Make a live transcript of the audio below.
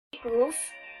Hey ghouls,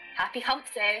 happy hump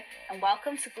day and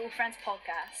welcome to Ghoul Friends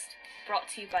podcast, brought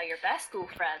to you by your best ghoul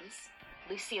friends,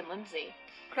 Lucy and Lindsay.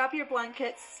 Grab your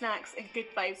blankets, snacks and good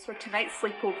vibes for tonight's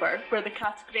sleepover, where the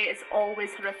category is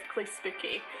always horrifically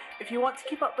spooky. If you want to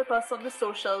keep up with us on the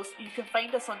socials, you can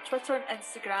find us on Twitter and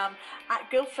Instagram at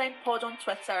GhoulFriendPod on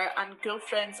Twitter and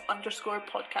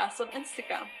GhoulFriends_podcast on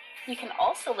Instagram. You can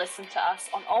also listen to us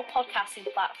on all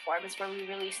podcasting platforms where we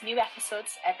release new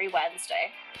episodes every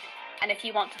Wednesday. And if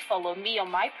you want to follow me on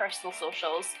my personal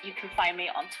socials, you can find me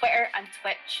on Twitter and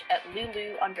Twitch at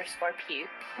Lulu_Pew.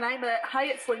 And I'm at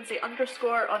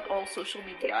HiAt'sLindsay_ on all social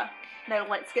media. Now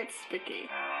let's get spooky.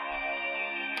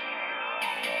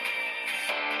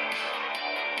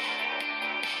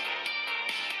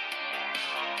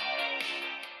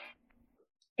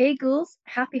 Hey ghouls,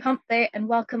 happy hump day and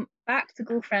welcome back to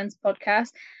Ghoul Friends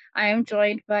podcast. I am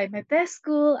joined by my best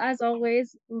ghoul as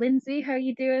always, Lindsay. How are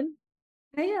you doing?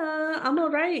 Hiya, I'm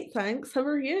alright, thanks. How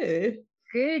are you?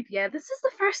 Good, yeah. This is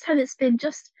the first time it's been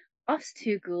just us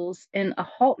two ghouls in a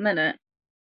hot minute.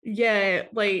 Yeah,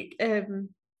 we're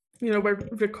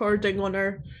recording on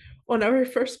our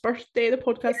first birthday, the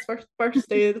podcast's first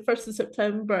birthday, the 1st of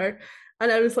September.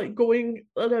 And I was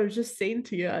just saying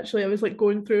to you, actually, I was like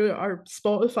going through our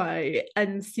Spotify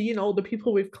and seeing all the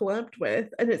people we've collabed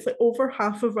with, and it's like over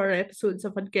half of our episodes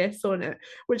have had guests on it,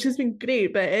 which has been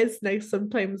great, but it is nice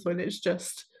sometimes when it's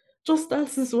just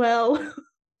us as well.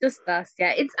 Just us,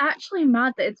 yeah. It's actually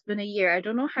mad that it's been a year. I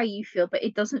don't know how you feel, but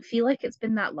it doesn't feel like it's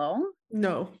been that long.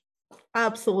 No,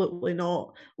 absolutely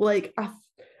not. Like I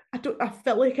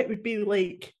felt like it would be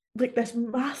like this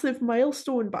massive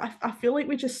milestone, but I feel like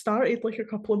we just started like a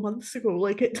couple of months ago.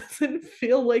 Like it doesn't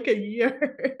feel like a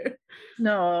year.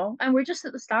 No, and we're just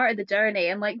at the start of the journey,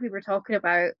 and like we were talking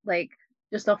about, like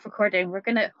just off recording, we're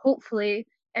gonna hopefully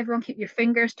everyone keep your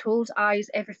fingers, toes, eyes,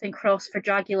 everything crossed for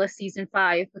Dragula season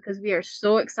 5 because we are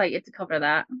so excited to cover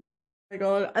that. My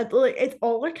God, it's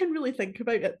all I can really think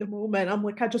about at the moment. I'm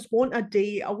like, I just want a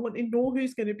date. I want to know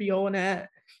who's going to be on it.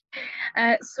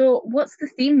 So what's the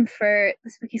theme for the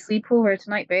spooky sleepover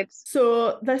tonight, babes?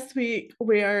 So this week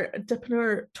we're dipping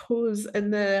our toes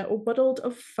in the world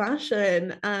of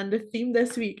fashion, and the theme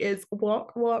this week is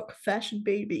Walk Walk Fashion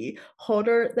Baby,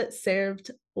 horror that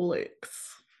served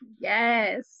looks.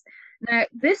 Yes. Now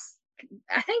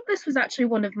I think this was actually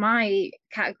one of my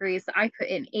categories that I put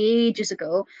in ages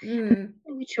ago. Mm.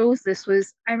 When we chose this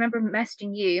was, I remember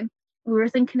messaging you. We were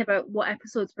thinking about what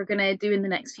episodes we're gonna do in the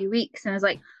next few weeks, and I was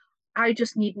like, I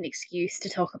just need an excuse to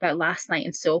talk about Last Night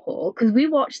in Soho because we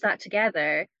watched that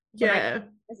together. Yeah.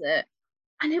 Visit,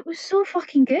 and it was so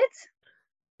fucking good.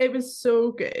 It was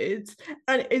so good.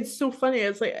 And it's so funny.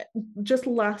 It's like just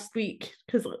last week,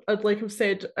 because like I've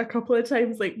said a couple of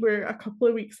times, like we're a couple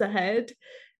of weeks ahead.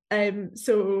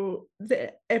 So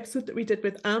the episode that we did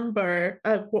with Amber,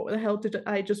 what the hell did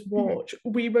I just watch?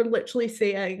 We were literally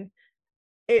saying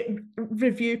it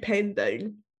review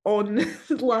pending on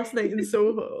Last Night in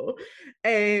Soho.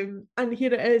 And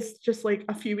here it is, just like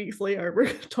a few weeks later,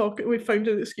 we found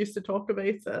an excuse to talk about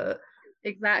it.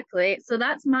 Exactly. So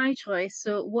that's my choice.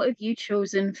 So what have you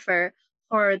chosen for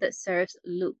horror that serves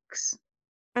looks?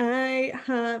 I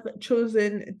have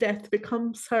chosen Death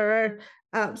Becomes Her,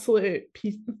 absolute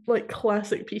piece, like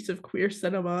classic piece of queer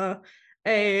cinema,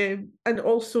 and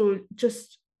also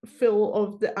just full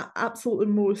of the absolutely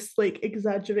most like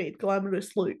exaggerated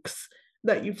glamorous looks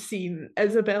that you've seen.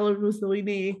 Isabella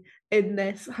Rossellini in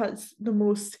this has the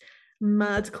most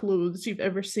mad clothes you've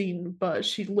ever seen, but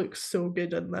she looks so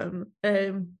good in them.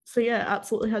 So yeah,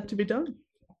 absolutely had to be done.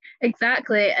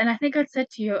 Exactly. And I think I said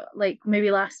to you, like maybe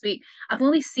last week, I've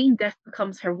only seen Death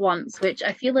Becomes Her once, which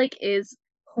I feel like is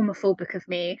homophobic of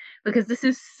me because this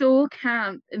is so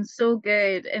camp and so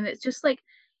good. And it's just like,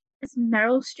 it's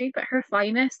Meryl Streep at her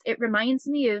finest. It reminds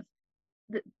me of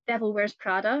The Devil Wears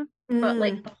Prada, but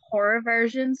like the horror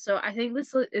version. So I think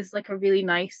this is like a really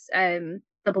nice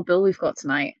double bill we've got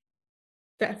tonight.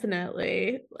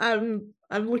 Definitely. I'm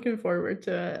looking forward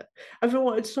to it. I've been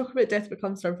wanting to talk about Death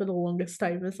Becomes Her for the longest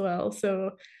time as well.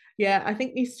 So yeah, I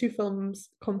think these two films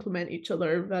complement each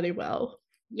other very well.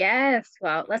 Yes,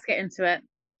 well, let's get into it.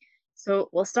 So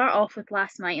we'll start off with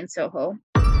Last Night in Soho.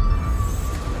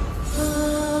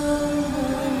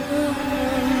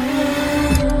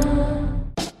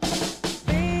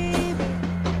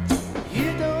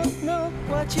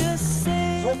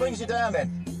 So what brings you down then?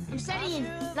 I'm studying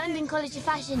London College of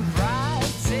Fashion.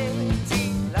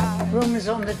 Room is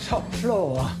on the top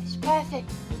floor. It's perfect.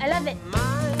 I love it.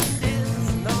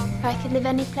 If I could live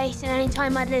any place and any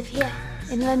time, I'd live here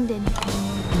in London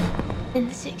in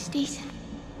the 60s.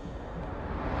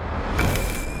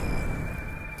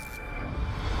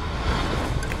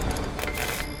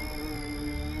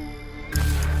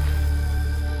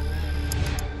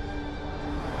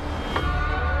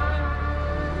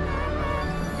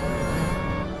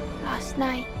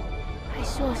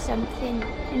 something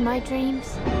in my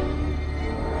dreams.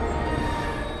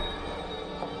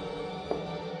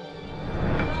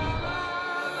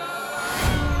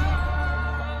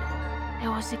 There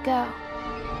was a girl.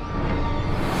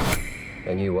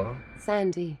 And you are?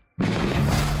 Sandy. I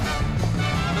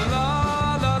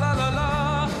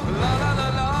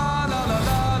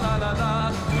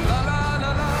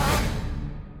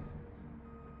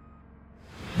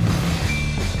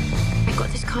got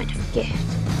this kind of gift.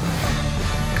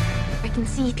 I can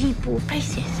see people,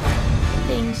 places,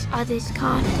 things others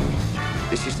can't.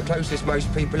 This is the closest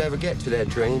most people ever get to their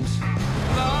dreams.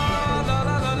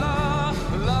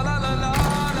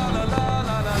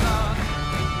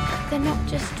 They're not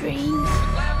just dreams.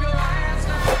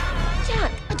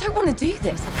 Jack, I don't want to do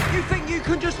this. You think you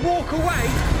can just walk away?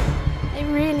 They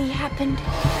really happened.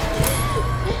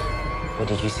 What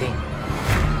did you see?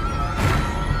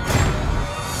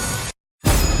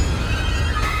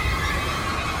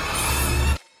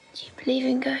 Do you believe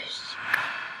in ghosts?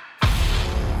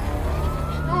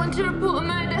 I want to report a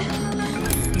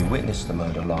murder. You witnessed the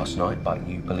murder last night, but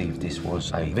you believe this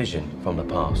was a vision from the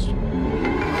past.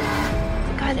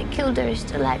 The guy that killed her is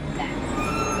still out there.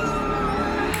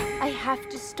 I have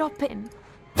to stop him.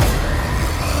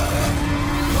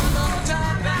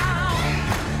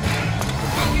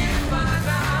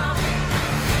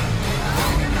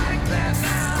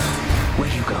 Where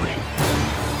are you going?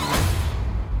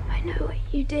 I know what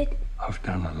you did. I've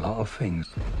done a lot of things.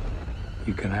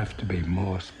 You're gonna have to be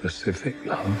more specific,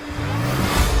 love.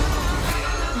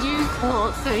 You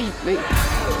can't save me.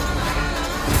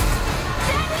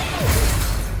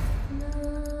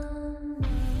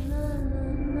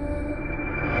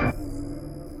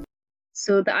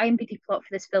 So the IMDb plot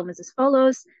for this film is as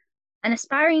follows. An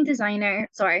aspiring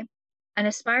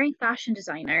fashion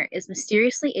designer is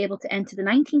mysteriously able to enter the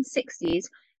 1960s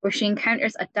where she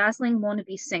encounters a dazzling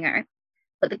wannabe singer,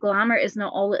 but the glamour is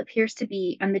not all it appears to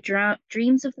be, and the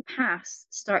dreams of the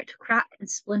past start to crack and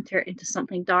splinter into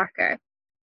something darker.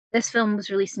 This film was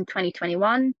released in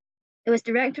 2021. It was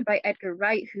directed by Edgar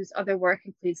Wright, whose other work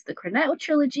includes the Cornetto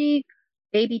trilogy,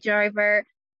 Baby Driver,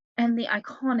 and the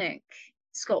iconic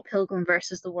Scott Pilgrim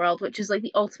vs. the World, which is like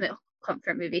the ultimate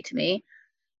comfort movie to me.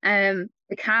 The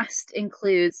cast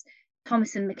includes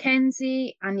Thomasin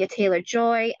McKenzie, Anya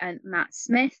Taylor-Joy, and Matt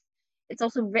Smith. It's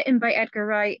also written by Edgar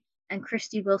Wright and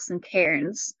Christy Wilson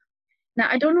Cairns. Now,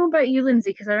 I don't know about you,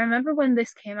 Lindsay, because I remember when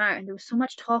this came out and there was so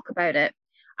much talk about it.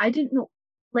 I didn't know,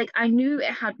 like, I knew it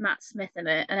had Matt Smith in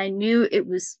it, and I knew it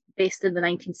was based in the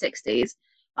 1960s.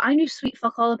 But I knew sweet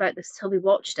fuck all about this till we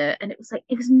watched it, and it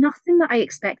was nothing that I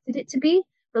expected it to be,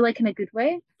 but like in a good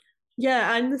way.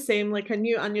 Yeah, I'm the same. Like, I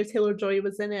knew Anya Taylor-Joy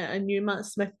was in it. I knew Matt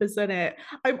Smith was in it.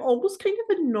 I'm almost kind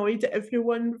of annoyed at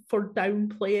everyone for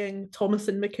downplaying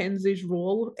Thomasin McKenzie's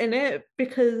role in it,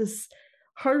 because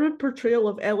her portrayal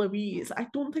of Eloise, I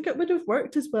don't think it would have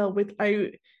worked as well without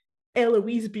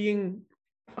Eloise being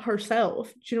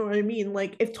herself. Do you know what I mean?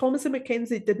 Like, if Thomasin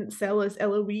McKenzie didn't sell as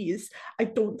Eloise, I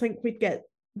don't think we'd get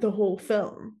the whole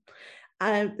film.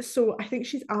 So I think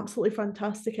she's absolutely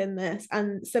fantastic in this.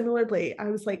 And similarly, I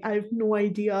was like, I have no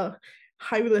idea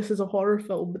how this is a horror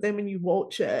film, but then when you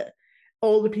watch it,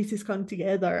 all the pieces come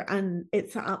together and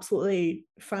it's absolutely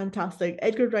fantastic.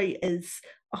 Edgar Wright is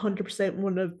 100%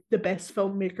 one of the best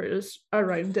filmmakers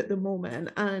around at the moment,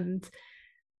 and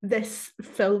this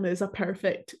film is a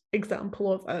perfect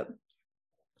example of it.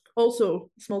 Also,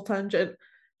 small tangent,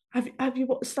 have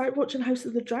you started watching House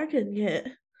of the Dragon yet?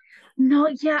 No,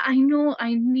 yeah, I know.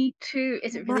 I need to.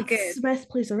 Is it really Matt good? Smith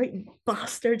plays a right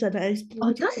bastard in it. He's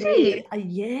Oh, bloody does great. he?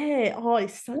 Yeah. Oh,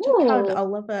 he's such a cunt. I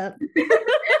love it.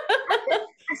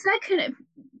 I said I couldn't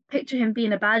picture him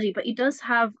being a baddie, but he does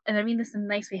have, and I mean this in a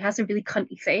nice way, he has a really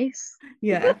cunty face.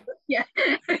 Yeah. Yeah,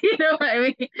 you know what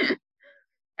I mean?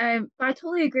 But I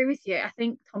totally agree with you. I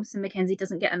think Thomasin McKenzie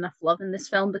doesn't get enough love in this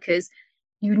film because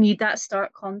you need that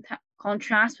stark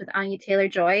contrast with Anya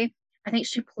Taylor-Joy. I think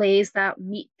she plays that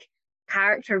meek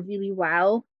character really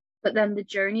well, but then the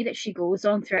journey that she goes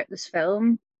on throughout this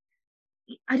film,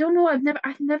 I don't know,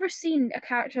 I've never seen a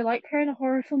character like her in a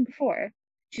horror film before.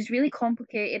 She's really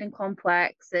complicated and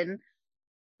complex, and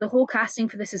the whole casting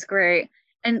for this is great.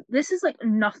 And this is like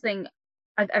nothing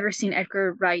I've ever seen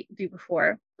Edgar Wright do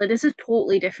before. Like, this is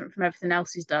totally different from everything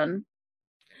else he's done.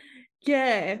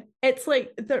 Yeah, it's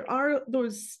like there are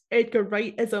those Edgar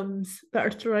Wright-isms that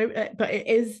are throughout it, but it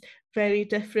is very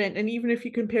different. And even if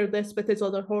you compare this with his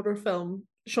other horror film,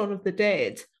 Shaun of the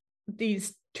Dead,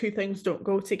 these two things don't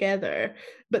go together,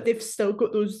 but they've still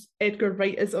got those Edgar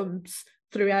Wright-isms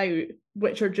throughout,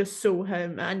 which are just so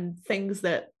him and things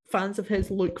that fans of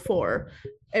his look for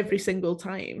every single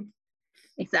time.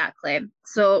 Exactly.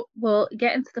 So we'll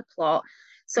get into the plot.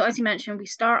 So as you mentioned, we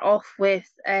start off with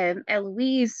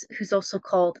Eloise, who's also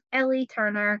called Ellie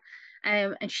Turner,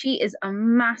 and she is a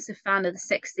massive fan of the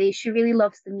 60s. She really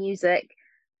loves the music,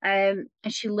 and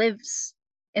she lives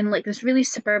in like this really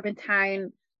suburban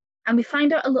town. And we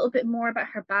find out a little bit more about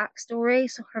her backstory.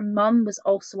 So her mum was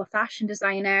also a fashion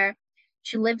designer.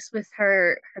 She lives with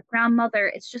her grandmother.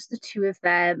 It's just the two of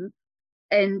them,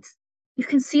 and you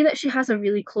can see that she has a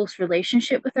really close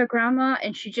relationship with her grandma,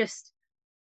 and she just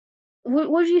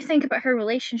what do you think about her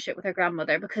relationship with her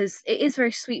grandmother? Because it is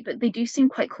very sweet, but they do seem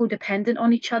quite codependent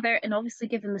on each other. And obviously,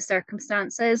 given the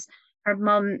circumstances, her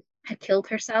mum had killed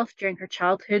herself during her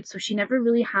childhood, so she never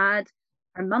really had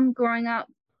her mum growing up.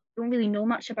 Don't really know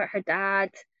much about her dad.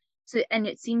 So, and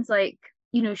it seems like,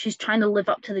 she's trying to live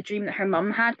up to the dream that her mum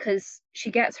had because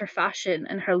she gets her fashion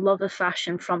and her love of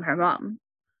fashion from her mum.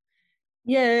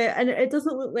 Yeah, and it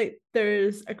doesn't look like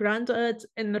there's a granddad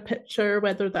in the picture,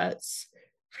 whether that's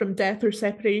from death or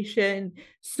separation.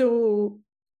 So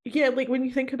yeah, like when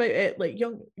you think about it, like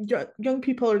young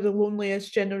people are the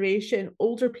loneliest generation.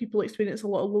 Older people experience a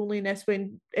lot of loneliness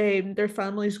when their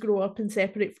families grow up and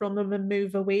separate from them and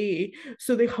move away.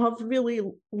 So they have really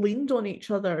leaned on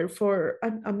each other for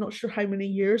I'm not sure how many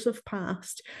years have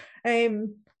passed.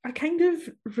 I kind of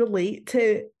relate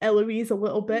to Eloise a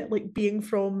little bit, like being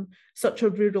from such a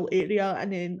rural area.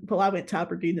 And then, well, I went to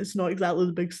Aberdeen, it's not exactly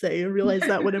the big city. I realised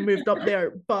that when I moved up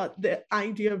there. But the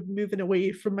idea of moving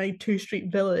away from my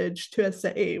two-street village to a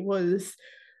city was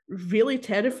really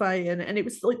terrifying. And it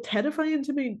was like terrifying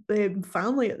to my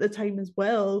family at the time as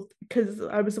well, because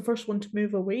I was the first one to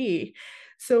move away.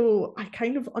 So I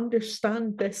kind of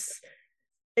understand this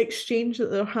exchange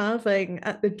that they're having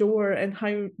at the door and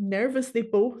how nervous they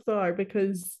both are,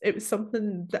 because it was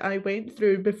something that I went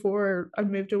through before I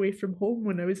moved away from home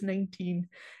when I was 19.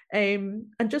 And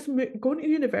just going to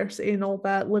university and all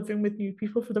that, living with new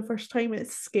people for the first time,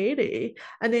 it's scary.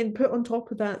 And then put on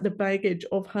top of that the baggage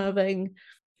of having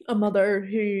a mother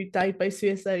who died by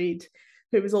suicide,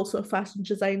 who was also a fashion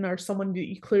designer, someone that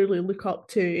you clearly look up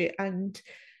to. And,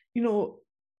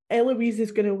 Eloise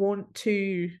is going to want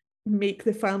to make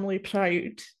the family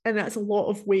proud, and that's a lot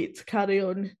of weight to carry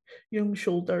on young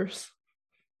shoulders.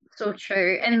 So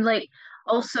true. And like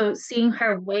also seeing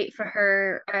her wait for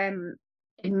her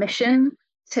admission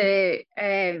to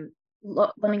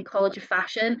London College of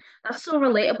Fashion, that's so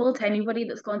relatable to anybody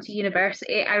that's gone to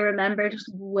university. I remember just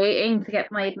waiting to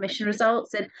get my admission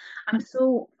results, and I'm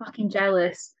so fucking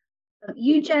jealous.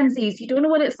 You Gen Zs, you don't know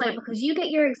what it's like because you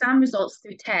get your exam results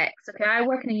through text. Okay, I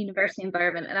work in a university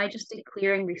environment and I just did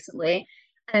clearing recently.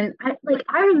 And I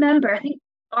remember, I think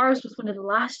ours was one of the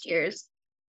last years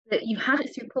that you had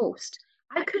it through post.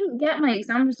 I couldn't get my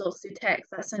exam results through text.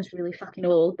 That sounds really fucking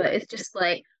old, but it's just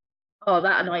like, oh,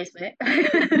 that annoys me.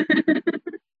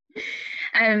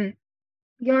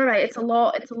 You're right, it's a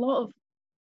lot of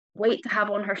weight to have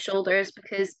on her shoulders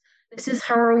because this is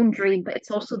her own dream, but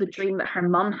it's also the dream that her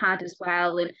mum had as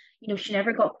well. And, she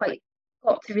never got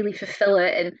to really fulfill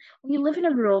it. And when you live in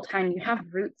a rural town, you have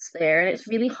roots there, and it's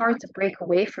really hard to break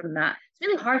away from that. It's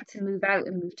really hard to move out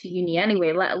and move to uni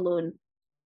anyway, let alone,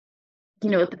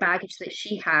 the baggage that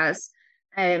she has.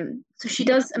 So she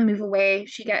does move away.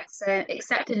 She gets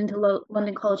accepted into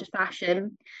London College of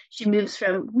Fashion. She moves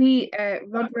from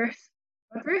Rudworth.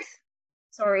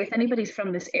 Sorry, if anybody's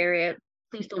from this area,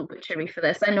 please don't butcher me for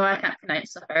this. I know I can't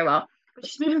pronounce stuff very well. But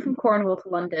she's moving from Cornwall to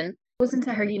London, goes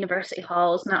into her university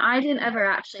halls. Now, I didn't ever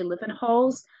actually live in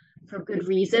halls for good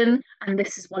reason, and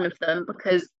this is one of them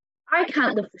because I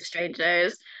can't live with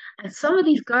strangers. And some of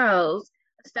these girls,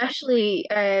 especially,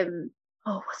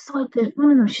 what's the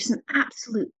one of them? She's an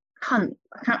absolute cunt.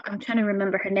 I'm trying to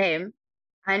remember her name.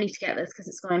 I need to get this because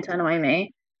it's going to annoy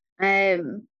me.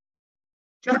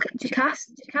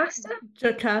 Jocasta,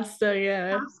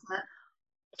 yeah.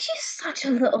 She's such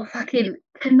a little fucking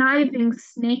conniving,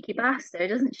 snaky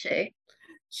bastard, isn't she?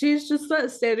 She's just that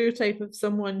stereotype of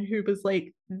someone who was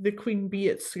like the queen bee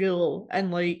at school and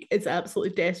like is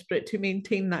absolutely desperate to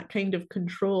maintain that kind of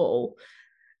control.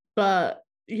 But,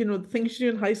 the things you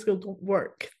do in high school don't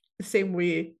work the same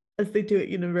way as they do at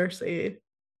university,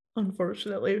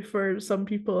 unfortunately for some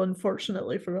people,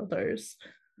 unfortunately for others.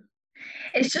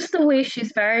 It's just the way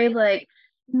she's very like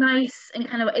nice and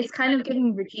it's kind of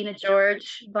giving Regina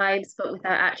George vibes, but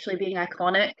without actually being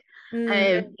iconic.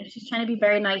 She's trying to be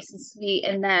very nice and sweet,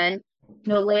 and then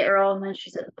later on when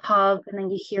she's at the pub, and then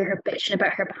you hear her bitching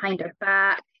about her behind her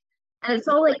back, and it's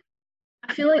all like,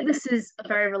 I feel like this is a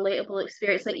very relatable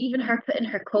experience. Like even her putting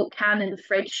her Coke can in the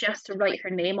fridge, she has to write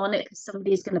her name on it because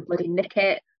somebody's gonna bloody nick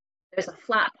it. There's a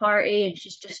flat party and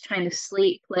she's just trying to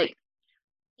sleep. Like,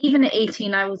 even at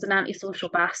 18, I was an antisocial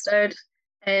bastard,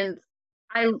 and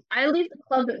I leave the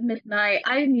club at midnight.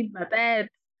 I need my bed.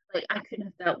 Like, I couldn't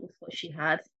have dealt with what she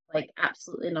had. Like,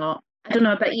 absolutely not. I don't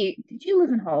know about you. Did you live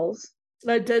in halls?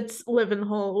 I did live in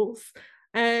halls.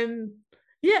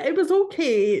 Yeah, it was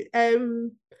okay.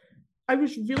 I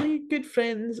was really good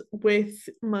friends with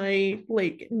my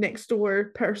like next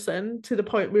door person to the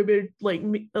point where we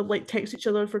would like text each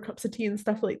other for cups of tea and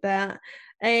stuff like that.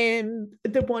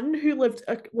 The one who lived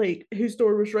like whose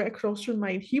door was right across from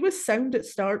mine, he was sound at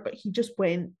start, but he just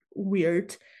went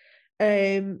weird.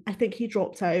 I think he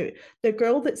dropped out. The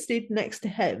girl that stayed next to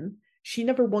him, she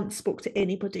never once spoke to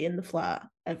anybody in the flat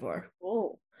ever.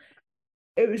 Oh.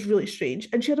 It was really strange.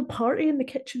 And she had a party in the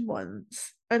kitchen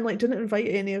once and like didn't invite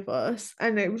any of us.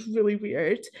 And it was really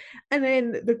weird. And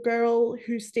then the girl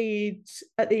who stayed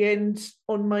at the end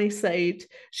on my side,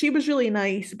 she was really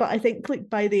nice. But I think like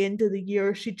by the end of the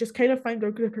year, she just kind of found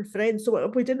her group of friends.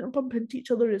 So we didn't bump into each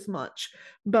other as much.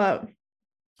 But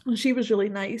she was really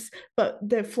nice, but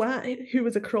the flat who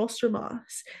was across from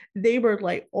us, they were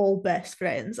like all best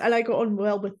friends, and I got on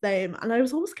well with them, and I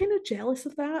was always kind of jealous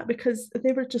of that because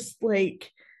they were just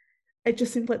like, it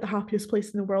just seemed like the happiest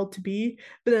place in the world to be.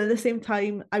 But then at the same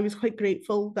time, I was quite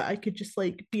grateful that I could just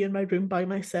like be in my room by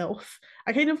myself.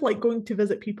 I kind of like going to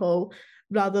visit people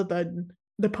rather than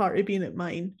the party being at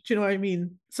mine. Do you know what I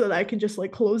mean? So that I can just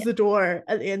like close the door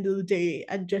at the end of the day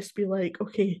and just be like,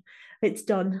 okay, it's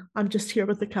done. I'm just here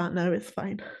with the cat now. It's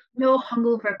fine. No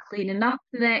hungover cleaning up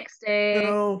the next day.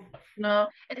 No. No.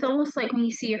 It's almost like when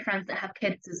you see your friends that have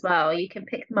kids as well. You can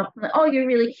pick them up and like, oh, you're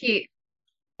really cute.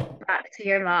 Back to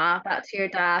your ma, back to your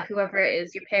dad, whoever it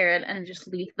is, your parent, and just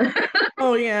leave them.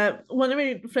 Oh yeah, one of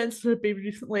my friends had a baby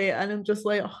recently, and I'm just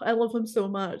like, oh, I love him so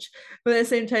much. But at the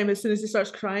same time, as soon as he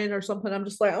starts crying or something, I'm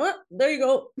just like, oh, there you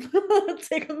go,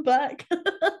 take him back.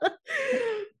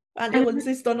 Auntie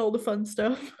Lindsay's done all the fun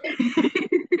stuff.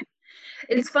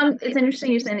 It's fun. It's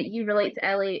interesting you're saying that you relate to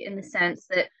Ellie in the sense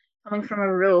that coming from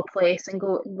a rural place and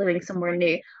go living somewhere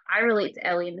new. I relate to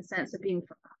Ellie in the sense of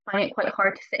finding it quite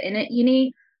hard to fit in at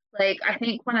uni. Like I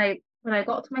think when I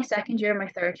got to my second year, my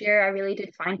third year, I really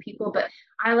did find people, but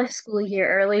I left school a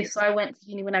year early, so I went to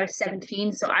uni when I was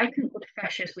 17, so I couldn't go to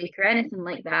Freshers Week or anything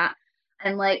like that.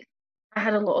 And like I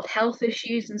had a lot of health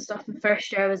issues and stuff in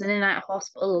first year. I was in and out of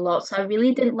hospital a lot, so I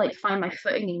really didn't like find my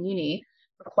footing in uni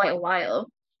for quite a while.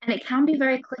 And it can be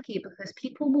very clicky because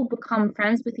people will become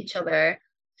friends with each other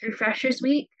through Freshers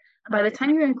Week. And by the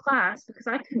time you're in class, because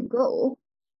I couldn't go,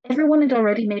 everyone had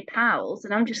already made pals,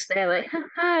 and I'm just there like,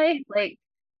 hi, like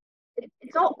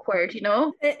it's awkward, you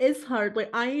know? It is hard.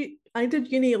 Like I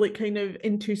did uni like kind of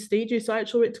in two stages. So I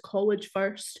actually went to college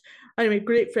first. I made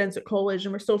great friends at college,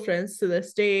 and we're still friends to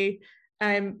this day.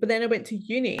 But then I went to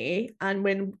uni, and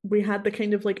when we had the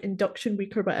kind of like induction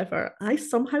week or whatever, I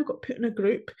somehow got put in a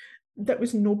group that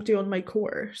was nobody on my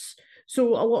course. So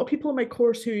a lot of people in my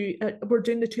course who were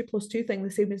doing the 2+2 thing the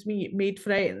same as me made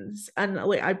friends, and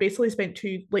like I basically spent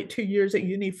 2 years at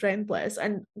uni friendless,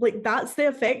 and like that's the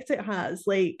effect it has.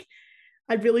 Like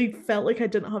I really felt like I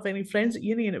didn't have any friends at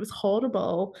uni, and it was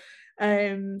horrible. But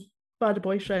I had a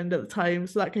boyfriend at the time,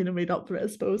 so that kind of made up for it, I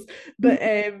suppose. But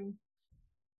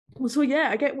so yeah,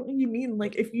 I get what you mean.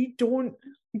 Like if you don't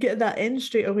get that in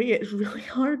straight away, it's really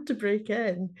hard to break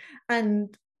in.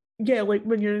 And yeah, like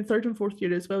when you're in third and fourth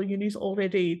year as well, uni's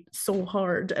already so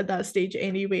hard at that stage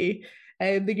anyway.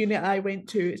 The uni I went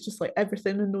to, it's just like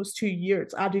everything in those 2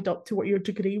 years added up to what your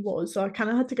degree was. So I kind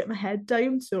of had to get my head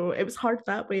down. So it was hard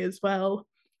that way as well.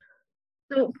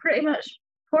 So pretty much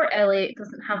poor Ellie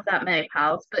doesn't have that many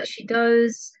pals, but she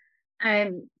does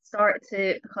start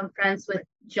to become friends with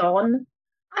John.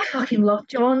 I fucking love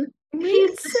John. Me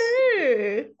He's too.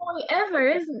 the boy ever,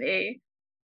 isn't he?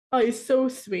 Oh, he's so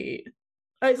sweet.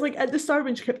 It's like at the start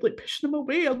when she kept like pushing him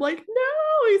away, I'm like,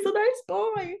 no, he's a nice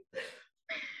boy.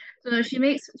 So no, she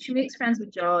makes friends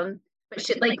with John, but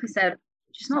she, like we said,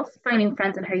 she's not finding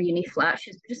friends in her uni flat.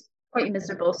 She's just quite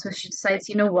miserable. So she decides,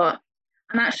 you know what,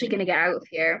 I'm actually going to get out of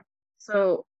here.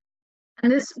 So,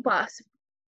 and this was,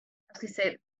 as we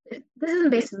say, this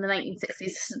isn't based in the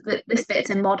 1960s. This bit's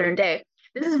in modern day.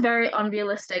 This is very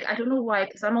unrealistic. I don't know why,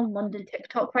 because I'm on London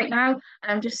TikTok right now,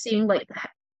 and I'm just seeing like the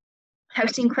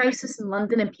housing crisis in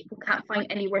London, and people can't find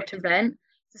anywhere to rent.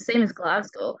 It's the same as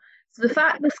Glasgow. So the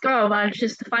fact this girl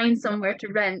manages to find somewhere to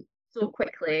rent so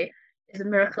quickly is a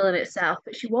miracle in itself.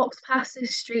 But she walks past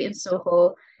this street in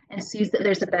Soho and sees that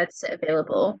there's a bedsit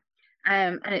available.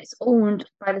 And it's owned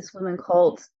by this woman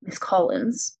called Miss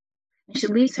Collins. And she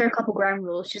leaves her a couple ground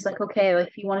rules. She's like, okay, well,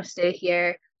 if you want to stay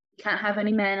here, you can't have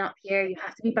any men up here. You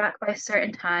have to be back by a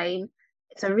certain time.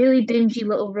 It's a really dingy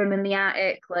little room in the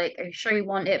attic. Like, are you sure you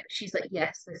want it? But she's like,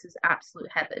 yes, this is absolute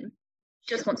heaven.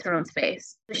 She just wants her own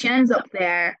space. So she ends up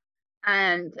there,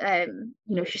 and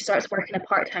she starts working a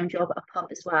part-time job at a pub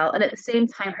as well. And at the same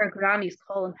time, her granny's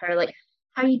calling her like,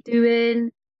 "How you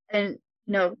doing?" And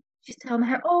she's telling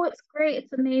her, "Oh, it's great,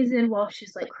 it's amazing," while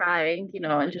she's like crying,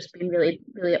 and just being really,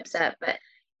 really upset. But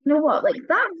you know what? Like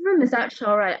that room is actually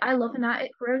all right. I love an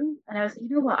attic room, and I was like,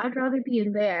 you know what? I'd rather be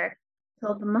in there with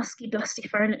all the musky, dusty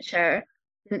furniture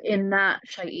than in that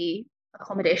shitey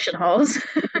accommodation halls.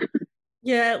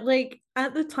 Yeah, like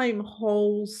at the time,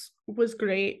 Halls was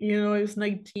great. I was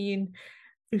 19,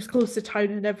 it was close to town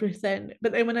and everything.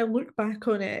 But then when I look back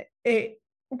on it, it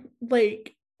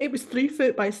was 3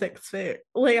 foot by 6 foot.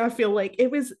 Like I feel like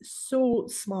it was so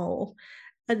small.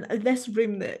 And this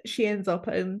room that she ends up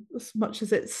in, as much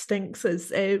as it stinks,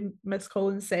 as Miss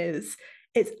Collins says,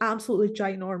 it's absolutely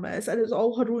ginormous and it's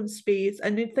all her own space.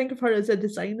 And you think of her as a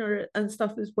designer and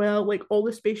stuff as well, like all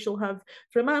the space she'll have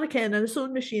for a mannequin and a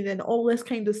sewing machine and all this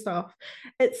kind of stuff.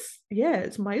 It's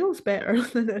miles better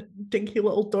than a dinky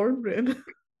little dorm room.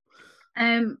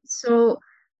 So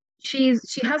she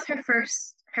has her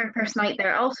first night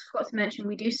there. I also forgot to mention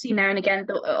we do see now and again,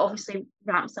 though it obviously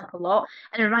ramps up a lot,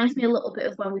 and it reminds me a little bit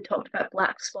of when we talked about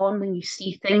Black Swan, when you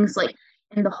see things like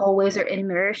in the hallways or in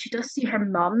mirrors. She does see her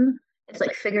mum. It's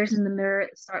like figures in the mirror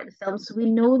at the start of the film, so we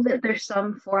know that there's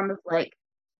some form of like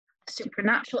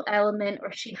supernatural element,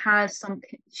 or she has some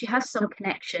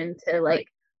connection to like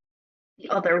the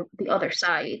other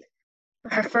side.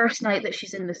 Her first night that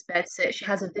she's in this bedsit, she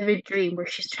has a vivid dream where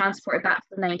she's transported back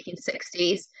to the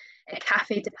 1960s at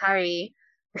Café de Paris,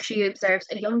 where she observes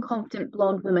a young, confident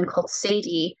blonde woman called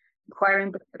Sadie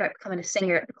inquiring about becoming a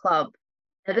singer at the club.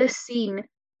 Now, this scene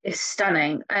is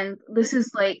stunning, and this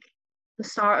is like the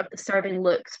start of disturbing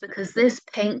looks, because this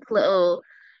pink little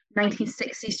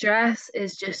 1960s dress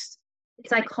is just,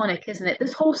 it's iconic, isn't it?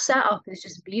 This whole setup is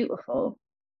just beautiful.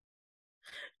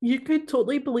 You could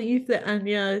totally believe that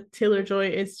Anya Taylor-Joy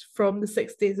is from the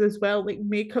 60s as well, like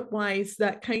makeup wise.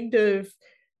 That kind of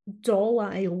doll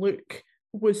eye look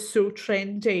was so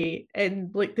trendy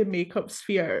in like the makeup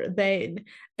sphere then.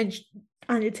 And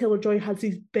Anya Taylor-Joy has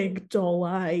these big doll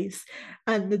eyes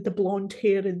and the blonde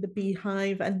hair and the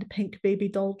beehive and the pink baby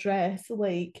doll dress.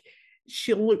 Like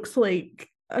she looks like,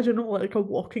 I don't know, like a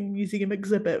walking museum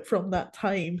exhibit from that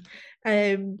time.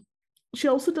 She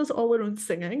also does all her own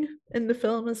singing in the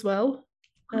film as well.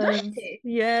 Does she?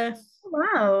 Yeah.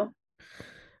 Wow.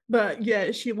 But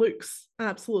yeah, she looks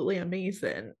absolutely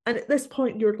amazing. And at this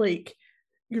point,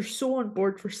 you're so on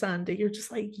board for Sandy. You're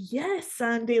just like, yes,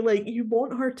 Sandy, like you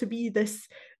want her to be this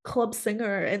club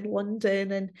singer in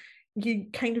London, and you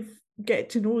kind of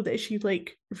get to know that she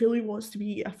like really wants to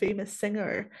be a famous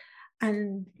singer.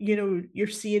 And you're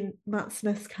seeing Matt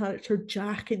Smith's character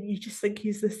Jack, and you just think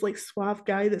he's this like suave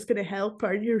guy that's going to help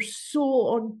her, and you're so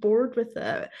on board with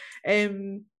it.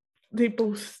 They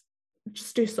both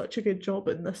just do such a good job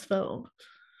in this film.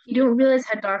 You don't realize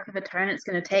how dark of a turn it's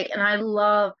going to take, and I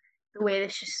love the way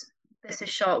this is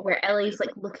shot, where Ellie's like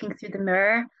looking through the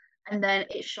mirror, and then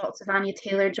it's shots of Anya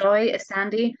Taylor-Joy as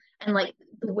Sandy, and like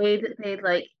the way that they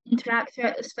like interact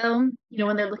throughout this film.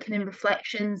 When they're looking in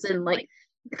reflections, and like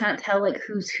you can't tell like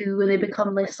who's who, and they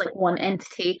become this like one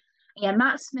entity. Yeah,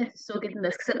 Matt Smith is so good in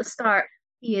this, because at the start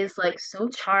he is like so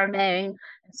charming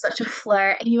and such a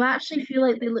flirt, and you actually feel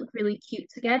like they look really cute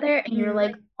together, and you're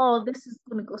like, oh, this is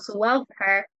going to go so well for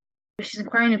her. She's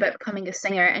inquiring about becoming a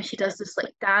singer, and she does this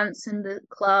like dance in the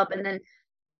club, and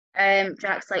then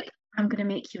Jack's like, I'm going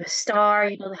to make you a star.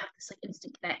 They have this like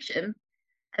instant connection,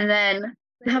 and then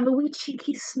they have a wee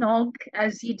cheeky snog,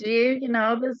 as you do.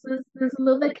 There's a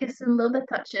little bit of kissing, a little bit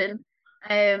of touching,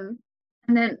 and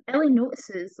then Ellie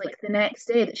notices like the next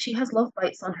day that she has love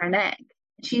bites on her neck.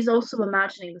 She's also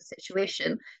imagining the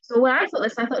situation. So when I thought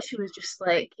this, I thought she was just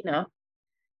like,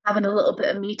 having a little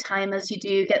bit of me time, as you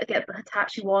do, get the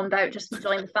Hitachi wand out, just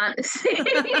enjoying the fantasy.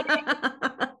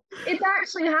 It's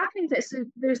actually happening to it. So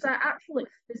there's that actual like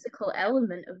physical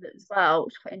element of it as well,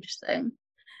 which is quite interesting.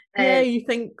 Yeah, you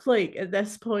think like at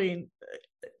this point,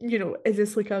 is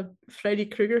this like a Freddy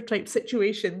Krueger type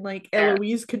situation? Like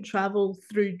Eloise can travel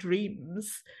through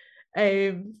dreams.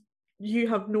 You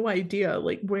have no idea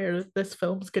like where this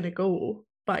film's gonna go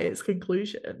by its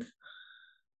conclusion.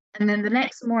 And then the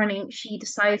next morning, she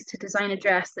decides to design a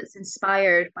dress that's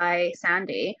inspired by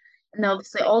Sandy. And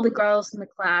obviously, all the girls in the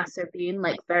class are being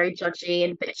like very judgy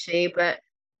and bitchy, but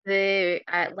the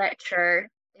lecturer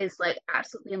is like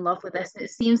absolutely in love with this. And it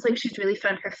seems like she's really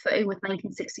found her footing with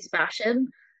 1960s fashion.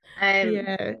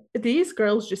 Yeah, these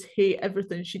girls just hate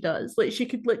everything she does. Like she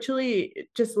could literally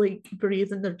just like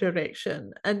breathe in their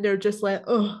direction and they're just like,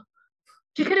 oh.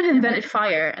 She could have invented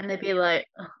fire and they'd be like,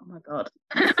 oh my God.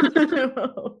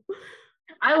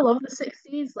 I love the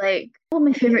 60s. Like, one of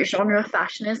my favorite genre of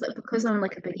fashion is like because I'm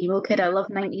like a big emo kid, I love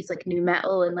 90s like new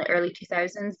metal and like early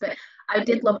 2000s. But I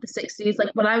did love the 60s. Like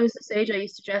when I was this age, I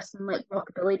used to dress in like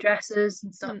rockabilly dresses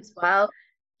and stuff as well.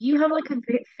 You have like a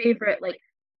favorite like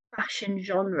fashion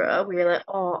genre where you're like,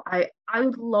 oh, I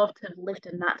would love to have lived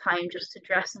in that time just to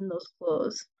dress in those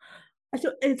clothes. I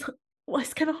don't,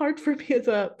 it's kind of hard for me as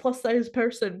a plus size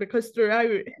person because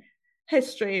throughout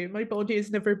history, my body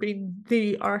has never been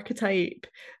the archetype.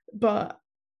 But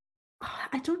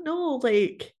I don't know,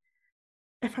 like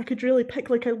if I could really pick,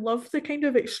 like I love the kind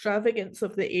of extravagance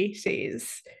of the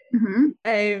 80s.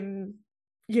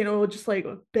 You know, just like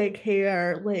big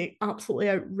hair, like absolutely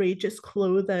outrageous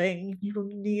clothing, you know,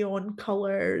 neon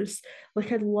colors.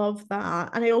 Like I love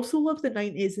that. And I also love the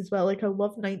 90s as well. Like I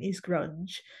love 90s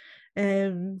grunge.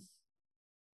 Um,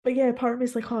 but yeah, part of me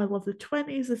is like, oh, I love the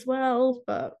 20s as well.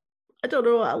 But I don't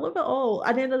know, I love it all.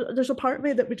 And then there's a part of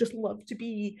me that would just love to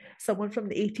be someone from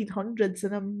the 1800s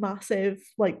in a massive,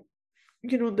 like,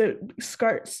 you know, the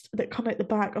skirts that come out the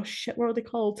back. Oh shit, what are they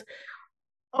called?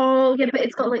 Oh yeah, but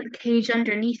it's got like the cage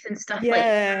underneath and stuff like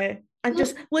Yeah. And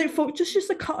just like folk just used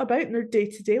to cut about in their day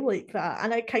to day like that.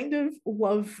 And I kind of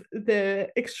love the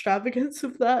extravagance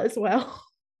of that as well.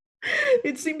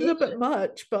 It seems a bit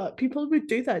much, but people would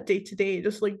do that day to day,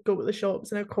 just like go to the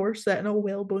shops in a corset and a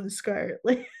whalebone skirt.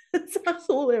 Like it's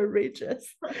absolutely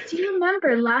outrageous. Do you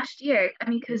remember last year? I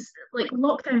mean, because like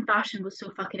lockdown fashion was so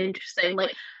fucking interesting.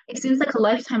 Like it seems like a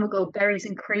lifetime ago, berries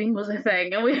and cream was a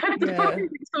thing, and we had the fucking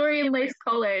Victorian lace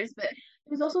collars. But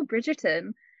it was also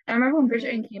Bridgerton. I remember when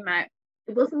Bridgerton came out,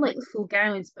 it wasn't like the full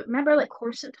gowns, but remember like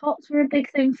corset tops were a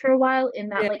big thing for a while in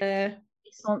that like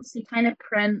Renaissance kind of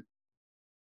print.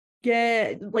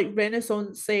 Yeah, like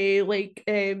Renaissance, say like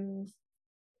I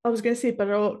was gonna say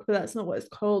Baroque, but that's not what it's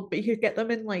called. But you could get them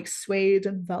in like suede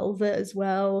and velvet as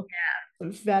well. Yeah,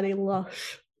 it's very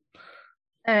lush.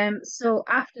 So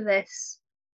after this,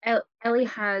 Ellie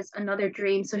has another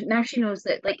dream. So now she knows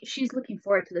that like she's looking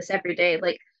forward to this every day.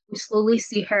 Like we slowly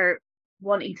see her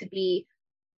wanting to be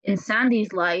in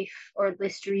Sandy's life or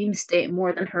this dream state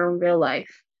more than her own real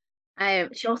life.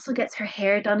 She also gets her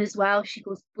hair done as well. She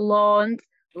goes blonde.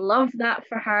 Love that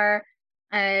for her.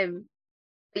 But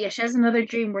yeah, she has another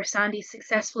dream where Sandy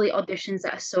successfully auditions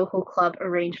at a Soho club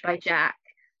arranged by Jack.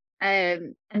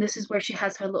 And this is where she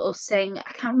has her little sing.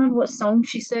 I can't remember what song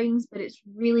she sings, but it's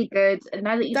really good. And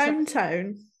now that you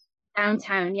Downtown.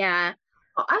 Downtown, yeah.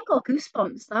 Oh, I got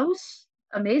goosebumps. That was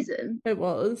amazing. It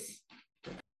was.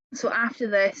 So after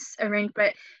this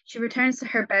arrangement, she returns to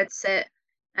her bed sit.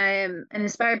 And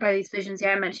inspired by these visions,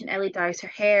 yeah, I mentioned Ellie dyes her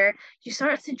hair. She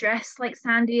starts to dress like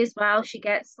Sandy as well. She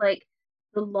gets like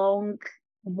the long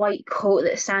white coat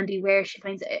that Sandy wears. She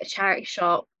finds it at a charity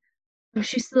shop. But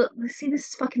she's still, see, this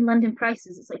is fucking London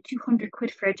prices. It's like 200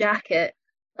 quid for a jacket.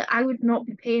 Like, I would not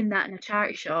be paying that in a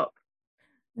charity shop.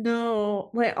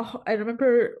 No, like oh, I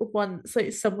remember once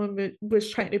like someone was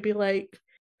trying to be like,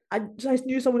 I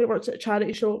knew someone who works at a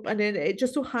charity shop, and then it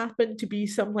just so happened to be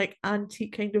some like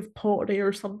antique kind of pottery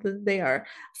or something there.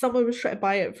 Someone was trying to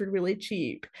buy it for really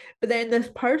cheap, but then this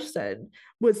person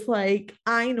was like,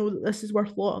 I know that this is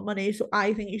worth a lot of money, so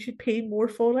I think you should pay more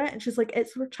for it. And she's like,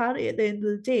 it's for charity at the end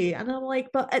of the day. And I'm like,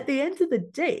 but at the end of the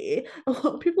day, a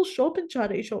lot of people shop in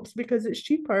charity shops because it's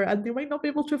cheaper and they might not be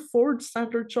able to afford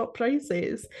standard shop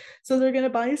prices. So they're going to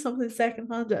buy something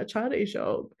secondhand at a charity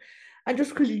shop. And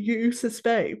just because you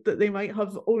suspect that they might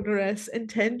have onerous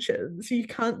intentions, you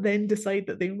can't then decide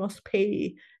that they must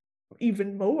pay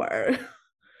even more.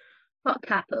 Fuck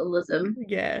capitalism.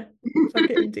 Yeah, fuck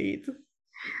it indeed.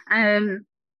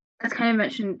 As kind of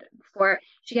mentioned before,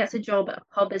 she gets a job at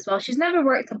a pub as well. She's never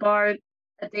worked a bar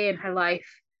a day in her life.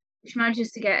 She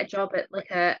manages to get a job at like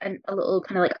a little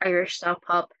kind of like Irish style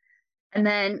pub. And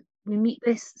then we meet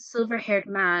this silver-haired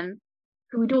man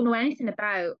who we don't know anything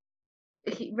about.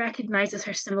 He recognizes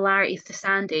her similarities to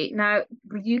Sandy. Now,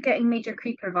 were you getting major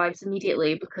creeper vibes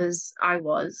immediately? Because I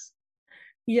was.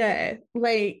 Yeah,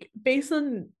 like based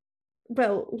on,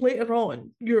 well, later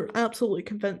on, you're absolutely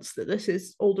convinced that this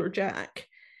is older Jack.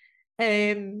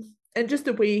 And just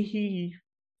the way he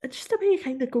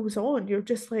kind of goes on, you're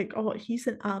just like, oh, he's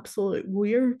an absolute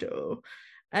weirdo.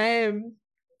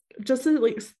 Just to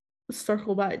like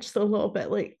circle back just a little bit,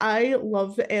 like I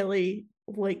love Ellie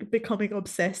like becoming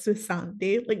obsessed with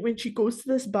Sandy. Like when she goes to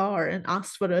this bar and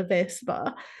asks for a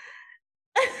Vespa,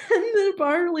 and the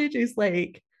bar lady's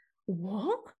like,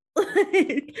 what?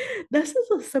 Like, this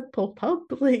is a simple pub.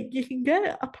 Like, you can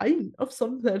get a pint of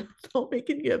something. I'm not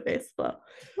making you a Vespa.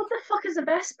 What the fuck is a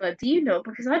Vespa? Do you know?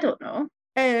 Because I don't know.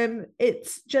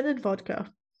 It's gin and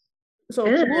vodka. So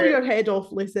Ugh. blow your head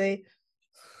off, Lucy.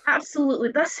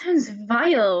 Absolutely, that sounds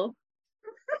vile.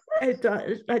 It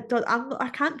does. It does. I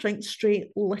can't drink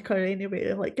straight liquor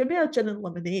anyway. Like, give me a gin and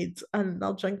lemonade and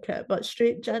I'll drink it. But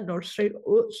straight gin or straight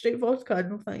vodka,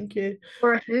 no, thank you.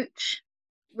 Or a hooch.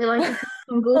 We like a hooch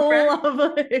from I girlfriend.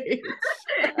 love it.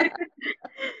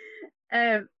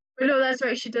 But no, that's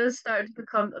right. She does start to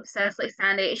become obsessed like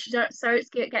Sandy. She starts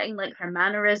getting like her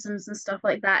mannerisms and stuff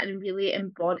like that, and really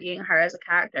embodying her as a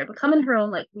character, becoming her own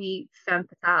like wee femme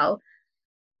fatale.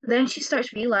 Then she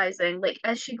starts realizing, like,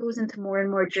 as she goes into more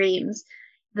and more dreams,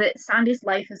 that Sandy's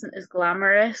life isn't as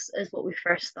glamorous as what we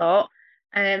first thought.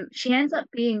 She ends up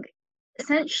being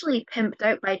essentially pimped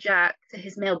out by Jack to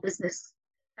his male business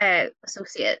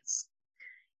associates.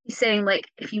 He's saying, like,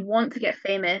 if you want to get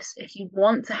famous, if you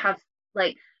want to have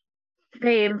like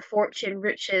fame, fortune,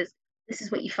 riches, this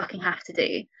is what you fucking have to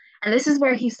do. And this is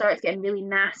where he starts getting really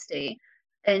nasty.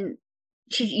 And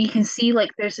you can see like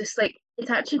there's this like, it's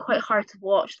actually quite hard to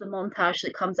watch the montage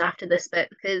that comes after this bit,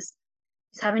 because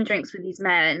he's having drinks with these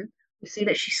men. We see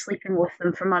that she's sleeping with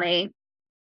them for money.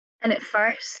 And at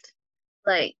first,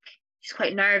 like, she's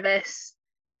quite nervous.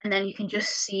 And then you can just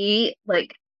see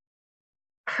like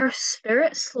her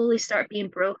spirit slowly start being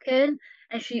broken.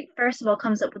 And she first of all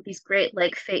comes up with these great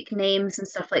like fake names and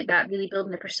stuff like that, really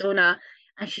building a persona.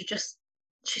 And she's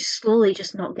slowly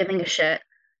just not giving a shit.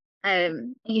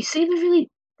 You see the really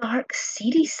dark,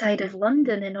 seedy side of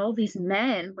London and all these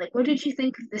men. Like, what did you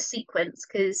think of this sequence?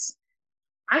 Because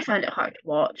I found it hard to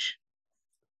watch.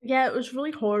 Yeah, it was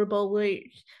really horrible.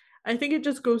 Like, I think it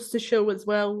just goes to show as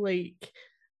well, like,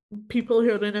 people who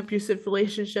are in abusive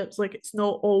relationships, like, it's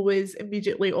not always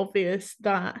immediately obvious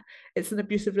that it's an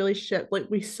abusive relationship. Like,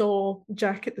 we saw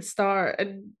Jack at the start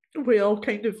and we all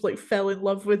kind of like fell in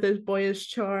love with his boyish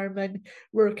charm and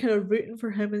we're kind of rooting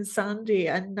for him and Sandy,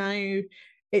 and now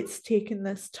it's taken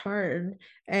this turn.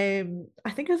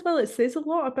 I think as well it says a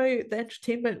lot about the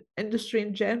entertainment industry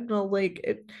in general.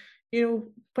 Like,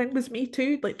 when was Me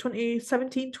Too? Like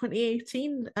 2017,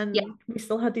 2018, and Yeah. we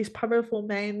still had these powerful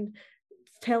men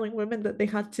telling women that they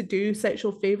had to do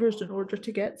sexual favors in order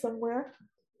to get somewhere.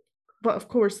 But of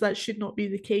course, that should not be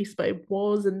the case, but it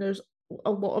was, and there's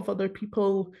a lot of other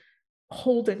people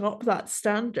holding up that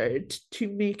standard to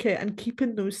make it and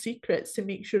keeping those secrets to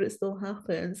make sure it still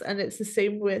happens. And it's the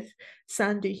same with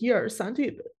Sandy here.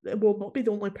 Sandy will not be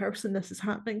the only person this is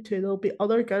happening to. There'll be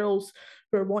other girls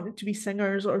who are wanting to be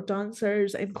singers or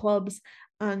dancers in clubs,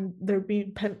 and they're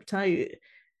being pimped out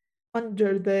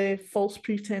under the false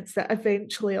pretense that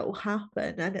eventually it'll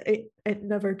happen, and it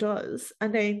never does.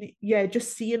 And then, yeah,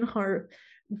 just seeing her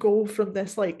go from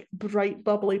this like bright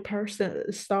bubbly person at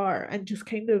the start and just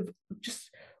kind of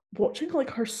just watching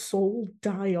like her soul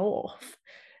die off,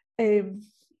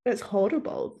 it's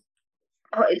horrible.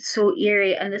 Oh, it's so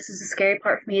eerie. And this is the scary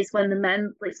part for me, is when the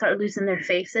men like start losing their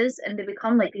faces and they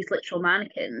become like these literal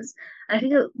mannequins. And I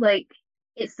think like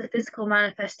it's the physical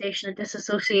manifestation of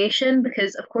disassociation,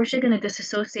 because of course you're going to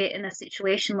disassociate in a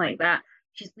situation like that.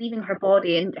 She's leaving her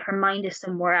body and her mind is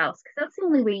somewhere else, because that's the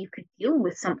only way you could deal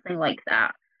with something like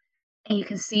that. And you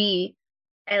can see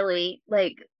Ellie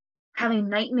like having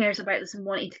nightmares about this and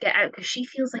wanting to get out, because she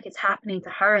feels like it's happening to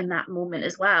her in that moment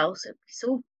as well. So it'd be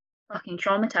so fucking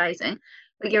traumatizing.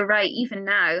 But you're right, even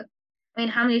now, I mean,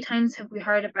 how many times have we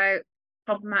heard about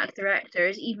problematic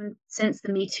directors, even since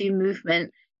the Me Too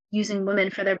movement, using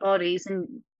women for their bodies and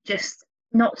just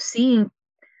not seeing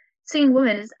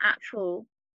women as actual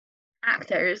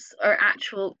actors or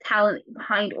actual talent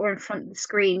behind or in front of the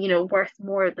screen, worth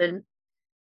more than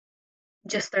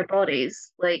just their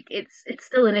bodies. Like, it's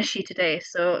still an issue today.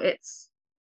 So it's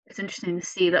interesting to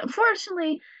see that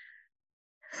unfortunately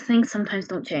things sometimes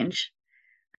don't change.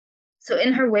 So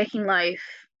in her waking life,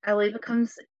 Ellie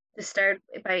becomes disturbed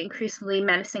by increasingly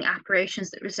menacing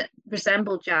apparitions that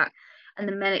resemble Jack and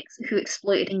the men who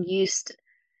exploited and used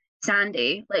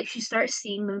Sandy. Like, she starts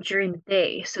seeing them during the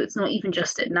day, so it's not even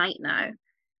just at night now.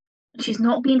 She's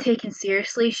not being taken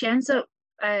seriously. She ends up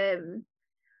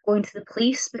going to the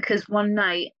police because one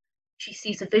night she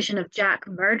sees a vision of Jack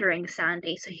murdering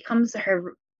Sandy. So he comes to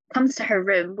her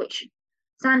room, which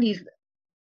Sandy's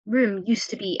room used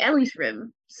to be Ellie's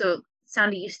room. So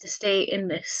Sandy used to stay in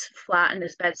this flat in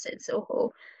this bedsit in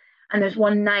Soho. And there's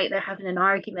one night they're having an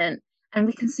argument, and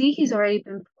we can see he's already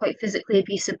been quite physically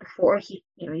abusive before.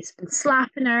 He's been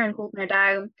slapping her and holding her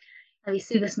down, and we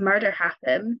see this murder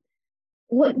happen.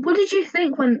 What did you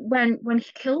think when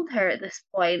he killed her at this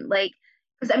point? Like,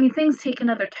 Because I mean, things take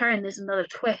another turn. There's another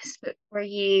twist. But were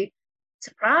you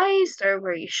surprised or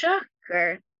were you shocked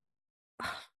or?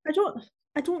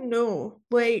 I don't know.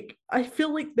 Like, I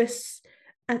feel like this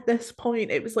at this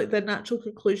point it was like the natural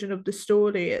conclusion of the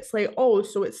story. It's like, oh,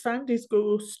 so it's Sandy's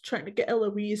ghost trying to get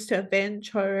Eloise to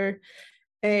avenge her.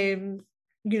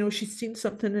 She's seen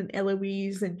something in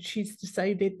Eloise and she's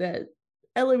decided that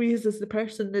Eloise is the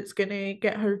person that's gonna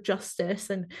get her justice.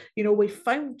 And we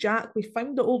found Jack, we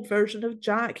found the old version of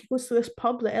Jack. He goes to this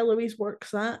pub that Eloise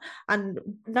works at, and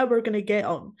now we're gonna get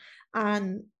him.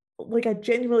 And like, I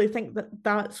genuinely think that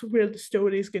that's where the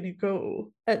story is going to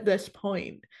go at this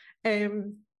point.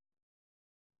 Because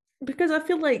I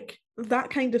feel like that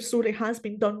kind of story has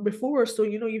been done before. So,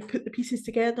 you've put the pieces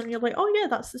together and you're like, oh yeah,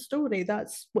 that's the story.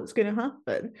 That's what's going to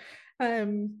happen. I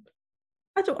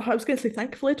was going to say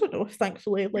thankfully. I don't know if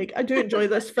thankfully, like, I do enjoy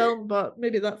this film, but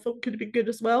maybe that film could have been good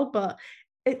as well. But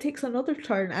it takes another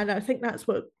turn. And I think that's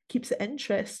what keeps it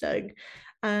interesting.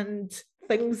 And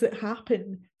things that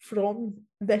happen from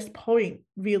this point,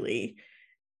 really,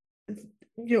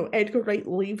 Edgar Wright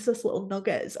leaves us little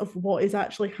nuggets of what is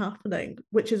actually happening,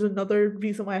 which is another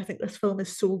reason why I think this film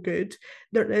is so good.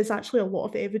 There is actually a lot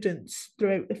of evidence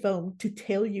throughout the film to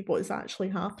tell you what is actually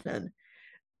happening,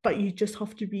 but you just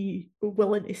have to be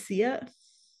willing to see it.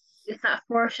 It's that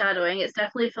foreshadowing. It's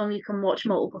definitely a film you can watch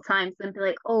multiple times and be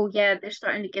like, oh yeah, they're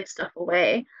starting to give stuff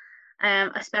away.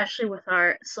 Especially with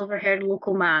our silver-haired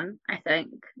local man, I think,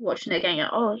 watching it again,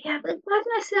 oh yeah, but why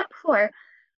didn't I see that before?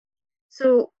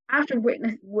 So after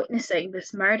witnessing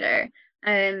this murder,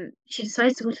 she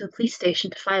decides to go to the police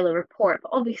station to file a report. But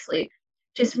obviously,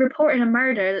 she's reporting a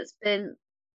murder that's been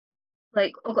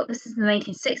like, oh god, this is the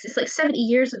 1960s. It's like 70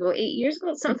 years ago, 8 years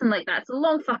ago, something like that. It's a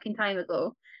long fucking time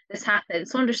ago this happened.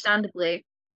 So understandably,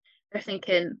 they're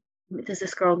thinking, does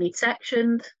this girl need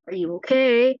sectioned? Are you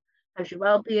okay? How's your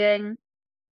well-being?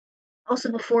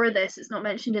 Also, before this, it's not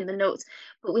mentioned in the notes,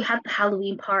 but we had the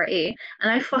Halloween party,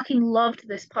 and I fucking loved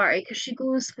this party because she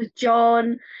goes with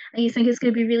John, and you think it's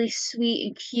going to be really sweet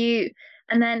and cute,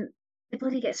 and then the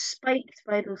bloody gets spiked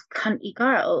by those cunty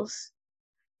girls.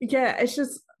 Yeah, it's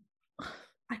just,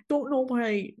 I don't know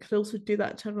why girls would do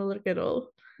that to another girl.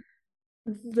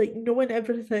 Like, knowing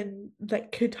everything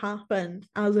that could happen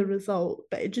as a result,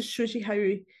 but it just shows you how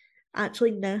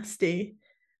actually nasty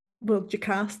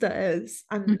Jocasta is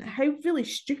and how really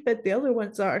stupid the other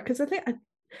ones are. Because I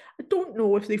don't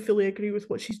know if they fully agree with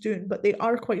what she's doing, but they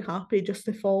are quite happy just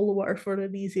to follow her for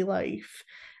an easy life,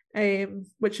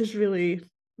 which is really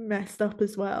messed up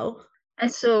as well.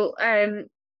 And so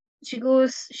she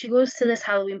goes to this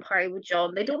Halloween party with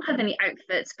John. They don't have any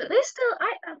outfits, but they still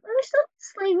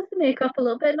slay with the makeup a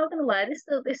little bit, not gonna lie. They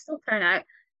still turn out.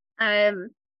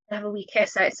 They have a wee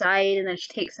kiss outside and then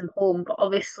she takes him home, but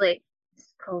obviously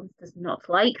Collins does not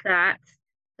like that.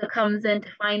 So comes in to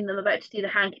find them about to do the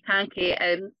hanky panky,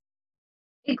 and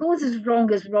it goes as wrong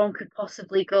could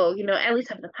possibly go. Ellie's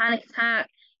having a panic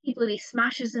attack. He bloody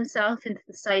smashes himself into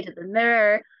the side of the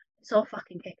mirror. It's all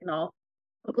fucking kicking off.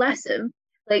 But bless him,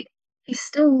 like, he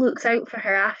still looks out for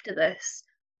her after this.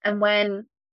 And when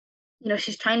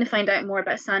she's trying to find out more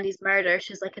about Sandy's murder,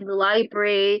 she's like in the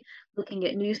library looking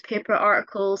at newspaper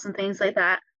articles and things like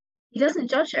that. He doesn't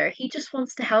judge her. He just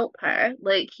wants to help her.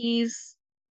 Like, he's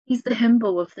the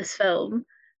himbo of this film.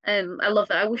 And I love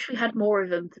that. I wish we had more of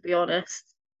him, to be honest.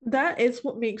 That is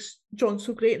what makes John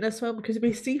so great in this film, because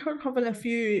we see her having a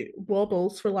few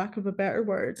wobbles, for lack of a better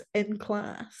word, in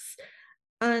class.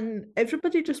 And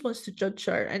everybody just wants to judge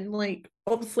her. And, like,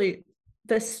 obviously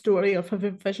this story of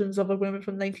having visions of a woman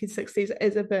from the 1960s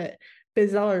is a bit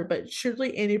bizarre, but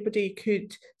surely anybody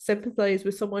could sympathize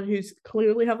with someone who's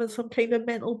clearly having some kind of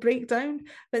mental breakdown.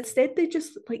 But instead they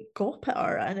just like gawp at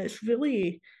her, and it's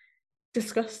really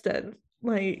disgusting.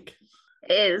 Like,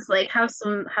 it is like, have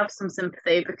some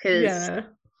sympathy, because yeah,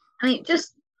 I mean,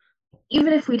 just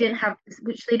even if we didn't have,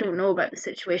 which they don't know about the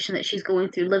situation that she's going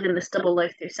through, living this double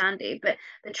life through Sandy, but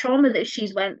the trauma that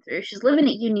she's went through, she's living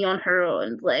at uni on her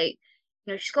own, like,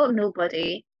 she's got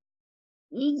nobody.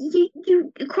 You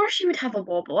of course you would have a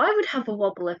wobble. I would have a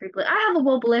wobble I have a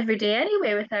wobble every day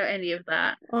anyway without any of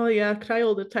that. Oh yeah, I cry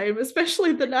all the time,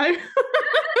 especially the now.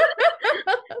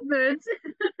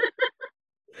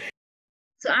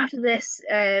 So after this,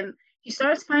 she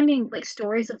starts finding like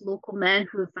stories of local men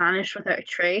who have vanished without a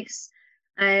trace.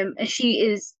 And she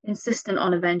is insistent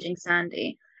on avenging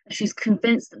Sandy. And she's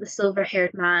convinced that the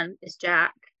silver-haired man is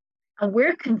Jack. And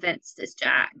we're convinced it's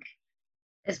Jack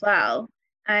as well.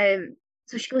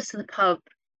 So she goes to the pub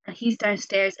and he's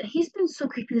downstairs, and he's been so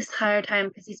creepy this entire time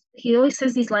because he always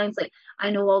says these lines like, I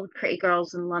know all the pretty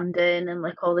girls in London and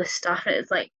like all this stuff, and it's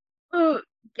like, oh,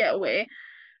 get away.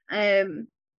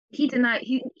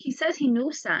 He says he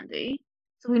knows Sandy,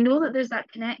 so we know that there's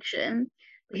that connection,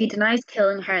 but he denies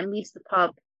killing her and leaves the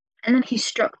pub. And then he's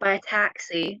struck by a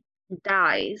taxi and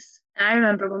dies. And I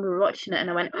remember when we were watching it and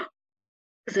I went,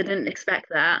 because I didn't expect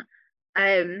that.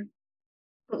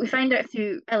 But we find out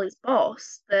through Ellie's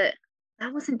boss that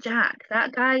wasn't Jack.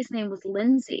 That guy's name was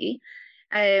Lindsay.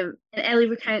 And Ellie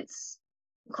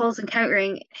recalls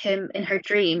encountering him in her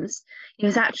dreams. He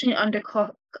was actually an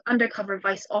undercover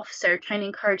vice officer trying to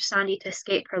encourage Sandy to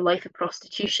escape her life of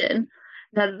prostitution.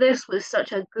 Now, this was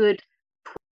such a good,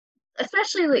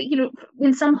 especially like, you know,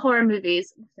 in some horror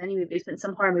movies, any movies, but in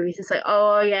some horror movies, it's like,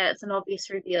 oh yeah, it's an obvious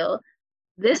reveal.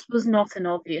 This was not an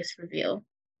obvious reveal.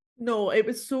 No, it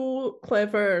was so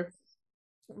clever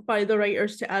by the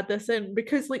writers to add this in,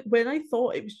 because like when I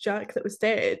thought it was Jack that was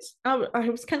dead, I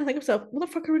was kind of thinking to myself, what the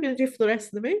fuck are we going to do for the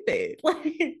rest of the movie?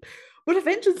 Like, we're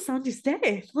avenging Sandy's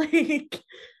death. Like,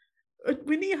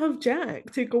 we need to have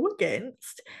Jack to go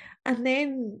against. And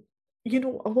then, you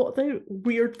know, a lot of the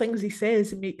weird things he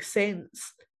says make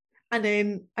sense. And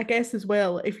then I guess as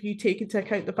well, if you take into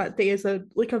account the fact that he is a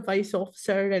vice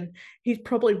officer and he's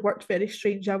probably worked very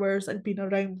strange hours and been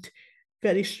around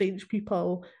very strange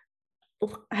people,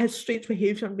 his strange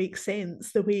behaviour makes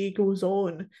sense. The way he goes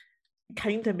on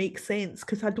kind of makes sense,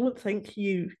 because I don't think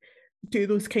you do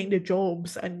those kind of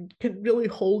jobs and can really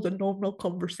hold a normal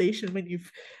conversation when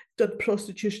you've done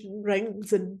prostitution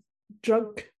rings and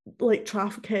drug like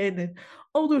trafficking and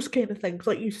all those kind of things.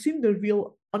 Like, you've seen the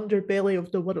real underbelly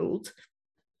of the world.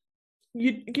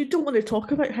 You don't want to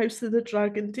talk about House of the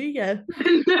Dragon, do you?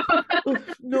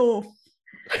 No.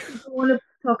 I don't want to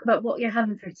talk about what you're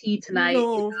having for tea tonight.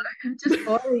 No. Just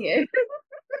bother you.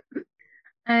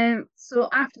 So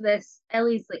after this,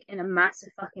 Ellie's like in a massive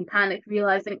fucking panic,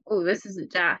 realizing, oh, this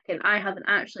isn't Jack, and I haven't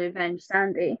actually avenged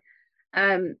Sandy.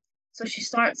 So she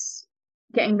starts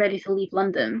getting ready to leave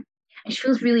London, and she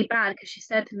feels really bad because she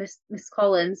said to Miss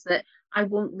Collins that I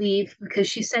won't leave, because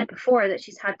she said before that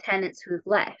she's had tenants who have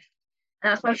left,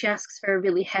 and that's why she asks for a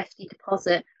really hefty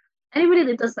deposit. Anybody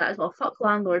that does that as well, fuck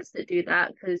landlords that do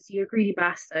that, because you're greedy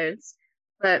bastards.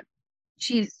 But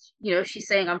she's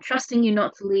saying, I'm trusting you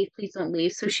not to leave, please don't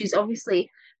leave. So she's obviously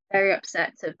very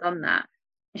upset to have done that.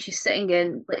 And she's sitting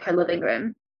in like her living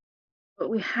room. But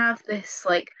we have this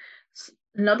like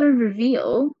another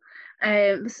reveal.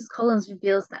 Mrs. Collins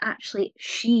reveals that actually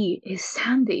she is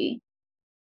Sandy.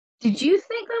 Did you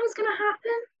think that was going to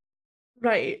happen?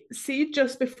 Right. See,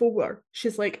 just before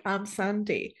she's like, I'm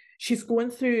Sandy,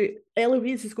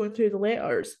 Eloise is going through the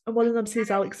letters, and one of them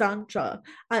says Alexandra.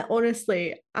 And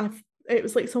honestly, it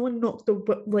was like someone knocked the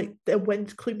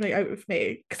wind clean right out of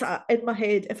me, because in my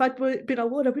head, if I'd been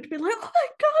alone, I would have been like, oh my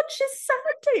god, she's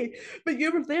Sandy. But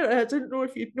you were there and I didn't know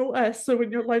if you'd noticed, so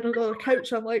when you're lying on the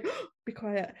couch, I'm like, oh, be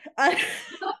quiet. But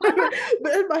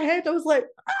in my head I was like,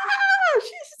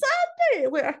 she's Sandy.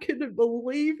 Like, I couldn't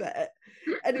believe it.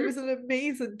 And it was an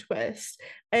amazing twist.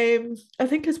 I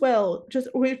think as well, just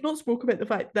we've not spoke about the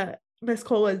fact that Miss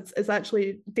Collins is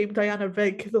actually Dame Diana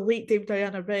Rigg, the late Dame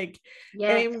Diana Rigg.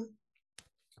 Yes.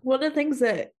 One of the things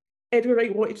that Edgar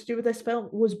Wright wanted to do with this film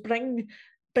was bring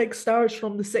big stars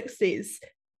from the 60s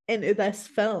into this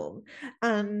film.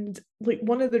 And like,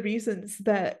 one of the reasons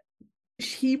that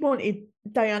he wanted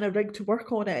Diana Rigg to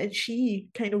work on it, and she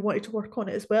kind of wanted to work on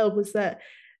it as well, was that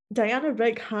Diana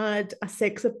Rigg had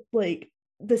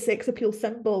the sex appeal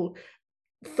symbol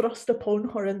thrust upon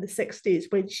her in the 60s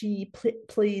when she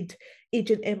played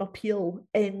Agent Emma Peel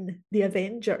in The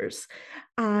Avengers,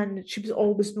 and she was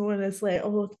always known as like,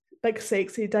 oh, big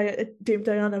sexy Dame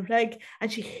Diana Rigg,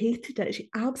 and she hated it. She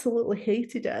absolutely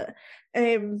hated it.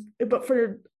 But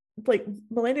for like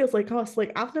millennials like us,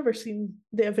 like, I've never seen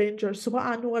The Avengers, so what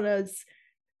I know her as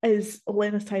is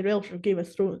Olenna Tyrell from Game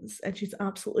of Thrones, and she's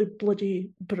absolutely bloody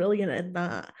brilliant in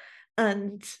that.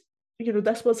 And you know,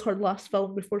 this was her last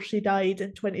film before she died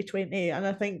in 2020, and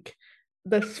I think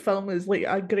this film is like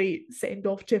a great send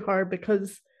off to her,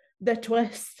 because the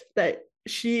twist that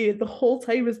she the whole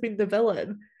time has been the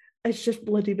villain is just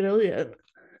bloody brilliant.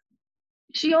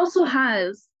 She also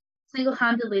has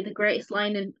single-handedly the greatest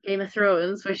line in Game of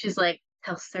Thrones, where she's like,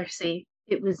 tell Cersei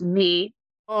it was me.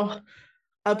 Oh,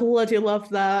 I bloody love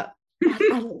that.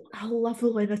 I love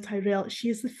Olenna Tyrell.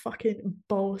 She's the fucking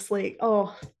boss. Like,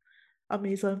 oh,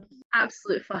 amazing.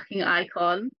 Absolute fucking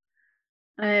icon.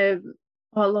 I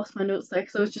lost my notes there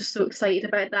because I was just so excited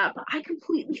about that, but I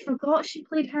completely forgot she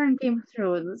played her in Game of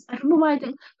Thrones. I don't know why I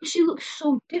didn't, but she looks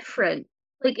so different.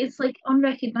 Like, it's like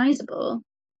unrecognizable.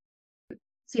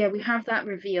 So yeah, we have that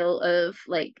reveal of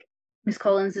like Miss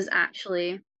Collins is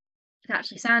actually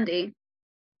Sandy.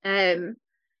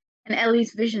 And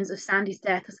Ellie's visions of Sandy's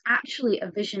death was actually a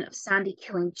vision of Sandy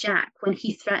killing Jack when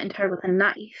he threatened her with a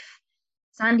knife.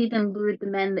 Sandy then lured the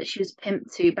men that she was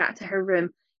pimped to back to her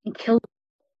room and killed them,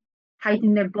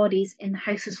 hiding their bodies in the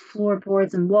house's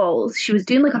floorboards and walls. She was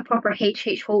doing like a proper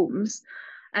H.H. Holmes.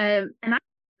 And I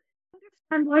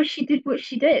understand why she did what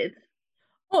she did.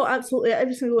 Oh, absolutely.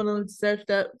 Every single one of them deserved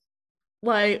it.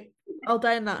 Like, I'll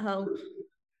die in that hill.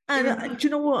 And do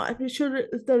you know what? I'm sure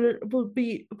there will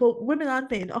be women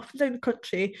and men up and down the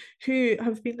country who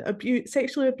have been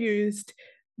sexually abused,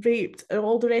 raped, and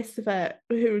all the rest of it,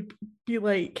 who would be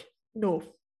like, no,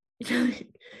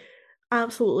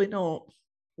 absolutely not.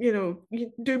 You know,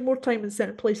 you do more time in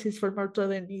certain places for murder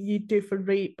than you do for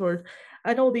rape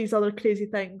and all these other crazy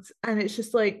things. And it's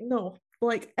just like, no,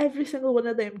 like every single one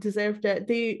of them deserved it.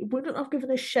 They wouldn't have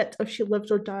given a shit if she lived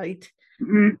or died.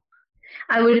 Mm-hmm.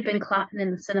 I would have been clapping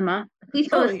in the cinema. Police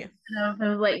yeah. I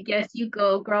was like, yes, you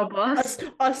go, girl boss.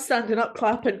 Us standing up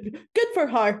clapping. Good for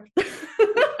her.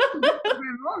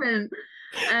 Moment.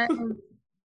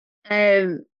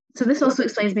 So this also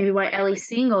explains maybe why Ellie's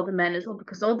seeing all the men as well,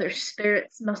 because all their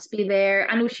spirits must be there.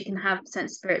 I know she can have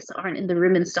sense spirits that aren't in the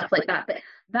room and stuff like that, but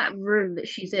that room that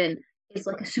she's in is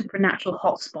like a supernatural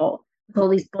hotspot with all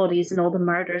these bodies and all the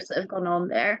murders that have gone on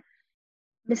there.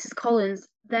 Mrs. Collins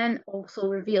then also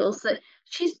reveals that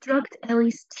she's drugged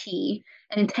Ellie's tea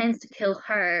and intends to kill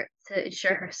her to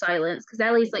ensure her silence. Because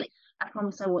Ellie's like, I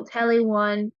promise I won't tell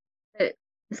anyone. But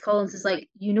Miss Collins is like,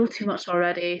 you know too much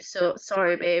already, so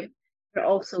sorry, babe. You're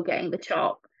also getting the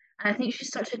chop. And I think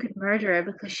she's such a good murderer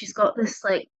because she's got this,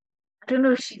 like, I don't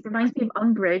know, she reminds me of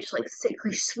Umbridge, like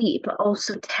sickly sweet, but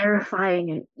also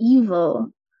terrifying and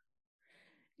evil.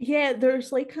 Yeah,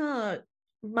 there's like a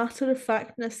matter of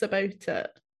factness about it.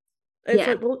 It's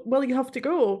like, well, you have to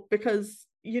go because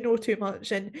you know too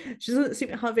much. And she doesn't seem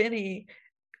to have any,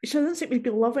 she doesn't seem to be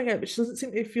loving it, but she doesn't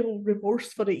seem to feel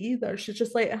remorse for it either. She's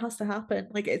just like, it has to happen.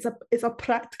 Like it's a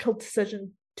practical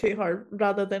decision to her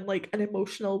rather than like an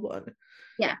emotional one.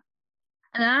 Yeah.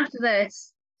 And after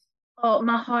this, oh,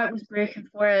 my heart was breaking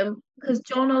for him because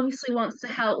John obviously wants to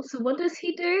help. So what does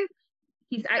he do?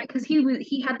 Because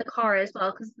he had the car as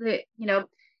well, because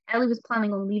Ellie was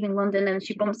planning on leaving London and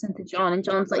she bumps into John and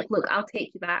John's like, look, I'll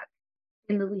take you back.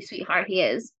 In the Lee sweetheart he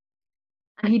is.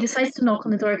 And he decides to knock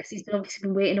on the door because he's obviously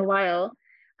been waiting a while.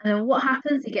 And then what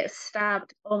happens? He gets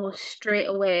stabbed almost straight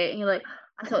away. And you're like,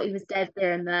 I thought he was dead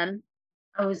there and then.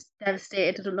 I was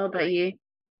devastated. I don't know about you.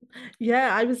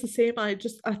 Yeah, I was the same. I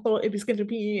thought it was going to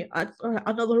be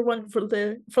another one for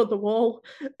the wall,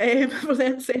 for the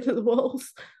inside of the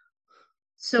walls.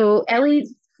 So Ellie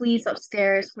flees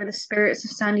upstairs where the spirits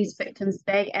of Sandy's victims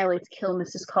beg Ellie to kill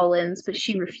Mrs. Collins, but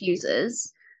she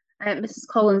refuses. Mrs.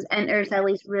 Collins enters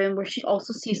Ellie's room where she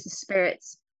also sees the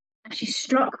spirits, and she's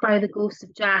struck by the ghost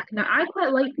of Jack. Now, I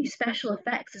quite like these special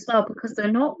effects as well because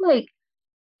they're not like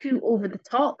too over the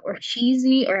top or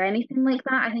cheesy or anything like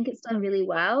that. I think it's done really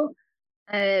well.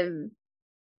 The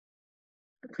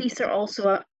police are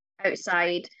also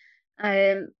outside,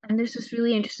 and there's this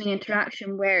really interesting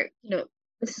interaction where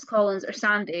Mrs. Collins or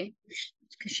Sandy,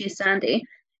 because she is Sandy,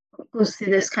 goes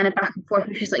through this kind of back and forth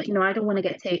where she's like, I don't want to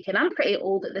get taken. I'm pretty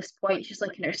old at this point. She's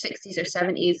like in her 60s or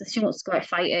 70s. She wants to go out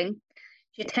fighting.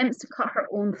 She attempts to cut her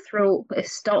own throat, but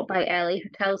is stopped by Ellie, who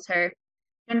tells her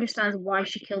she understands why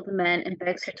she killed the men and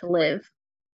begs her to live.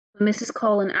 When Mrs.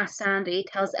 Collins asks Sandy,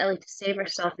 tells Ellie to save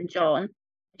herself and John,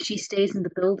 and she stays in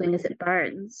the building as it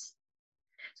burns.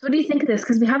 So what do you think of this?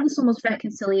 Because we have this almost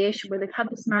reconciliation where they've had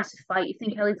this massive fight. You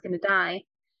think Ellie's going to die.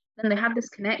 Then they have this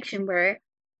connection where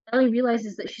Ellie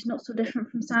realizes that she's not so different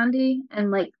from Sandy.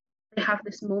 And like they have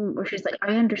this moment where she's like,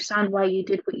 I understand why you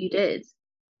did what you did.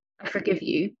 I forgive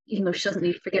you, even though she doesn't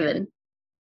need forgiven.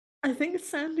 I think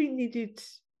Sandy needed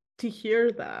to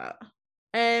hear that.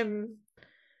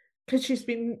 Because she's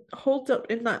been holed up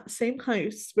in that same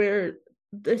house where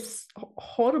this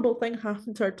horrible thing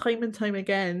happened to her time and time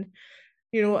again,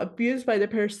 abused by the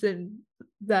person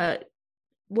that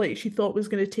like she thought was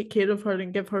going to take care of her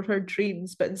and give her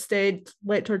dreams, but instead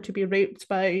led her to be raped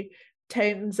by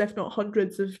tens, if not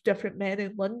hundreds, of different men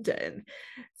in London.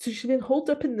 So she's been holed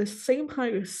up in the same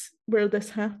house where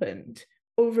this happened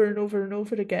over and over and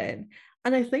over again.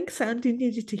 And I think Sandy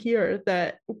needed to hear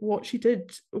that what she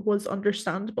did was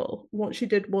understandable. What she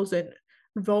did wasn't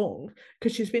wrong,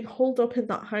 because she's been holed up in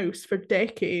that house for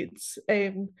decades.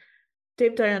 Dame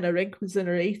Diana Rigg was in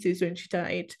her 80s when she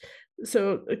died.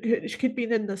 So she could have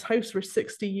been in this house for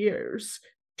 60 years,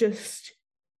 just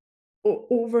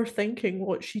overthinking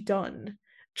what she'd done,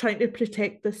 trying to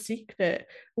protect the secret.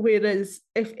 Whereas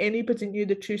if anybody knew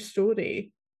the true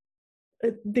story,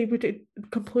 they would have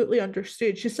completely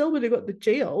understood. She still would have got the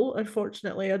jail,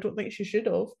 unfortunately. I don't think she should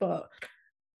have, but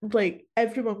like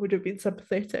everyone would have been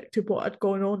sympathetic to what had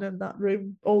gone on in that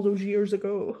room all those years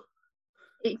ago.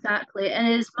 Exactly. And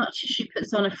as much as she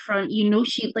puts on a front, you know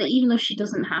she like even though she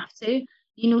doesn't have to,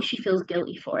 you know she feels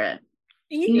guilty for it.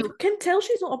 You can tell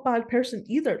she's not a bad person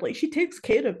either. Like she takes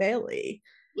care of Ellie.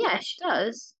 Yeah, she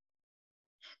does.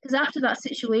 Because after that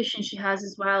situation she has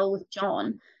as well with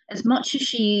John, as much as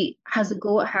she has a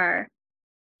go at her,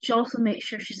 she also makes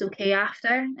sure she's okay after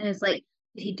and is like,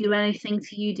 did he do anything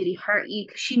to you? Did he hurt you?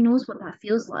 Because she knows what that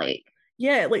feels like.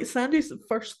 Yeah, like Sandy's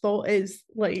first thought is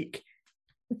like,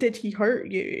 did he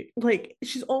hurt you? Like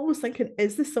she's always thinking,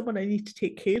 is this someone I need to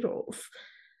take care of?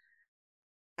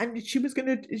 And she was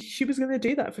gonna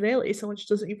do that for Ellie, someone she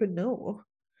doesn't even know,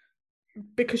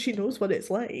 because she knows what it's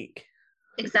like.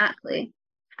 Exactly.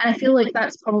 And I feel like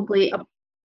that's probably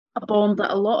a bond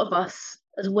that a lot of us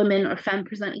as women or femme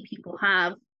presenting people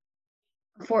have.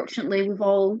 Unfortunately,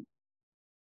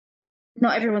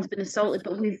 not everyone's been assaulted,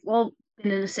 but we've all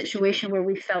been in a situation where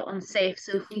we felt unsafe.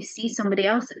 So if we see somebody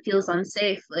else that feels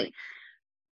unsafe, like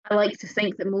I like to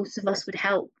think that most of us would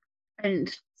help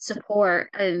and support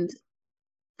and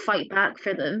fight back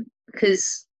for them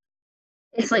because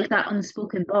it's like that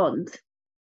unspoken bond.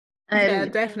 Yeah,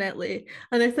 definitely.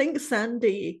 And I think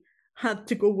Sandy had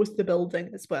to go with the building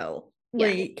as well. Yeah.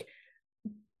 Like,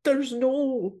 there's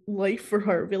no life for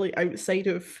her really outside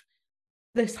of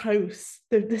this house,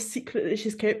 this secret that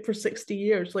she's kept for 60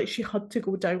 years. Like, she had to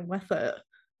go down with it.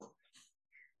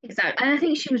 Exactly. And I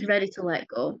think she was ready to let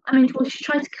go. I mean, well, she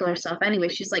tried to kill herself anyway.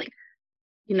 She's like,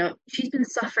 she's been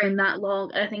suffering that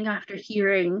long. And I think after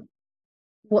hearing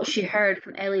what she heard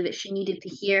from Ellie that she needed to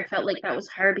hear, felt like that was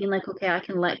her being like, okay, I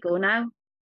can let go now.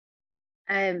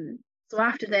 So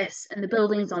after this, and the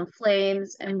building's on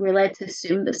flames, and we're led to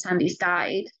assume that Sandy's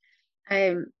died,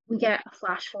 we get a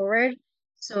flash forward.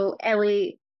 So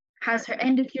Ellie has her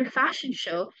end of year fashion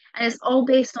show, and it's all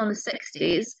based on the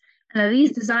 60s. And now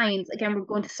these designs, again, we're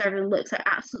going to certain looks, are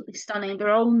absolutely stunning. They're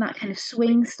all in that kind of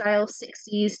swing style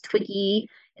 60s, Twiggy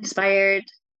inspired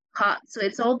cut. So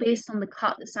it's all based on the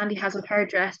cut that Sandy has of her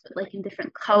dress, but like in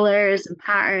different colours and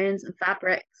patterns and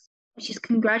fabrics. She's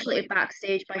congratulated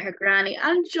backstage by her granny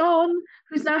and John,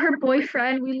 who's now her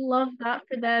boyfriend. We love that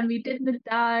for them. He didn't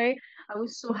die. I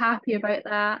was so happy about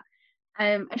that.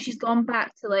 And she's gone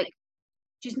back to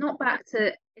she's not back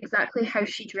to exactly how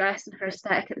she dressed and her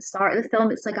aesthetic at the start of the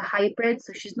film. It's like a hybrid.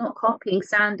 So she's not copying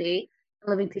Sandy and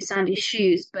living through Sandy's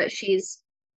shoes, but she's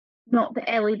not the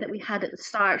Ellie that we had at the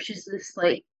start. She's this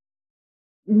like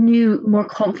new, more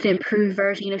confident, improved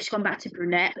version. She's gone back to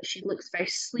brunette, but she looks very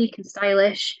sleek and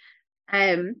stylish.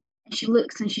 And she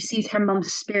looks and she sees her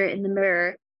mum's spirit in the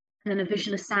mirror, and then a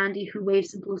vision of Sandy who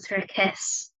waves and blows her a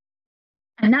kiss.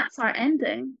 And that's our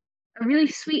ending. A really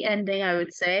sweet ending, I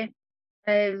would say.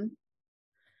 Yeah,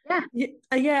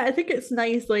 I think it's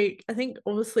nice. Like, I think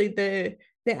obviously the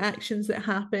actions that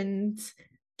happened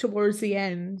towards the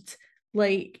end,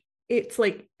 like it's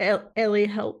like Ellie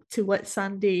helped to let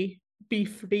Sandy be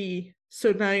free.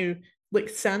 So now, like,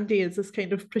 Sandy is this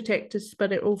kind of protective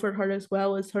spirit over her as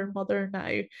well as her mother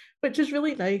now, which is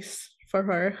really nice for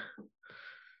her.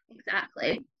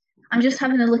 Exactly. I'm just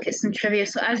having a look at some trivia.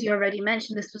 So as you already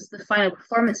mentioned, this was the final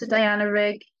performance of Diana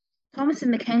Rigg.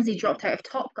 Thomasin McKenzie dropped out of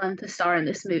Top Gun to star in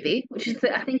this movie, which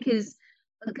I think is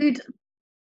a good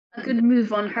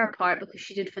move on her part because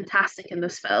she did fantastic in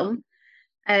this film.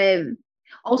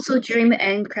 Also, during the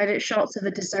end credit shots of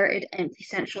a deserted, empty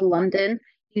central London,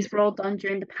 these were all done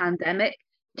during the pandemic,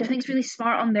 which I think is really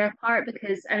smart on their part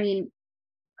because, I mean,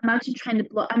 imagine trying to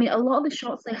block. I mean, a lot of the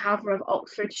shots they have are of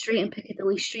Oxford Street and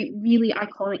Piccadilly Street, really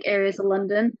iconic areas of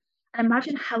London. And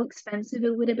imagine how expensive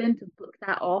it would have been to book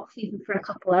that off, even for a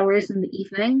couple hours in the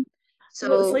evening.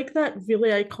 So it's like that really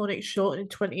iconic shot in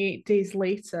 28 Days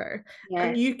Later. Yeah.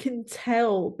 And you can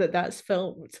tell that that's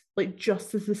filmed like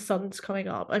just as the sun's coming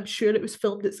up. I'm sure it was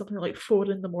filmed at something like 4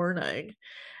 a.m.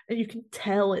 And you can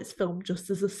tell it's filmed just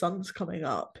as the sun's coming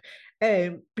up.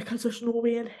 Because there's no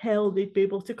way in hell they'd be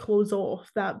able to close off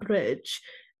that bridge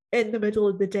in the middle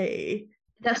of the day.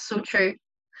 That's so true.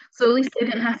 So at least they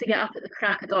didn't have to get up at the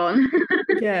crack of dawn.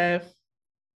 Yeah.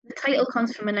 The title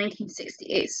comes from a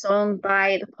 1968 song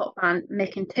by the pop band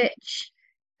Mick and Titch,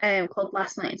 called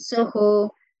Last Night in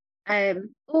Soho.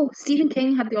 Stephen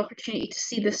King had the opportunity to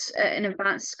see this in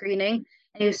advanced screening,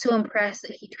 and he was so impressed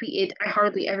that he tweeted, "I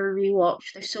hardly ever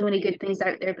rewatch. There's so many good things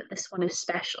out there, but this one is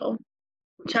special,"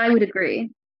 which I would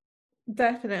agree.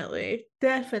 Definitely.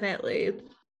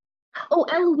 Oh,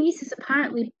 Eloise is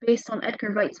apparently based on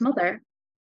Edgar Wright's mother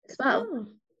as well.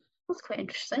 That's quite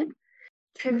interesting.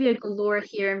 trivia galore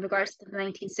here in regards to the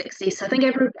 1960s. So I think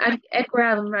Edgar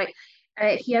Allan Wright,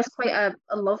 he has quite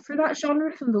a love for that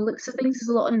genre from the looks of things. There's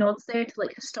a lot of nods there to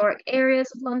like historic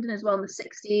areas of London as well in the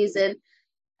 60s.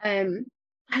 And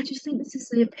I just think this is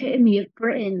the epitome of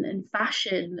Britain and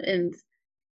fashion. And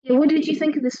yeah, what did you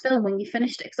think of this film when you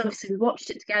finished it? Because obviously we watched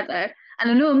it together. And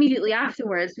I know immediately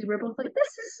afterwards we were both like,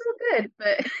 this is so good.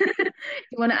 But do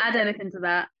you want to add anything to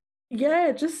that?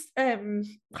 Yeah, just I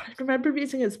remember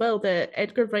reading as well that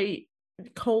Edgar Wright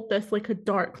called this like a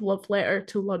dark love letter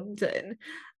to London,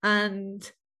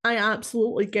 and I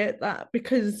absolutely get that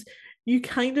because you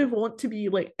kind of want to be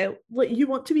like you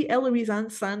want to be Eloise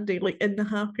and Sandy like in the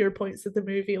happier points of the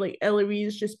movie, like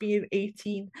Eloise just being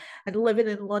 18 and living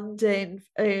in London,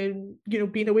 you know,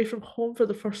 being away from home for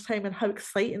the first time and how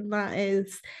exciting that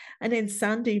is, and then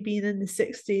Sandy being in the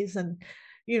 60s. And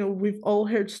you know, we've all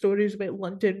heard stories about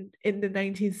London in the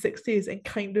 1960s and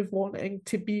kind of wanting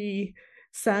to be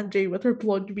Sandy with her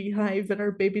blonde beehive and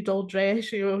her baby doll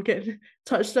dress, you know, getting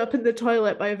touched up in the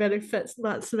toilet by a very fit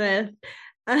Matt Smith.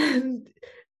 And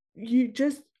you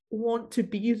just want to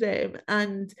be them.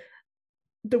 And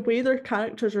the way their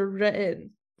characters are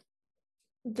written,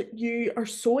 that you are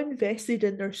so invested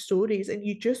in their stories and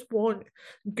you just want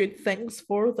good things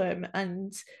for them.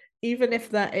 And even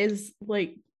if that is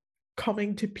like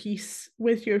coming to peace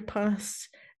with your past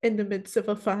in the midst of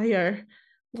a fire,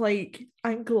 like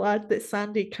I'm glad that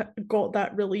Sandy got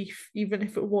that relief, even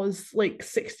if it was like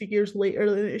 60 years later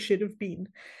than it should have been.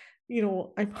 You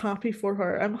know, I'm happy for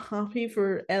her. I'm happy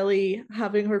for Ellie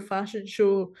having her fashion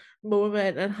show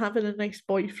moment and having a nice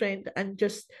boyfriend and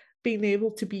just being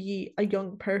able to be a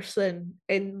young person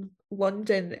in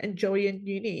London enjoying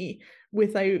uni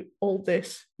without all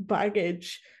this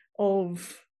baggage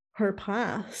of her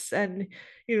past and,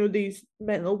 you know, these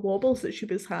mental wobbles that she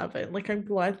was having. Like, I'm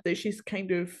glad that she's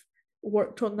kind of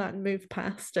worked on that and moved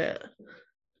past it.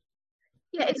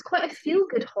 Yeah, it's quite a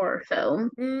feel-good horror film.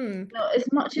 You know, as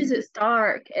much as it's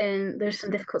dark and there's some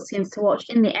difficult scenes to watch,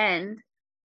 in the end,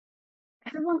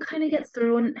 everyone kind of gets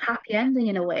their own happy ending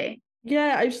in a way.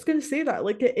 Yeah, I was just gonna say that.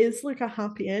 Like, it is like a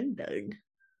happy ending.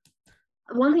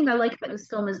 One thing I like about this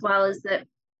film as well is that,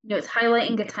 you know, it's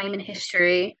highlighting a time in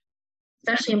history,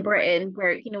 especially in Britain,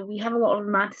 where, you know, we have a lot of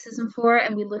romanticism for it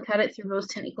and we look at it through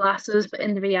rose-tinted glasses, but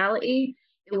in the reality,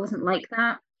 it wasn't like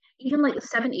that. Even like the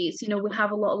 70s, you know, we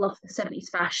have a lot of love for the 70s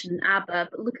fashion, ABBA,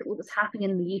 but look at what was happening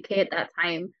in the UK at that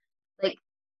time. Like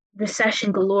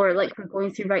recession galore, like we're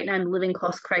going through right now in the living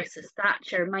cost crisis,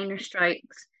 Thatcher, minor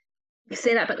strikes. We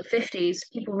say that about the 50s,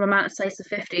 people romanticize the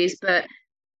 50s, but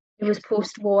it was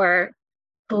post-war.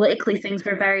 Politically, things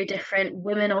were very different.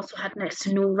 Women also had next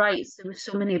to no rights. There were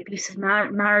so many abusive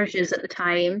marriages at the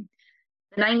time.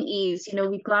 The 90s, you know,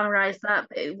 we glamorized that,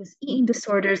 but it was eating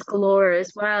disorders galore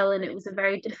as well. And it was a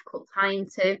very difficult time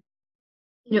to,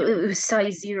 you know, it was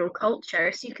size zero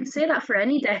culture. So you can say that for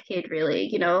any decade, really,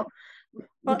 you know.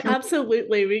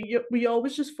 Absolutely. We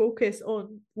always just focus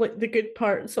on like the good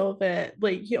parts of it.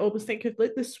 Like you always think of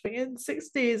like the swinging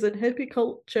 60s and hippie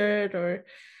culture, or,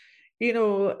 you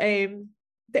know,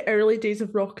 the early days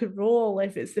of rock and roll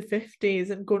if it's the 50s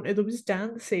and going to those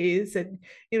dances. And,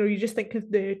 you know, you just think of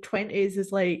the 20s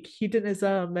as like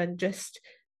hedonism and just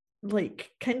like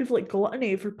kind of like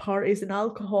gluttony for parties and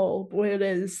alcohol,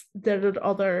 whereas there are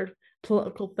other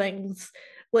political things.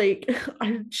 Like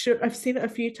I'm sure I've seen it a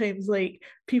few times, like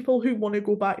people who want to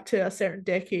go back to a certain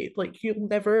decade, like you'll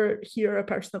never hear a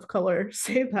person of color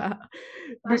say that,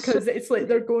 because it's like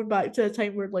they're going back to a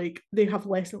time where like they have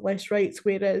less and less rights,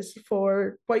 whereas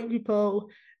for white people,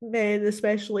 men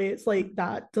especially, it's like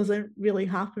that doesn't really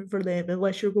happen for them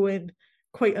unless you're going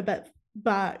quite a bit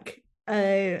back,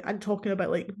 and talking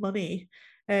about like money.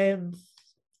 You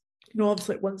know,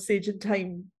 obviously at one stage in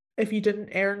time, if you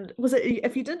didn't earn, was it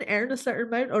if you didn't earn a certain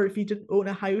amount or if you didn't own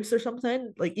a house or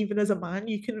something, like even as a man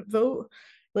you couldn't vote.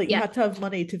 Like you had to have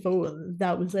money to vote and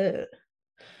that was it.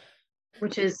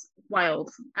 Which is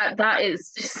wild. That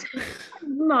is just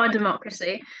not a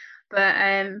democracy. But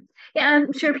yeah,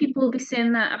 I'm sure people will be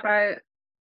saying that about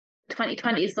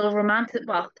 2020s. They'll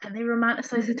can they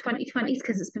romanticize the 2020s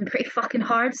because it's been pretty fucking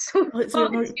hard so far. It's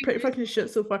been pretty fucking shit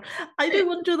so far. I do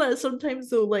wonder that sometimes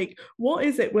though, like what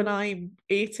is it when I'm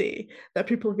 80 that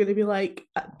people are going to be like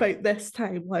about this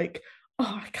time, like,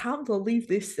 oh, I can't believe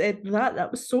they said that.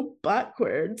 That was so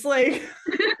backwards. Like,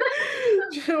 do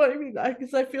you know what I mean?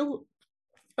 Because I feel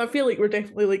like we're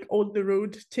definitely like on the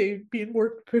road to being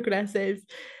more progressive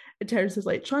in terms of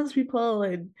like trans people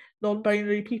and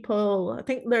non-binary people. I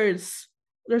think there's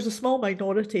a small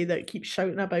minority that keeps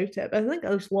shouting about it, but I think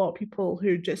there's a lot of people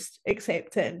who just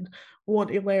accept it and want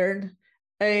to learn.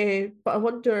 But I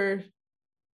wonder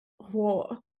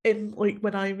what in like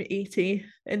when I'm 80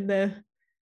 in the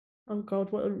oh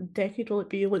God, what decade will it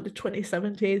be? Like the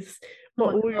 2070s. Oh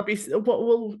What my will God. what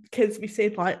will kids be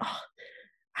saying like, oh,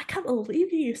 I can't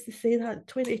believe you used to say that in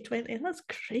 2020. That's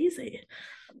crazy.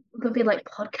 They'll be like,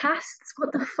 podcasts?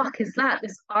 What the fuck is that?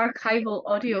 This archival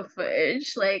audio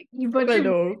footage? Like, you bunch I of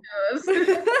know.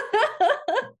 weirdos.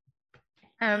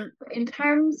 In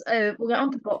terms of, we'll get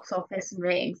on to box office and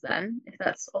ratings then, if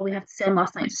that's all we have to say on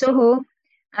Last Night in Soho.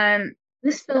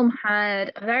 This film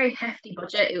had a very hefty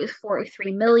budget. It was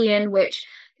 43 million, which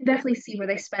you can definitely see where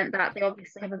they spent that. They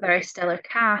obviously have a very stellar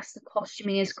cast. The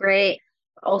costuming is great,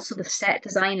 but also the set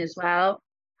design as well.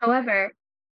 However,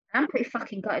 I'm pretty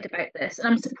fucking gutted about this, and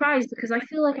I'm surprised because I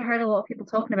feel like I heard a lot of people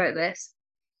talking about this.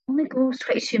 It only grossed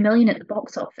 22 million at the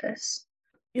box office.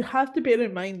 You have to bear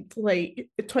in mind, like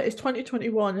it's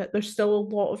 2021, there's still a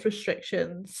lot of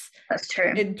restrictions That's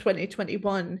true. in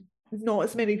 2021. Not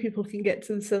as many people can get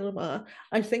to the cinema.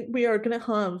 I think we are going to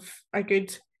have a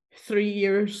good 3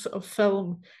 years of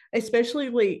film, especially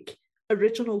like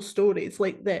original stories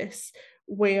like this,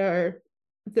 where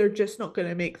they're just not going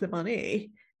to make the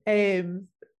money.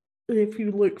 If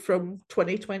you look from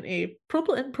 2020,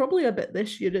 probably a bit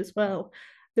this year as well,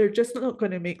 they're just not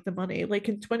going to make the money. Like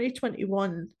in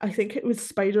 2021, I think it was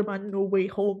Spider-Man No Way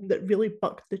Home that really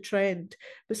bucked the trend.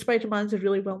 But Spider-Man's a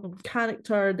really well-known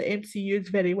character. The MCU is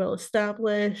very well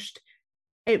established.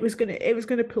 It was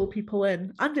gonna pull people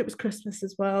in, and it was Christmas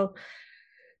as well.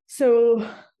 So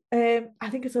I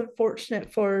think it's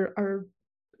unfortunate for our,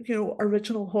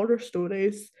 original horror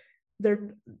stories.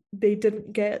 They're they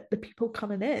didn't get the people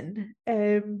coming in.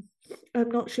 I'm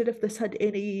not sure if this had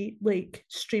any like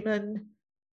streaming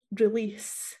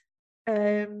release,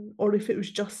 or if it was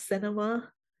just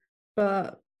cinema.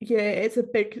 But yeah, it's a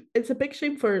big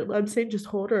shame for, I'm saying just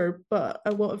horror, but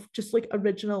a lot of just like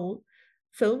original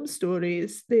film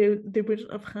stories, they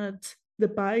wouldn't have had the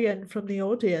buy-in from the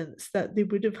audience that they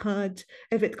would have had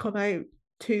if it come out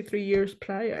 2 3 years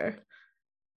prior.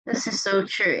 This is so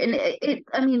true. And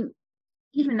I mean,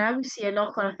 even now we see a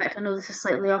knock-on effect. I know this is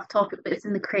slightly off topic, but it's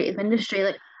in the creative industry.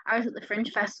 Like, I was at the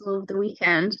Fringe Festival over the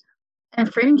weekend,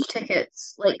 and Fringe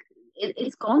tickets, like,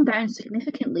 it's gone down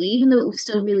significantly, even though it was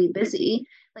still really busy.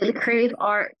 Like, the creative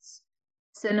arts,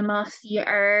 cinema,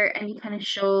 theatre, any kind of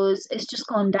shows, it's just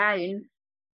gone down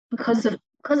because of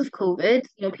COVID.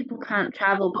 People can't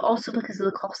travel, but also because of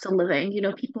the cost of living.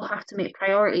 People have to make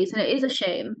priorities, and it is a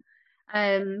shame.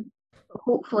 But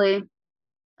hopefully,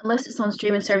 unless it's on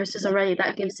streaming services already,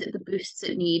 that gives it the boosts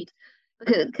it needs.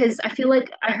 Because I feel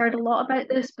like I heard a lot about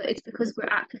this, but it's because we're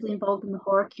actively involved in the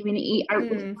horror community. Out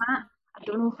with that, I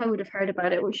don't know if I would have heard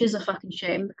about it, which is a fucking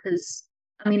shame because,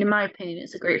 I mean, in my opinion,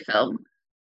 it's a great film.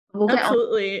 We'll get on.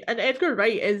 Absolutely. And Edgar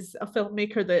Wright is a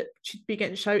filmmaker that should be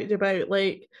getting shouted about,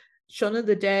 like Shaun of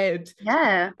the Dead,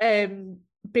 Yeah.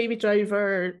 Baby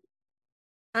Driver,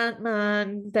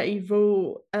 Ant-Man that he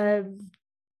wrote.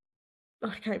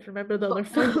 I can't remember the other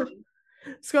film.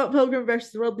 Scott Pilgrim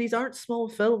versus the World. These aren't small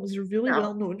films, they're really No.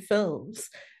 well-known films.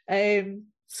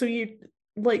 So you'd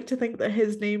like to think that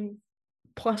his name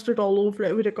plastered all over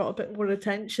it would have got a bit more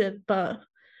attention, but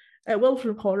it will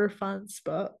from horror fans,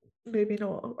 but maybe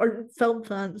not, or film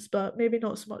fans, but maybe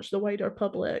not so much the wider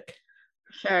public.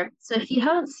 Sure. So if you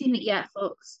haven't seen it yet,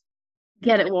 folks,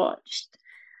 get it watched.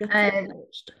 But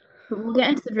we'll get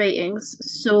into the ratings.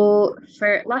 So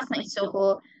for Last Night in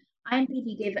Soho,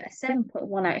 IMDb gave it a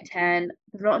 7.1 out of 10.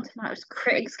 The Rotten Tomatoes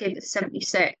critics gave it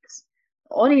 76.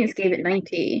 The audience gave it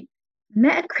 90.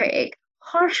 Metacritic,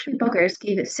 harshly buggers,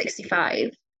 gave it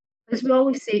 65. As we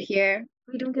always say here,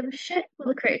 we don't give a shit what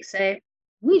the critics say.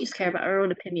 We just care about our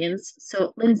own opinions.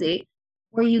 So, Lindsay,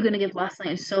 what are you going to give Last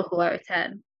Night in Soho out of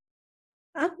 10?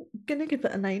 I'm gonna give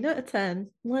it a 9 out of 10.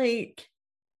 Like,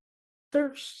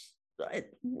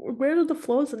 where are the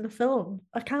flaws in the film?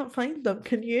 I can't find them.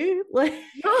 Can you? Like,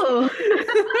 no.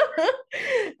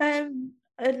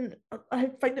 And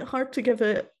I find it hard to give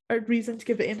it a reason to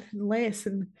give it anything less.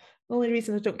 And the only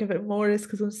reason I don't give it more is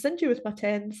because I'm stingy with my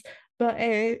tens. But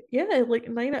yeah, like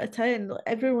 9 out of 10.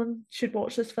 Everyone should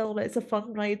watch this film. It's a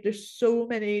fun ride. There's so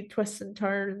many twists and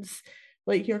turns.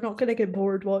 Like, you're not gonna get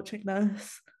bored watching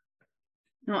this.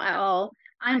 Not at all.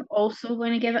 I'm also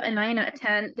going to give it a 9 out of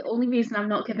 10. The only reason I'm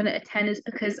not giving it a 10 is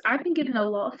because I've been given a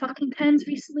lot of fucking 10s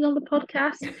recently on the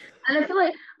podcast, and I feel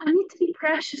like I need to be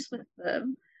precious with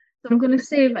them. So I'm going to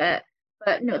save it.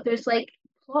 But no, there's like,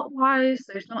 plot-wise,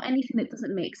 there's not anything that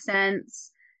doesn't make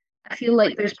sense. I feel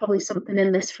like there's probably something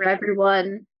in this for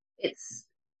everyone. It's,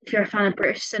 if you're a fan of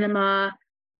British cinema,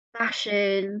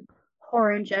 fashion,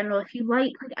 horror in general, if you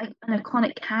like an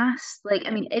iconic cast, like,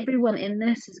 I mean, everyone in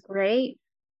this is great.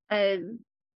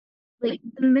 like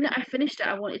the minute I finished it,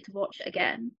 I wanted to watch it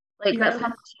again. Like that's how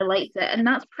much I liked it, and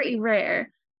that's pretty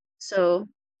rare. So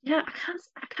yeah,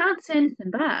 I can't say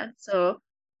anything bad. So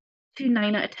 2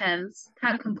 9 out of 10s.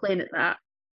 Can't complain at that.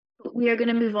 But we are going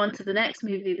to move on to the next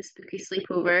movie, The Spooky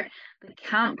Sleepover, the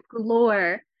camp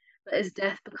galore that is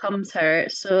Death Becomes Her.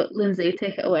 So Lindsay,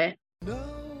 take it away. Know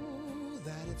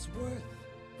that it's worth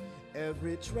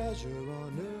every treasure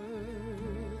on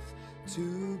earth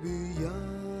to be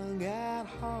young at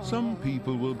heart. Some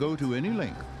people will go to any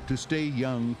length to stay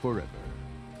young forever.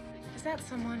 Is that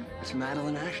someone? It's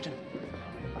Madeline Ashton.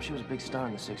 She was a big star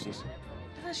in the 60s.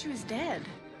 I thought she was dead.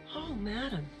 Oh,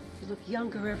 madam, you look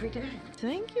younger every day.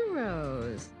 Thank you,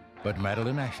 Rose. But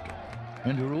Madeline Ashton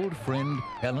and her old friend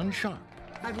Helen Sharp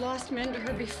I've lost men to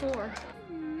her before.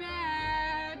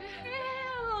 Mad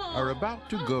Hell! are about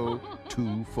to go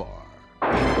too far.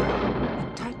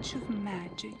 A touch of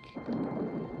magic.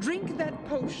 Drink that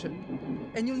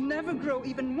potion, and you'll never grow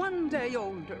even 1 day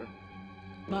older.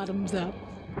 Bottoms up.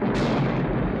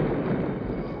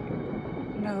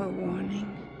 No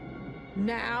warning.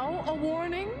 Now a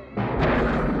warning?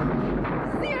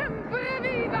 Siempre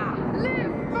viva!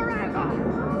 Live forever!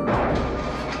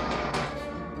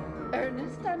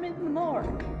 Ernest, I'm in the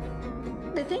morgue.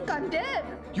 They think I'm dead.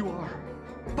 You are,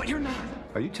 but you're not.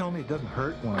 Are you telling me it doesn't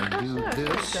hurt when I do this?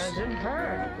 It doesn't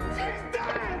hurt. She's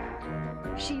dead!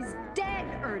 She's dead,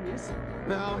 Ernest.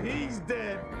 Now he's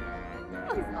dead.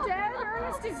 He's dead?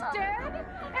 Ernest is dead?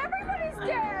 Everybody's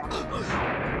dead!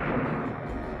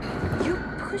 You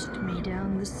pushed me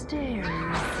down the stairs.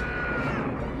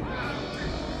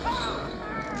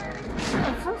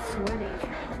 I'm so sweaty.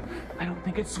 I don't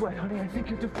think it's sweat, honey. I think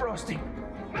you're defrosting.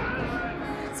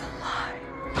 It's a lie.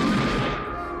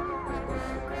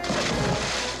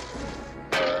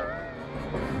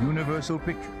 Universal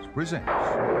Pictures presents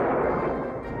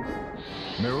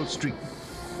Meryl Streep,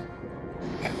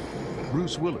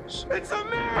 Bruce Willis, It's a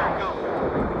miracle!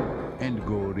 and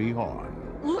Goldie Hawn.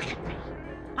 Look at me.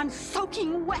 I'm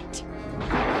soaking wet.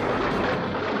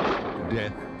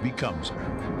 Death Becomes Her.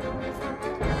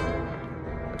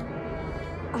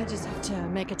 I just have to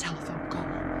make a telephone call.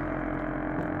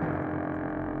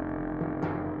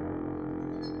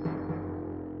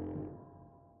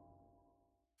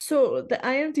 So the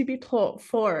IMDb plot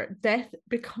for Death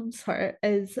Becomes Her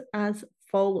is as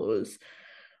follows.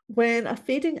 When a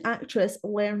fading actress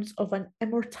learns of an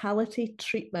immortality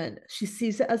treatment, she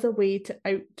sees it as a way to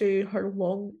outdo her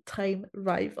long-time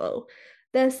rival.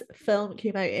 This film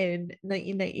came out in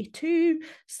 1992,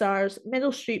 stars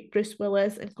Meryl Streep, Bruce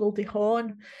Willis, and Goldie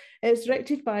Hawn. It's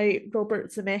directed by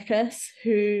Robert Zemeckis,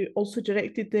 who also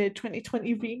directed the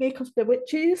 2020 remake of The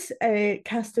Witches,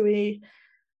 Castaway,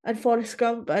 and Forrest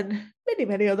Gump, and many,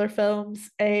 many other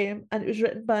films. And it was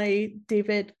written by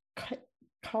David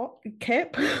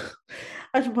Koepp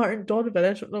and Martin Donovan.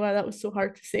 I don't know why that was so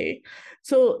hard to say.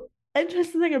 So,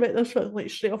 interesting thing about this film, like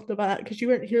straight off the bat, because you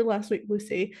weren't here last week,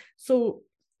 Lucy. So,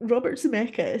 Robert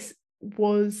Zemeckis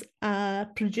was a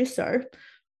producer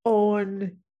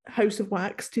on House of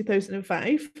Wax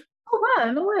 2005. Oh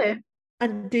wow, no way.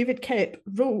 And David Koepp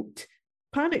wrote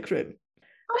Panic Room.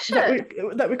 Oh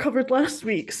shit. That we covered last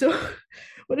week. So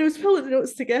when I was pulling the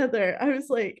notes together, I was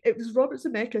like, it was Robert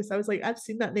Zemeckis. I was like, I've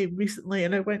seen that name recently,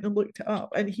 and I went and looked it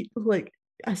up, and he was like,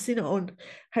 I seen it on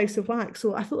House of Wax.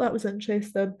 So I thought that was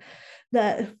interesting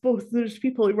that both those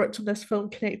people who worked on this film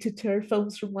connected to our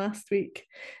films from last week.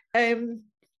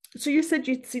 So you said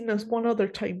you'd seen this one other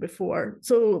time before.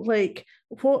 So like,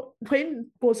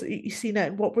 when was it you seen it,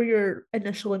 and what were your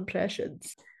initial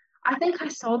impressions? I think I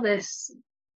saw this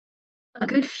a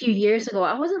good few years ago.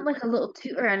 I wasn't like a little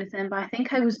toot or anything, but I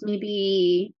think I was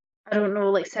maybe, I don't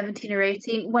know, like 17 or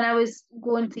 18 when I was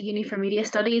going to uni for media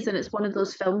studies, and it's one of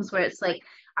those films where it's like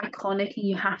iconic and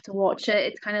you have to watch it.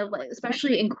 It's kind of like,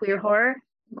 especially in queer horror,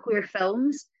 queer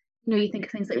films, you know, you think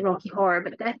of things like Rocky Horror,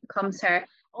 but Death Becomes Her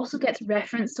also gets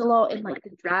referenced a lot in like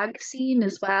the drag scene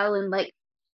as well, and like,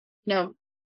 you know,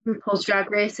 RuPaul's Drag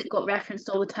Race, it got referenced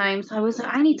all the time. So I was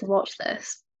like, I need to watch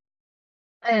this.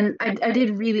 And I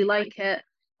did really like it.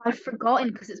 I've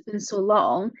forgotten, because it's been so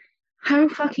long, how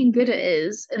fucking good it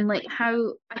is, and like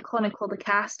how iconic all the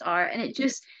cast are. And it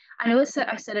just, I know I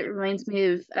said it reminds me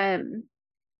of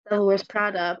Devil Wears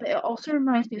Prada, but it also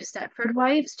reminds me of Stepford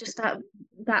Wives, just that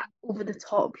over the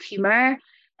top humor,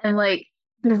 and like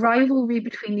the rivalry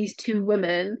between these two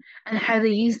women, and how they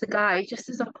use the guy just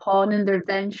as a pawn in their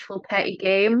vengeful petty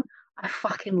game. I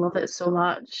fucking love it so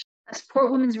much. I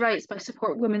support women's rights, but I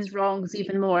support women's wrongs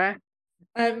even more.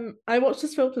 I watched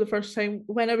this film for the first time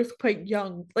when I was quite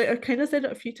young. Like I kind of said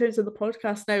it a few times in the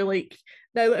podcast now, like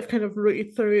now that I've kind of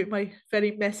rooted through my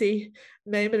very messy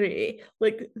memory,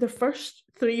 like the first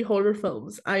three horror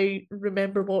films I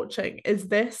remember watching is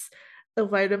this,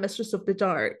 Elvira, Mistress of the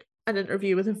Dark, An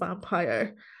Interview with a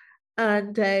Vampire.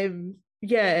 And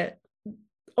yeah,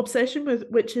 obsession with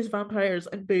witches, vampires,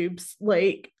 and boobs,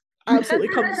 like absolutely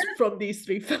comes from these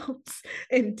three films,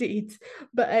 indeed.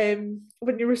 But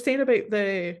when you were saying about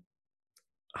the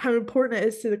how important it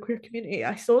is to the queer community,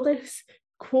 I saw this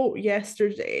quote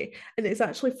yesterday, and it's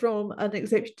actually from an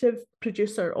executive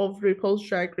producer of RuPaul's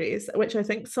Drag Race, which I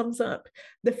think sums up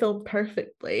the film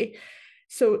perfectly.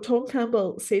 So Tom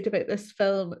Campbell said about this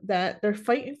film that they're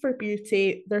fighting for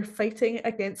beauty, they're fighting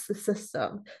against the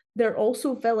system. They're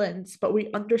also villains, but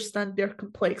we understand their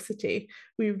complexity.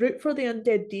 We root for the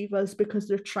undead divas because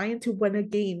they're trying to win a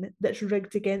game that's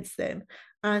rigged against them.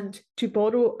 And to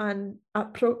borrow an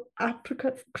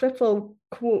apocryphal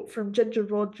quote from Ginger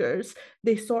Rogers,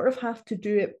 they sort of have to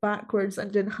do it backwards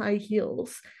and in high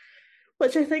heels,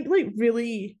 which I think like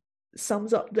really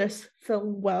sums up this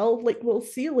film well. Like we'll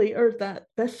see later that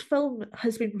this film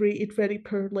has been rated very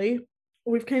poorly.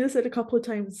 We've kind of said a couple of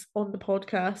times on the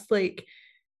podcast, like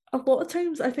a lot of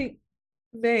times I think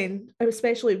men,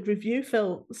 especially review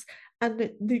films,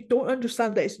 and they don't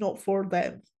understand that it's not for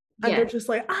them. And they're just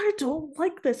like, I don't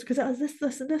like this because it has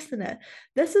this, and this in it.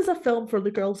 This is a film for the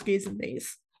girls, gays, and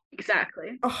nays.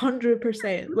 Exactly.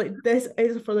 100%. Like this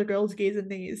is for the girls, gays, and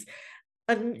nays.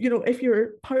 And you know, if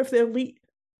you're part of the elite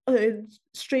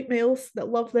straight males that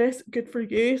love this, good for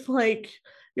you. Like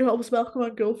you're always welcome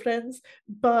on Girlfriends,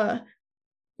 but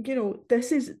you know,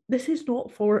 this is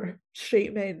not for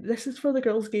straight men. This is for the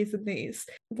girls, gays, and nays.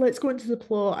 Let's go into the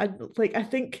plot. And like I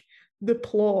think the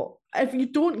plot, if you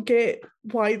don't get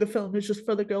why the film is just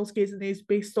for the girls, gays, and nays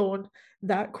based on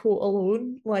that quote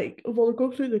alone, like we'll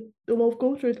go through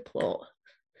the plot,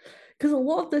 because a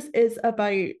lot of this is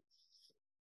about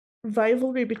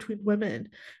rivalry between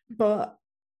women, but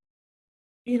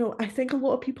you know, I think a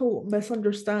lot of people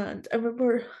misunderstand. I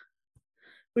remember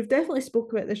we've definitely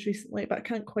spoken about this recently, but I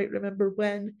can't quite remember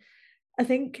when. I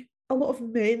think a lot of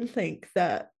men think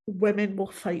that women will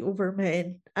fight over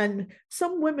men, and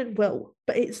some women will,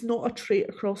 but it's not a trait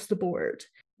across the board.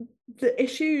 The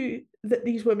issue that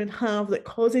these women have that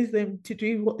causes them to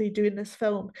do what they do in this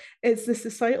film is the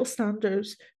societal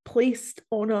standards placed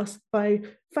on us by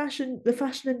the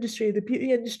fashion industry, the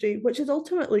beauty industry, which is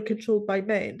ultimately controlled by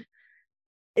men,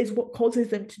 is what causes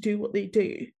them to do what they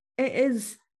do. It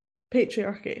is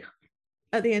patriarchy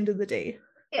at the end of the day.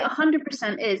 It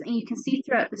 100% is, and you can see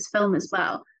throughout this film as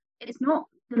well. It's not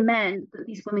the men that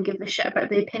these women give a shit about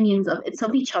the opinions of, it's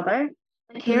of each other.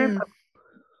 They care about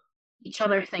each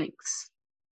other thinks.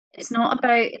 It's not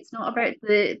about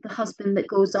the husband that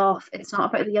goes off. It's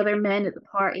not about the other men at the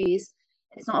parties.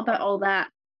 It's not about all that.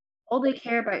 All they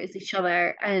care about is each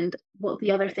other and what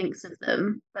the other thinks of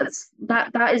them.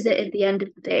 That is it at the end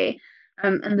of the day.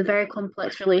 And the very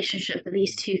complex relationship that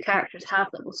these two characters have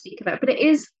that we'll speak about. But it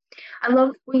is, I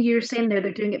love what you were saying there,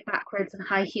 they're doing it backwards and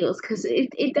high heels, because it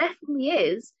definitely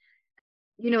is.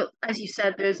 You know, as you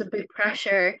said, there's a big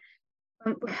pressure.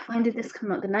 When did this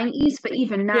come out? The 90s? But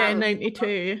even now. Yeah,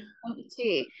 92.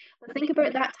 92. But think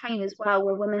about that time as well,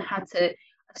 where women had to,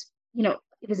 you know,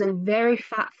 it was a very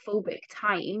fat-phobic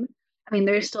time. I mean,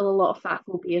 there's still a lot of fat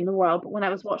phobia in the world, but when I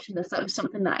was watching this, that was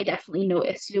something that I definitely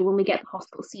noticed. You know, when we get the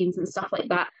hospital scenes and stuff like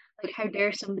that, like how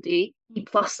dare somebody be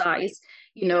plus size,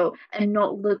 you know, and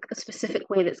not look a specific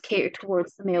way that's catered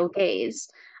towards the male gaze.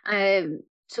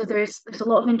 So there's a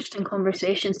lot of interesting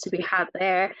conversations to be had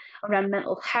there around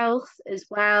mental health as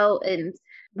well, and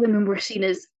women were seen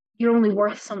as you're only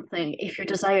worth something if you're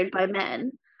desired by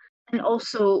men, and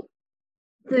also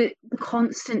the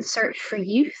constant search for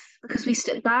youth, because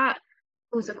that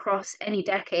goes across any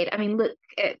decade. I mean, look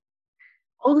at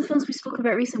all the films we spoke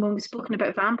about recently when we've spoken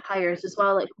about vampires as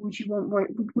well. Like, would you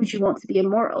want to be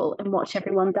immortal and watch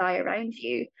everyone die around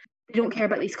you? They don't care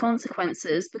about these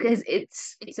consequences because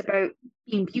it's about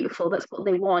being beautiful. That's what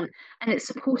they want, and it's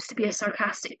supposed to be a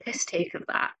sarcastic piss take of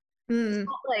that. It's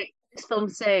not like this film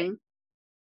saying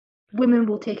women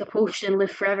will take a potion and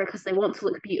live forever because they want to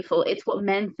look beautiful. It's what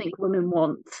men think women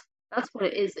want. That's what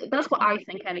it is. That's what I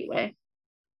think anyway.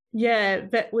 Yeah,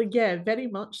 very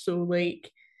much so. Like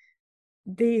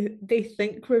they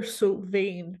think we're so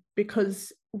vain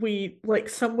because we, like,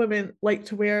 some women like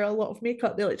to wear a lot of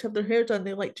makeup, they like to have their hair done,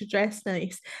 they like to dress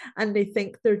nice, and they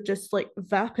think they're just like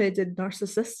vapid and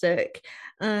narcissistic,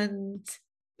 and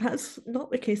that's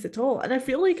not the case at all. And I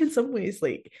feel like in some ways,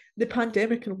 like the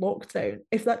pandemic and lockdown,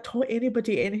 if that taught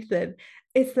anybody anything,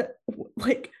 is that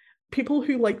like people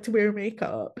who like to wear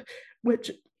makeup,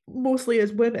 which mostly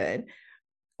is women,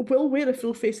 will wear a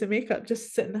full face of makeup just to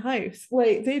sit in the house.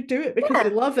 Like, they do it because they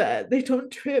love it. They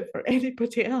don't do it for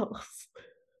anybody else.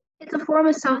 It's a form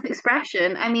of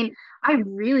self-expression. I mean, I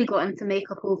really got into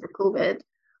makeup over COVID.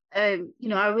 You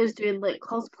know, I was doing like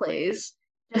cosplays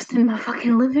just in my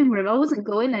fucking living room. I wasn't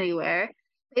going anywhere.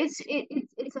 It's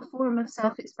a form of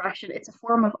self-expression. It's a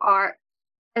form of art,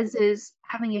 as is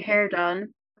having your hair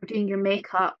done or doing your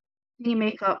makeup,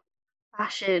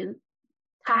 fashion,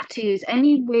 tattoos,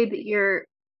 any way that you're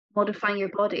modifying your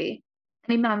body.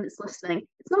 Any man that's listening,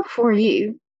 it's not for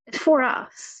you. It's for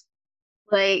us.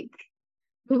 Like,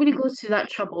 nobody goes through that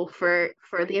trouble for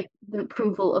the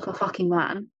approval of a fucking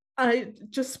man. I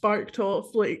just sparked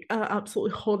off like an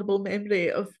absolutely horrible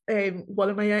memory of one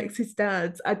of my ex's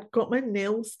dads. I'd got my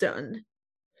nails done.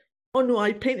 Oh no,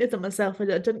 I painted them myself. I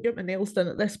didn't get my nails done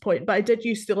at this point, but I did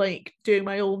used to like doing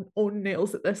my own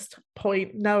nails at this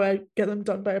point. Now I get them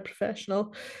done by a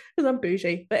professional because I'm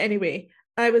bougie. But anyway,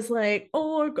 I was like,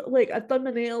 oh, like I've done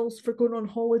my nails for going on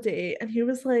holiday, and he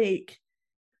was like,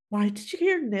 why did you get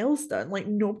your nails done? Like,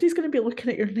 nobody's going to be looking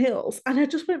at your nails. And I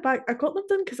just went back, I got them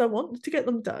done because I wanted to get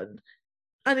them done.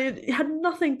 And it had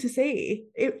nothing to say.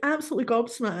 It absolutely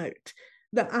gobsmacked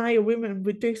that I, a woman,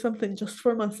 would do something just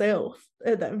for myself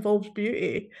that involved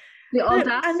beauty. The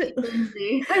audacity,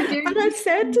 Lindsay. And I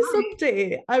said to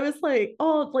somebody, I was like,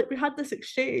 oh, like we had this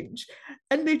exchange.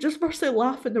 And they just burst out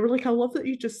laughing. They were like, I love that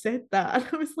you just said that. And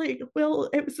I was like, well,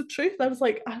 it was the truth. I was just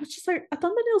like, I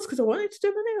done my nails because I wanted to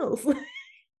do my nails.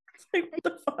 Like, what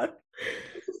the fuck?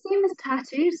 It's the same as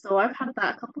tattoos, though. I've had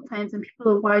that a couple of times, and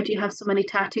people are, why do you have so many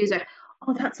tattoos? Or,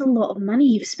 oh, that's a lot of money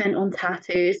you've spent on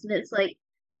tattoos. And it's like,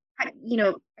 you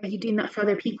know, are you doing that for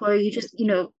other people? Or are you just, you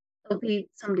know, there'll be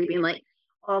somebody being like,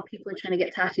 oh, people are trying to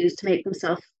get tattoos to make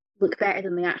themselves look better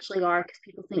than they actually are because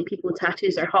people think people with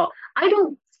tattoos are hot. I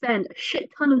don't spend a shit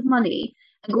ton of money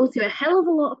and go through a hell of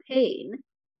a lot of pain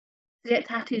to get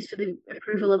tattoos for the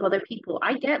approval of other people.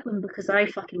 I get them because I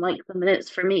fucking like them and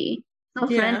it's for me. It's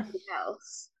not for anything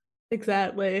else.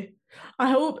 Exactly.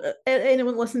 I hope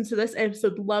anyone listening to this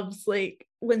episode loves like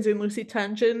Lindsay and Lucy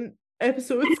tangent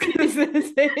episodes because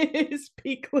this is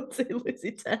peak Lindsay and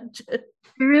Lucy tangent.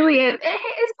 It really is.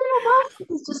 It's been a while since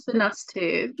it's just been us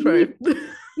two. True.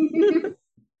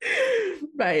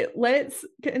 Right, let's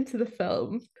get into the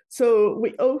film. So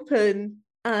we open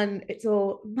and it's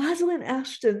all Madeline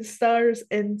Ashton stars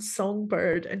in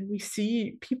Songbird, and we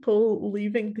see people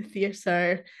leaving the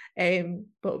theatre.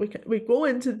 But we go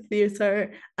into the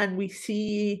theatre and we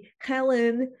see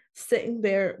Helen sitting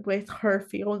there with her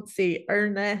fiance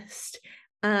Ernest,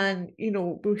 and you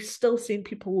know we're still seeing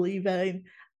people leaving.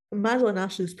 Madeline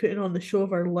Ashton's putting on the show of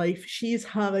her life. She's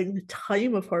having the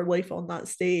time of her life on that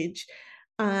stage,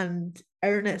 and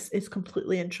Ernest is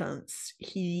completely entranced.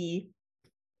 He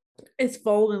is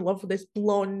falling in love with this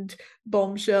blonde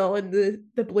bombshell in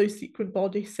the blue sequin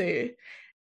bodysuit,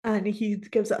 and he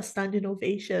gives it a standing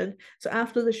ovation. So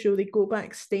after the show they go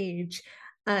backstage,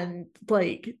 and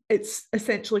like it's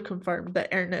essentially confirmed that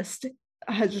Ernest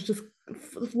has just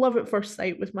love at first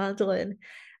sight with Madeline,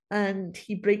 and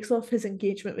he breaks off his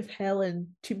engagement with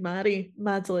Helen to marry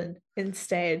Madeline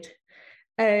instead.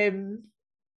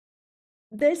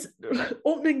 This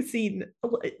opening scene,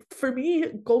 for me,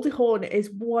 Goldie Hawn is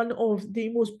one of the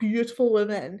most beautiful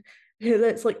women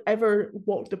that's like ever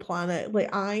walked the planet.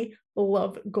 Like, I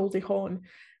love Goldie Hawn,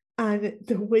 and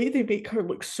the way they make her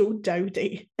look so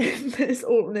dowdy in this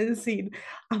opening scene,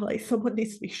 I'm like, someone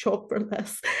needs to be shot for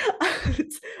this.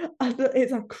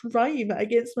 It's a crime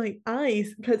against my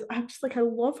eyes because I'm just like, I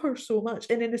love her so much.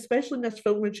 And then especially in this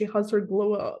film when she has her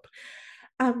glow up,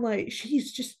 I'm like,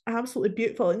 she's just absolutely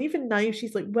beautiful. And even now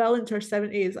she's like well into her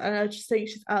 70s, and I just think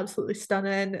she's absolutely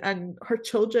stunning, and her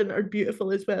children are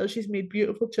beautiful as well. She's made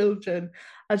beautiful children.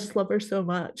 I just love her so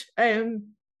much.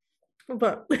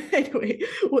 But anyway,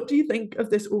 what do you think of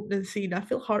this opening scene? I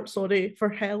feel heart sorry for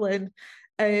Helen.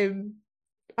 And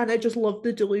I just love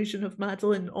the delusion of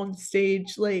Madeline on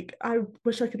stage. Like, I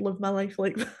wish I could live my life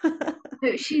like that.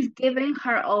 She's giving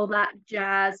her all that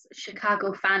jazz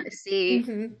Chicago fantasy.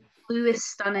 Mm-hmm. Blue is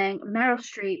stunning. Meryl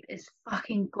Streep is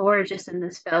fucking gorgeous in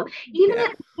this film. Even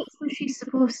at the point where she's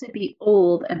supposed to be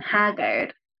old and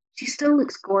haggard, she still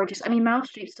looks gorgeous. I mean, Meryl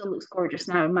Streep still looks gorgeous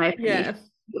now, in my opinion. Yeah. She's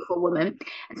a beautiful woman.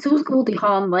 And so is Goldie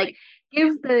Hawn. Like,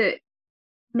 give the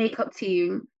makeup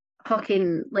team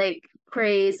fucking, like,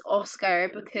 praise, Oscar,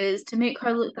 because to make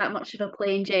her look that much of a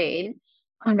plain Jane,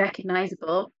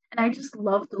 unrecognizable. And I just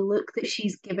love the look that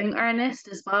she's giving Ernest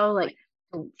as well. Like,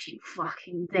 don't you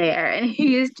fucking dare. And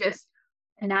he is just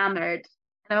enamored.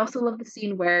 And I also love the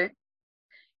scene where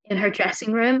in her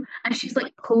dressing room, and she's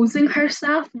like posing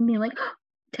herself and being like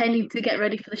tending to get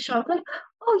ready for the shot. Like,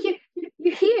 oh,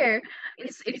 you're here.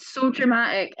 It's so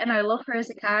dramatic, and I love her as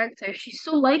a character. She's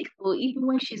so likable, even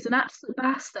when she's an absolute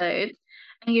bastard.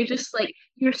 And you're just like,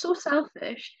 you're so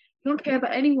selfish. You don't care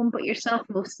about anyone but yourself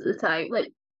most of the time.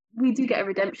 Like, we do get a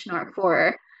redemption arc for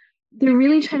her. They're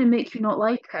really trying to make you not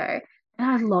like her, and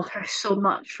I love her so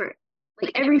much for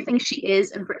like everything she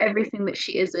is and for everything that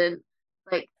she isn't.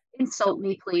 Like, insult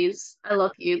me, please. I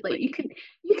love you. Like, you could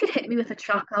hit me with a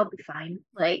truck, I'll be fine.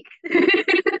 Like,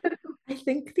 I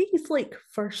think these like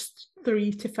first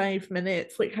 3 to 5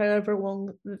 minutes, like however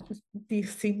long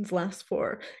these scenes last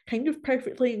for, kind of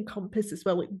perfectly encompass as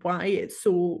well like why it's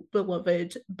so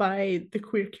beloved by the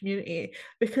queer community,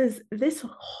 because this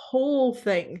whole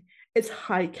thing is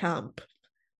high camp.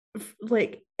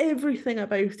 Like everything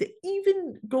about it,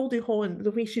 even Goldie Hawn,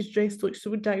 the way she's dressed looks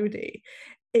so dowdy.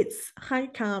 It's high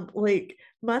camp. Like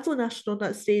Madeline Ashton on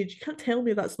that stage, you can't tell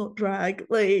me that's not drag.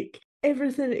 Like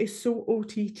everything is so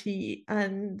OTT,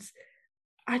 and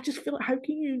I just feel like how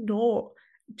can you not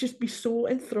just be so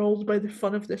enthralled by the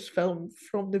fun of this film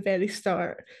from the very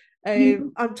start?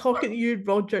 I'm talking to you,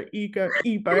 Roger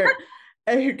Ebert,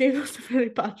 who gave us a very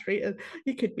bad rating.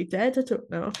 You could be dead, I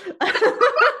don't know.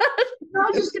 I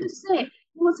was just gonna say,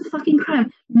 what's a fucking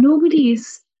crime?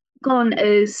 Nobody's gone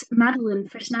as Madeline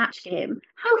for Snatch Game.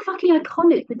 How fucking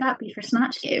iconic would that be for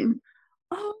Snatch Game?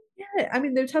 Oh yeah, I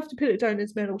mean they'd have to put it down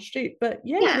as Meryl Streep, but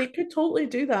yeah, they could totally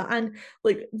do that. And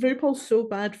like RuPaul's so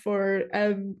bad for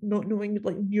not knowing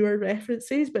like newer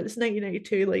references, but it's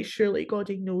 1992. Like surely God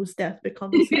knows Death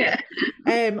Becomes Her.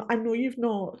 I know you've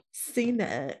not seen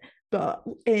it, but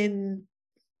in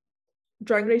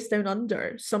Drag Race Down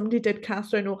Under, somebody did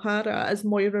Catherine O'Hara as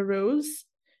Moira Rose,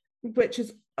 which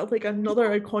is like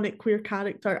another iconic queer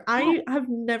character. I have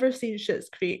never seen Schitt's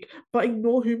Creek, but I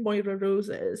know who Moira Rose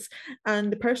is,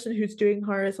 and the person who's doing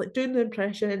her is like doing the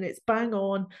impression. It's bang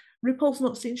on. RuPaul's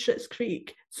not seen Schitt's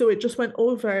Creek, so it just went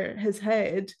over his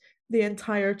head the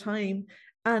entire time,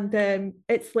 and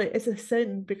it's like it's a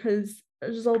sin because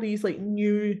there's all these like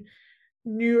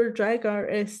newer drag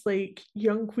artists, like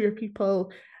young queer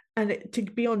people. And to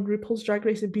be on RuPaul's Drag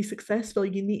Race and be successful,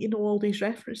 you need to know all these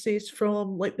references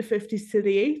from like the 50s to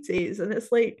the 80s. And it's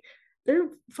like their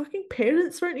fucking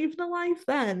parents weren't even alive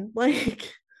then. Like,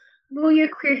 know your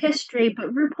queer history,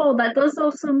 but RuPaul, that does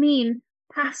also mean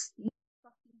past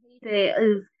heyday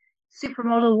of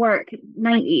supermodel work,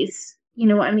 90s. You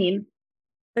know what I mean?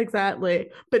 Exactly.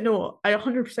 But no, I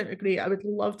 100% agree. I would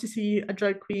love to see a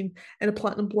drag queen in a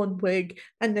platinum blonde wig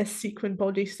and this sequin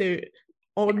bodysuit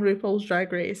on RuPaul's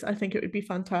Drag Race. I think it would be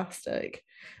fantastic.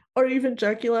 Or even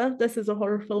Dragula. This is a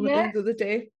horror film at the end of the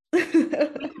day. We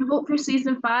can vote for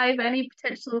season 5. Any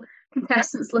potential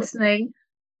contestants listening,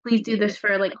 please do this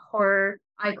for like horror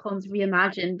icons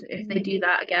reimagined if they do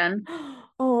that again.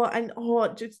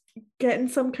 Just getting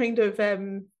some kind of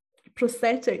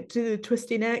prosthetic to the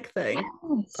twisty neck thing.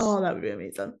 Yes. Oh, that would be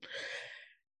amazing.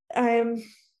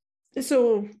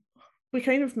 So we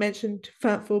kind of mentioned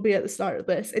fat phobia at the start of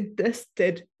this, and this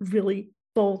did really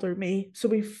bother me. So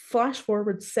we flash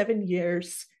forward 7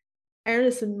 years.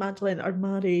 Ernest and Madeline are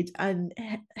married, and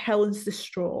Helen's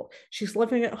distraught. She's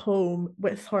living at home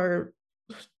with her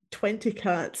 20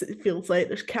 cats. It feels like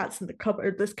there's cats in the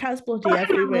cupboard. There's cats bloody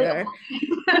everywhere.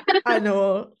 I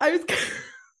know. I love cats.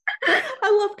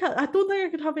 I don't think I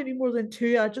could have any more than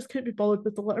 2. I just couldn't be bothered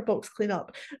with the litter box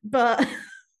cleanup. But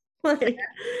like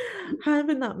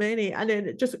having that many, and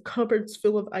then just cupboards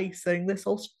full of icing. This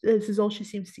is all she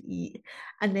seems to eat.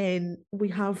 And then we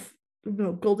have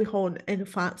Goldie Hawn in a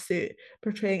fat suit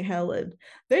portraying Helen.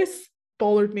 This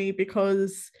bothered me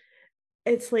because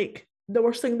it's like the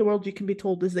worst thing in the world you can be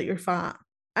told is that you're fat.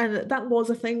 And that was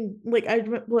a thing. Like we'd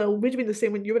have been the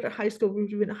same when you were at high school. We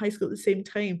would have been at high school at the same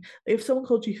time. Like, if someone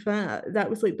called you fat, that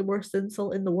was like the worst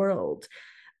insult in the world.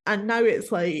 And now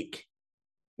it's like,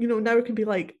 now it can be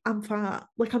like, I'm fat.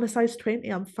 Like, I'm a size 20,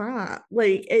 I'm fat.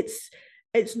 Like, it's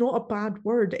not a bad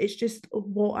word. It's just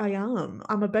what I am.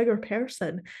 I'm a bigger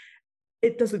person.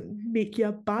 It doesn't make you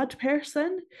a bad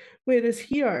person. Whereas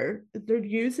here, they're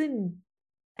using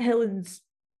Helen's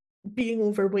being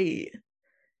overweight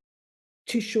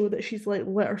to show that she's like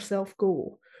let herself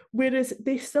go. Whereas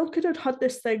they still could have had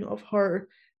this thing of her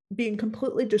being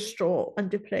completely distraught and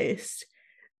depressed.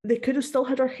 They could have still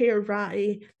had her hair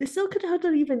ratty. They still could have had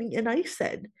her even eating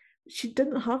icing. She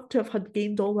didn't have to have had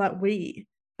gained all that weight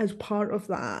as part of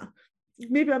that.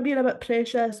 Maybe I'm being a bit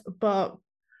precious, but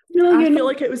I feel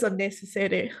like it was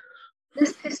unnecessary.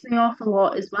 This pissed me off a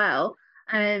lot as well.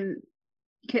 I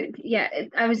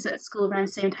was at school around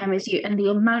the same time as you, and the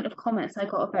amount of comments I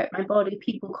got about my body,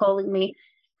 people calling me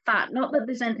fat. Not that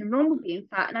there's anything wrong with being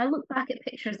fat. And I look back at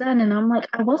pictures then and I'm like,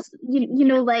 I was,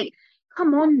 like,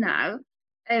 come on now.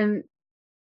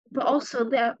 But also,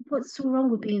 what's so wrong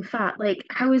with being fat? Like,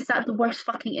 how is that the worst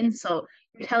fucking insult?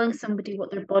 You're telling somebody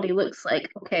what their body looks like.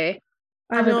 Okay.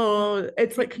 I know.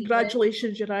 It's like,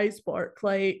 congratulations, your eyes work.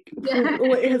 Like,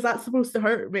 is that supposed to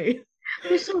hurt me?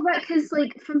 It was so right, because,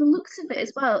 like, from the looks of it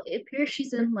as well, it appears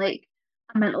she's in, like,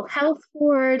 a mental health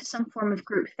ward, some form of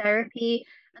group therapy.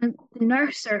 And the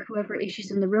nurse or whoever it is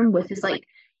she's in the room with is like,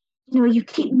 you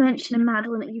keep mentioning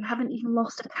Madeline that you haven't even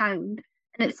lost a pound.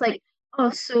 And it's like,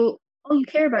 oh, so all you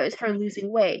care about is her losing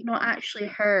weight, not actually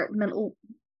her mental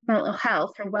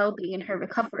health, her well-being, and her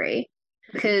recovery.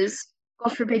 Because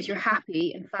God forbid you're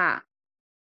happy and fat.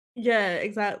 Yeah,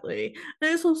 exactly.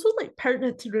 And it's also like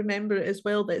pertinent to remember as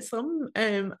well that some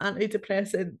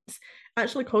antidepressants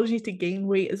actually cause you to gain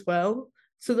weight as well.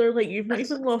 So they're like, you've not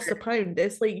even lost a pound.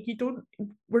 It's like,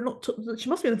 she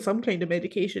must be on some kind of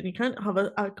medication. You can't have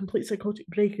a complete psychotic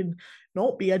break and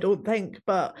not be, I don't think.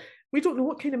 But we don't know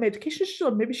what kind of medication she's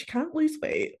on. Maybe she can't lose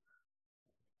weight.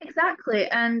 Exactly.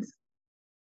 And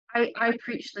I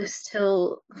preach this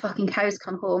till fucking cows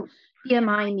come home.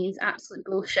 BMI means absolute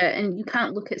bullshit, and you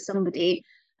can't look at somebody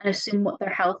and assume what their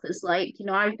health is like.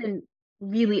 I've been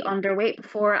really underweight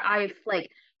before. I've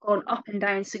like gone up and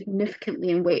down significantly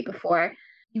in weight before.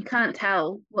 You can't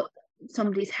tell what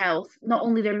somebody's health, not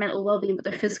only their mental well-being, but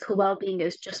their physical well-being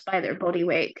is just by their body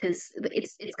weight, because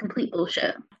it's complete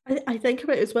bullshit. I think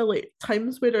about it as well, like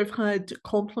times where I've had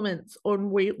compliments on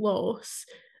weight loss.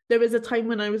 There was a time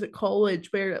when I was at college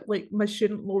where like my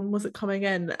student loan wasn't coming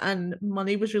in and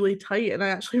money was really tight and I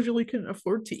actually really couldn't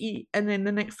afford to eat. And then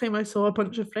the next time I saw a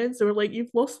bunch of friends, they were like,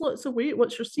 you've lost lots of weight,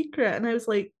 what's your secret? And I was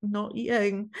like, not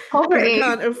eating. I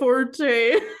can't afford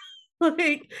to.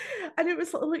 Like, and it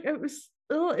was like, it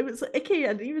was icky.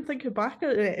 And even thinking back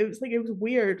at it, it was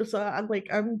weird. So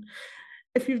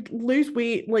if you lose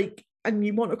weight, like, and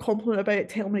you want a compliment about it,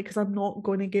 tell me, because I'm not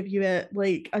going to give you it.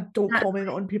 Like, I don't comment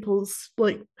on people's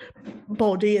like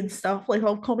body and stuff. Like,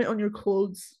 I'll comment on your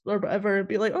clothes or whatever and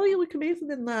be like, oh, you look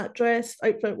amazing in that dress,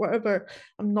 outfit, whatever.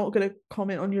 I'm not going to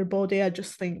comment on your body. I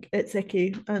just think it's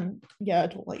icky, and yeah, I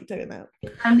don't like doing that.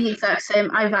 I'm the exact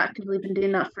same. I've actively been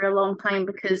doing that for a long time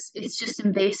because it's just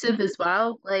invasive as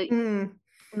well. Like,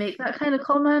 make that kind of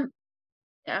comment.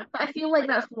 Yeah, but I feel like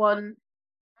that's one.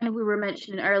 I know we were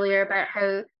mentioning earlier about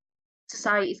how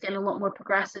society is getting a lot more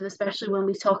progressive, especially when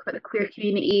we talk about the queer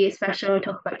community, especially when we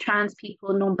talk about trans people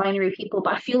and non-binary people.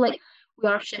 But I feel like we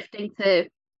are shifting to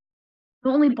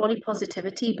not only body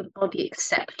positivity, but body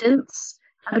acceptance.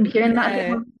 I've been hearing that a bit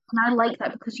more, and I like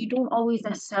that, because you don't always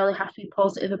necessarily have to be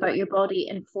positive about your body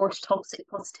and force toxic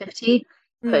positivity,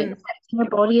 but accepting your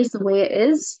body is the way it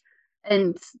is.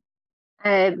 And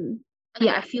I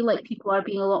feel like people are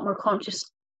being a lot more conscious,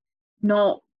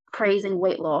 not praising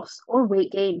weight loss or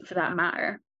weight gain for that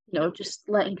matter, just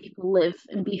letting people live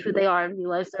and be who they are and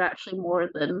realize they're actually more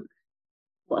than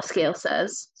what a scale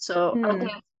says. So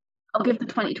I'll give the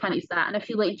 2020s that, and I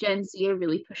feel like Gen Z are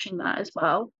really pushing that as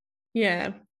well.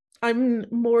 Yeah, I'm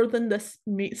more than this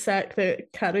meat sack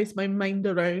that carries my mind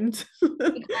around.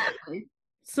 Exactly.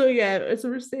 So yeah, as we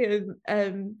were saying,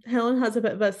 Helen has a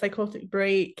bit of a psychotic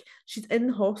break. She's in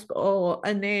the hospital,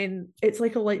 and then it's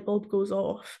like a light bulb goes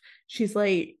off. She's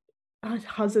like,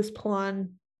 has this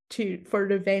plan for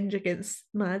revenge against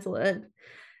Madeline.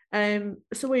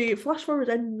 So we flash forward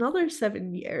another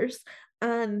 7 years,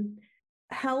 and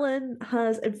Helen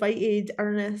has invited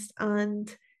Ernest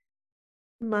and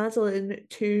Madeline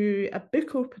to a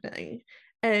book opening.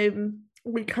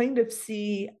 We kind of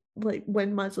see, like,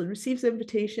 when Madeline receives the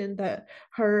invitation, that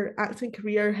her acting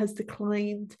career has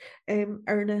declined.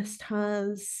 Ernest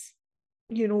has,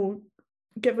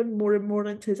 given more and more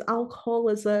into his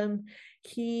alcoholism.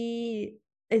 He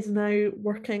is now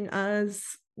working as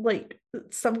like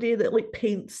somebody that like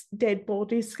paints dead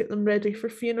bodies to get them ready for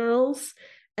funerals.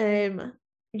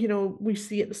 We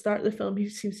see at the start of the film he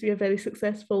seems to be a very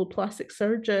successful plastic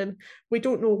surgeon. We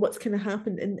don't know what's kind of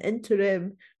happened in the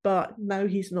interim, but now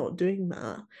he's not doing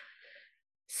that.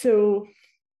 So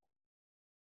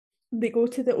they go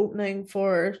to the opening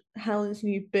for Helen's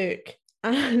new book,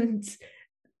 and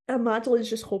Madeline's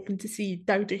just hoping to see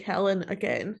Dowdy Helen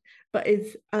again, but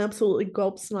is absolutely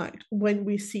gobsmacked when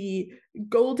we see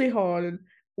Goldie Hawn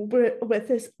with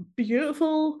this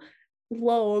beautiful,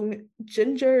 long,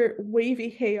 ginger, wavy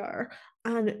hair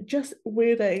and just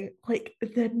wearing like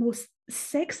the most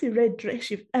sexy red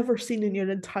dress you've ever seen in your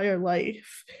entire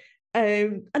life.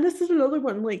 And this is another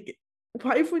one, like,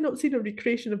 why have we not seen a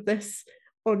recreation of this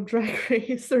on Drag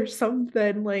Race or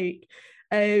something? Like,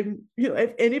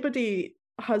 if anybody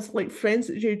has like friends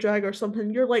that do drag or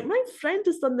something, you're like, my friend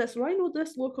has done this, or I know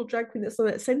this local drag queen that's done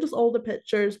it. Send us all the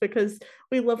pictures because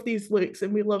we love these looks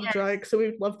and we love drag, so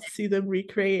we'd love to see them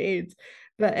recreated.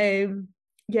 But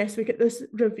yes, we get this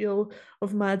reveal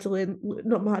of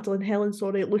Helen,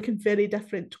 sorry, looking very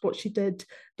different to what she did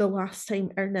the last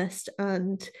time Ernest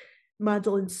and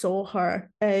Madeline saw her.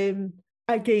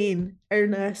 Again,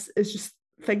 Ernest is just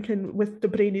thinking with the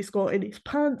brain he's got in his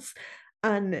pants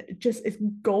and just is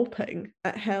gulping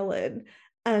at Helen.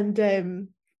 And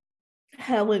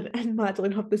Helen and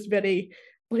Madeline have this very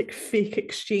like fake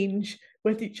exchange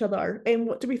with each other. And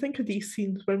what do we think of these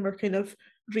scenes when we're kind of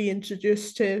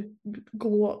reintroduced to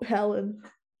glow up Helen?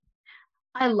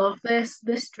 I love this.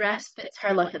 This dress fits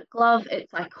her like a glove.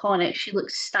 It's iconic. She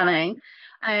looks stunning.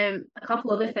 A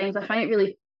couple other things. I find it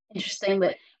really interesting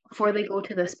that before they go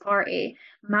to this party,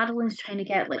 Madeline's trying to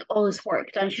get like all this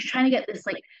work done. She's trying to get this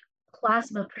like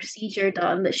plasma procedure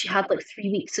done that she had like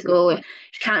 3 weeks ago.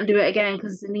 She can't do it again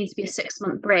because there needs to be a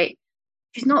 6-month break.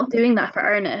 She's not doing that for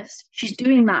Ernest. She's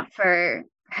doing that for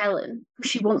Helen.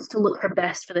 She wants to look her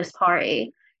best for this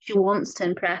party. She wants to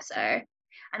impress her.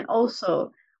 And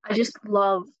also, I just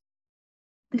love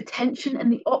the tension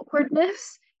and the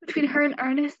awkwardness between her and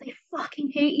Ernest. They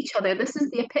fucking hate each other. This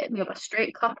is the epitome of a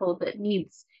straight couple that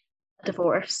needs a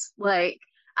divorce. Like,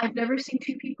 I've never seen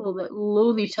two people that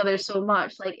loathe each other so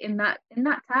much. Like in that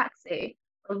taxi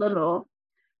or limo,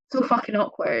 so fucking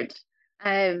awkward.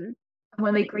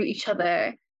 When they greet each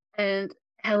other, and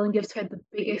Helen gives her the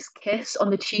biggest kiss on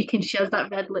the cheek, and she has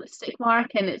that red lipstick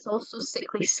mark, and it's also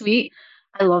sickly sweet.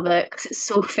 I love it because it's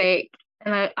so fake,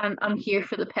 and I'm here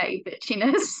for the petty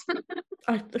bitchiness.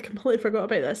 I completely forgot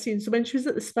about that scene. So when she was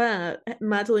at the spa,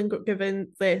 Madeline got given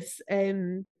this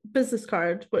business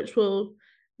card, which will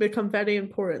become very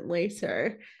important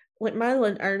later. Like,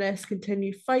 Madeline and Ernest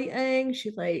continue fighting.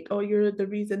 She's like, oh, you're the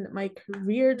reason that my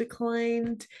career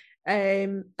declined.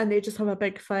 And they just have a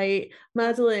big fight.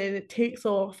 Madeline takes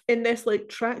off in this like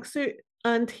tracksuit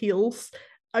and heels.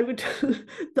 I would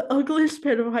the ugliest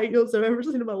pair of high heels I've ever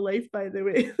seen in my life, by the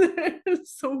way. They're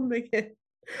so minging.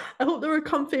 I hope they were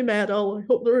comfy, Meryl. I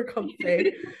hope they were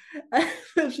comfy.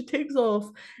 She takes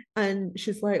off and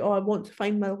she's like, oh, I want to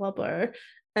find my lover.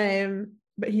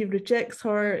 But he rejects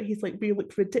her. He's like, we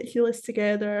look ridiculous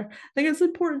together. I think it's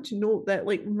important to note that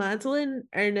like Madeline,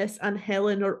 Ernest, and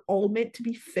Helen are all meant to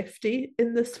be 50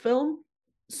 in this film.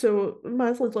 So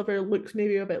Madeline's lover looks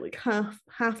maybe about like half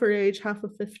her age, half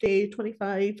of 50,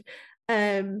 25,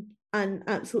 and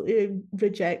absolutely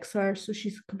rejects her. So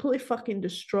she's completely fucking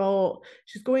distraught.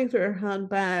 She's going through her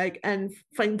handbag and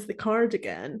finds the card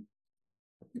again,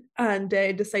 and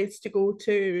decides to go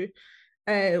to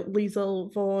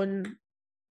Liesl von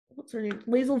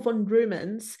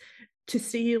Rumens to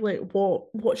see like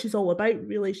what she's all about.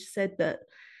 Really, she said that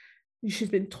she's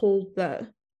been told that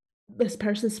this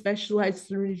person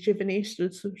specializes in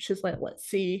rejuvenation, so she's like, let's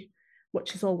see what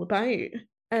she's all about.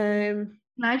 Can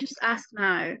I just ask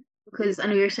now, because I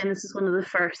know you're saying this is one of the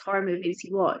first horror movies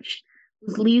you watched,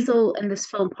 was Liesl in this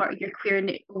film part of your queer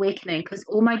awakening? Because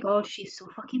oh my god, she's so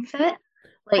fucking fit.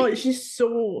 Like, oh, she's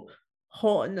so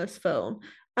hot in this film.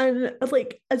 And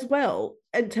like, as well,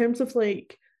 in terms of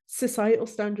like societal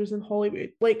standards in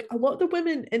Hollywood, like a lot of the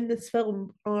women in this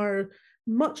film are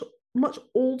much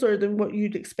older than what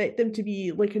you'd expect them to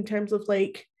be, like in terms of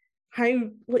like how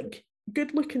like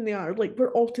good looking they are. Like,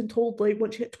 we're often told like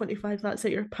once you hit 25, that's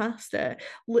it, you're past it.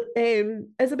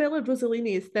 Isabella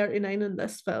Rossellini is 39 in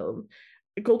this film.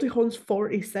 Goldie Hawn's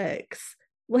 46.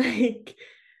 Like,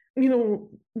 you know,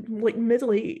 like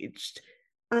middle-aged,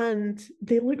 and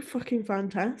they look fucking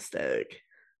fantastic.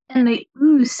 And they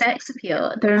ooze sex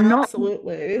appeal. They're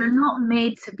Absolutely. They're not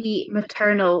made to be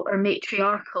maternal or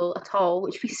matriarchal at all,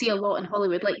 which we see a lot in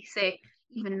Hollywood. Like you say,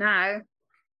 even now,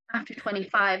 after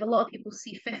 25, a lot of people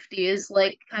see 50 as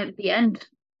like kind of the end.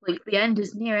 Like the end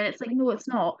is near, and it's like, no, it's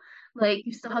not. Like,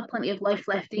 you still have plenty of life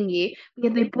left in you. But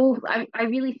yeah, they both. I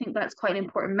really think that's quite an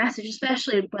important message,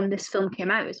 especially when this film came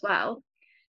out as well.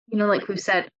 You know, like we've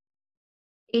said,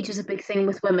 age is a big thing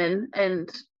with women, and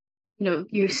you know,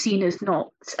 you're seen as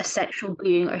not a sexual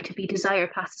being or to be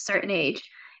desired past a certain age.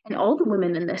 And all the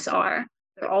women in this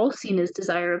they're all seen as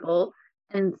desirable,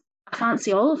 and I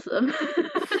fancy all of them.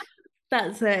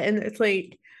 That's it. And it's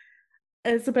like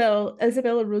Isabella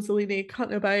Rossellini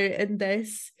cutting about in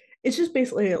this. It's just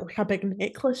basically like a big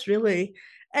necklace, really.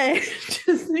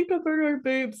 Just think of her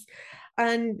boobs.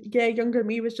 And yeah, younger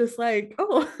me was just like,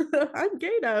 oh, I'm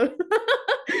gay now.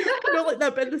 You know, like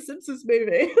that bit in the Simpsons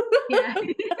movie. Yeah.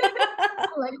 I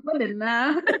like women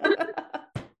now.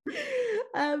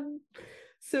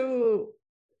 So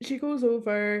she goes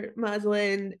over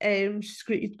Madeline, she's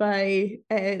greeted by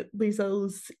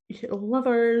Liesel's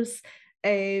lovers.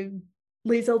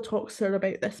 Liesel talks to her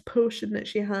about this potion that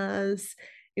she has.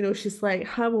 She's like,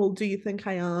 how old do you think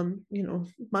I am?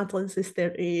 Madeline says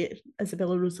 38.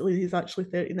 Isabella Rossellini is actually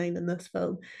 39 in this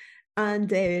film. And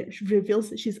she reveals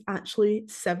that she's actually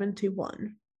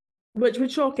 71, which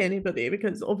would shock anybody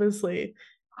because obviously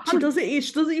she doesn't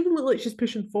even look like she's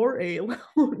pushing 40, let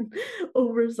alone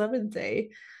over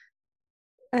 70.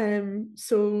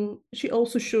 So she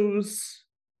also shows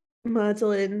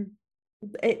Madeline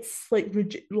it's like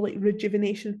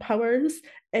rejuvenation powers.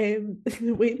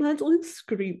 The way Madeline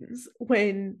screams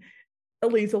when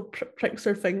Liesel pricks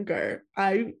her finger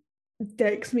out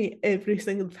decks me every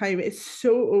single time. It's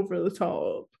so over the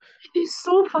top. She's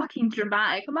so fucking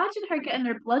dramatic. Imagine her getting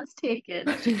her bloods taken.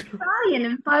 She's crying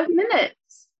in 5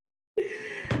 minutes.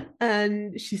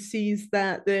 And she sees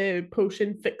that the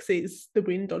potion fixes the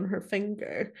wound on her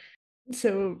finger.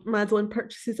 So Madeline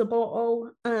purchases a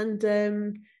bottle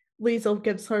and Liesel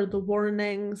gives her the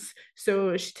warnings.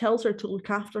 So she tells her to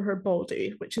look after her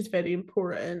body, which is very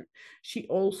important. She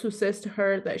also says to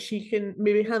her that she can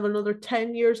maybe have another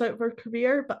 10 years out of her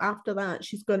career, but after that,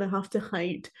 she's going to have to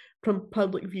hide from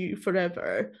public view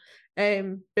forever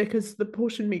because the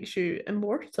potion makes you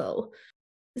immortal.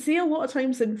 See, a lot of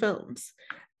times in films,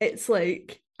 it's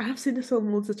like, I've seen this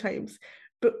film loads of times,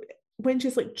 but when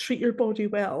she's like, treat your body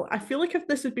well, I feel like if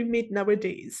this had been made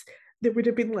nowadays, there would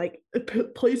have been like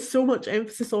placed so much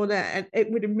emphasis on it, and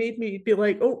it would have made me be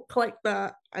like, oh, collect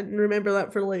that and remember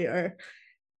that for later.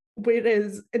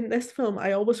 Whereas in this film,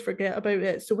 I always forget about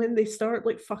it. So when they start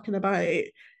like fucking about,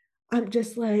 I'm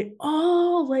just like,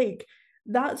 oh, like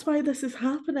that's why this is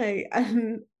happening.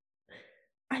 And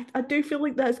I do feel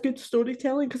like that's good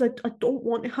storytelling because I don't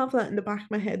want to have that in the back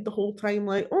of my head the whole time,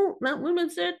 like, oh, that woman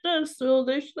said this, so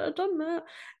they should have done that.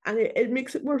 And it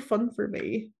makes it more fun for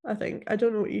me, I think. I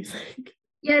don't know what you think.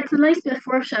 Yeah, it's a nice bit of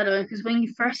foreshadowing because when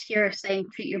you first hear her saying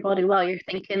treat your body well, you're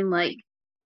thinking like,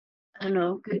 I don't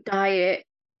know, good diet,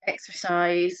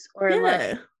 exercise, or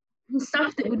like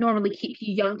stuff that would normally keep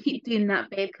you young. Keep doing that,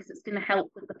 babe, because it's going to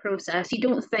help with the process. You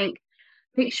don't think,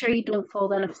 make sure you don't fall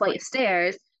down a flight of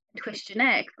stairs and twist your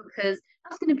neck because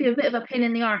that's going to be a bit of a pain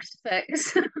in the arse to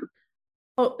fix.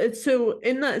 Oh, so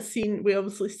in that scene, we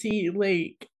obviously see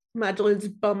like Madeline's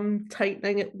bum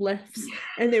tightening, it lifts,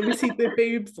 and then we see the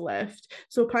boobs lift.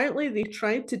 So apparently they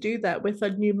tried to do that with a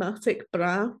pneumatic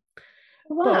bra,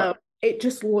 but it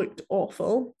just looked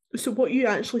awful. So what you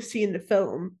actually see in the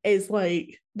film is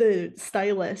like the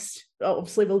stylist,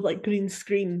 obviously with like green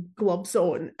screen gloves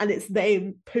on, and it's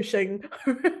them pushing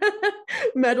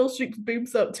Meryl Streep's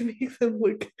boobs up to make them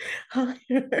look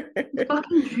higher.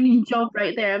 Fucking dream job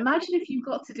right there. Imagine if you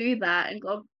got to do that and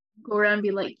go around and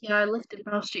be like, yeah, I lifted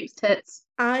Meryl Streep's tits.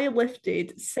 I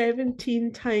lifted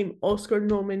 17-time Oscar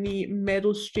nominee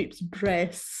Meryl Streep's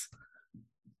breasts.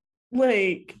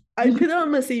 Like, I put it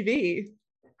on my CV.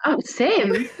 Oh,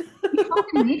 same. You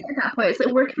fucking need it at that point. It's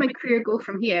like, where can my career go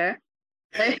from here?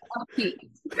 Like,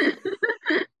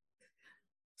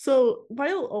 so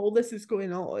while all this is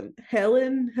going on,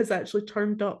 Helen has actually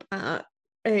turned up at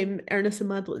Ernest and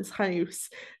Madeline's house.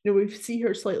 We see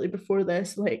her slightly before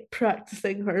this, like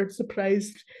practicing her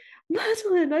surprised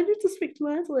Madeline. I need to speak to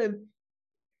Madeline.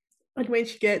 And when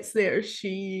she gets there,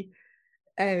 she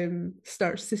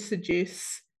starts to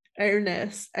seduce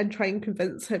Ernest and try and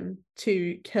convince him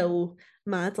to kill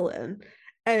Madeline.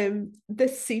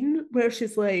 This scene where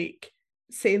she's like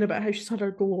saying about how she's had her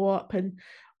glow up and,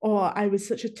 oh, I was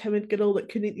such a timid girl that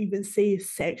couldn't even say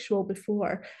sexual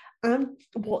before. I'm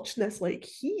watching this like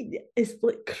he is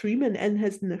like creaming in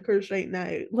his knickers right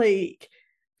now. Like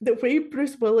the way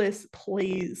Bruce Willis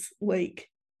plays like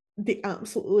the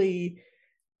absolutely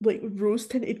like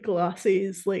rose-tinted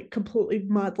glasses, like completely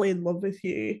madly in love with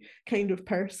you kind of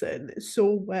person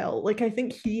so well. Like I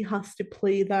think he has to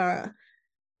play that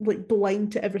like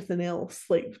blind to everything else,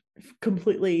 like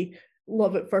completely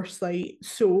love at first sight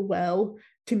so well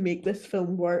to make this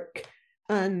film work.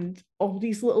 And all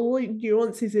these little like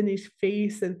nuances in his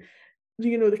face and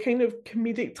the kind of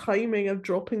comedic timing of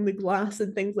dropping the glass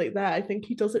and things like that, I think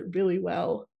he does it really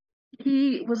well.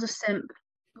 He was a simp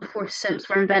before simps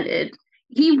were invented.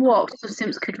 He walked so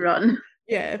simps could run.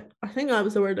 Yeah, I think that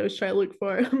was the word I was trying to look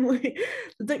for. I'm like,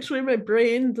 the dictionary in my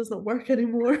brain doesn't work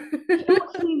anymore.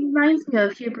 What he reminds me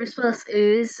of here, Bruce Willis,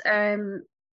 is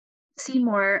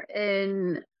Seymour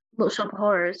in Little Shop of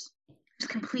Horrors. He's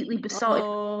completely besotted.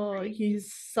 Oh,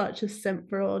 he's such a simp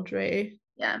for Audrey.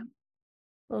 Yeah.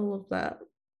 I love that.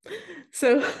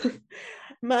 So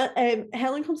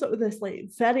Helen comes up with this like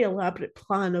very elaborate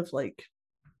plan of like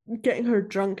getting her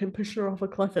drunk and pushing her off a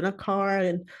cliff in a car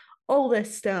and all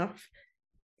this stuff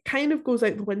kind of goes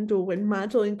out the window when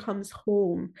Madeline comes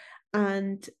home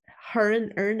and her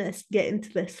and Ernest get into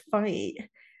this fight,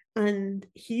 and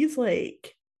he's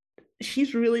like,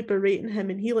 she's really berating him,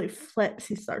 and he like flips,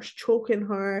 he starts choking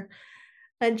her,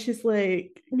 and she's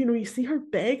like, you see her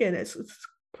begging, it's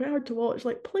quite hard to watch,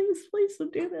 like, please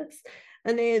don't do this.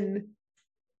 And then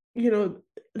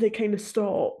they kind of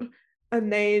stop,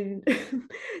 and then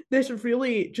this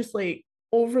really just like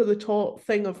over the top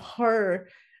thing of her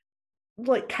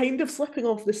like kind of slipping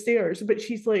off the stairs, but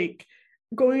she's like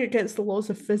going against the laws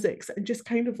of physics and just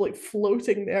kind of like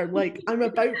floating there, like, I'm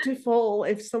about to fall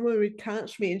if someone would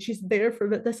catch me, and she's there for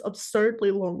this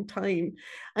absurdly long time,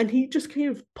 and he just kind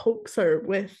of pokes her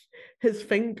with his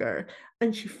finger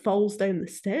and she falls down the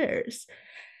stairs.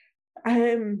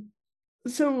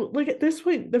 So like at this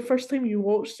point, the first time you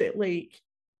watched it, like,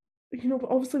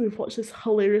 obviously we've watched this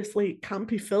hilariously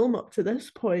campy film up to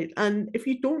this point, and if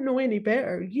you don't know any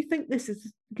better, you think this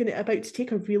is about to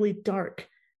take a really dark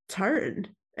turn.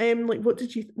 Like, what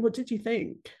did you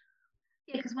think?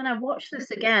 Yeah, because when I watched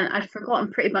this again, I'd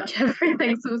forgotten pretty much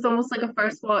everything, so it was almost like a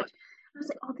first watch. I was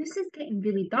like, oh, this is getting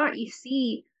really dark. You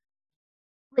see,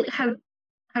 like, how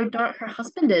dark her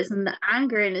husband is, and the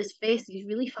anger in his face, he's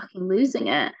really fucking losing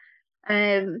it.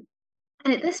 And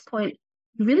at this point,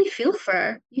 you really feel for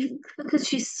her because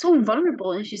she's so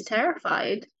vulnerable and she's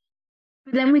terrified.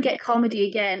 But then we get comedy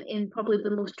again in probably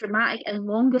the most dramatic and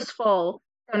longest fall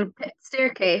down a pit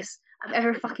staircase I've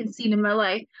ever fucking seen in my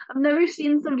life. I've never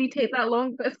seen somebody take that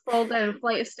long to fall down a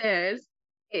flight of stairs.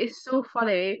 It is so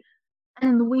funny.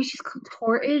 And the way she's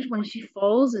contorted when she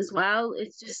falls as well,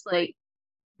 it's just like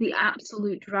the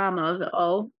absolute drama of it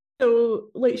all. So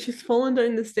like she's falling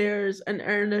down the stairs, and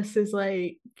Ernest is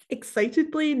like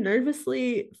excitedly,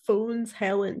 nervously phones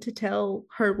Helen to tell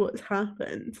her what's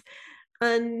happened.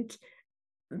 And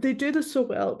they do this so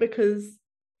well because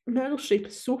Meryl Streep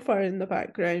is so far in the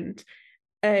background,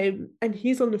 and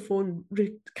he's on the phone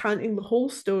recanting the whole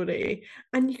story,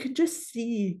 and you can just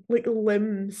see like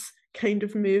limbs kind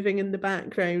of moving in the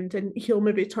background, and he'll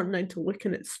maybe turn around to look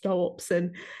and it stops,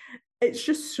 and it's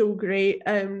just so great.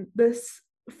 This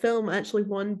film actually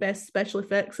won Best Special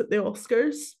Effects at the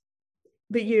Oscars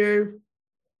the year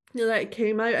that it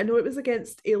came out. I know it was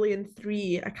against Alien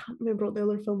 3. I can't remember what the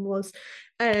other film was,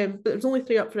 but there's only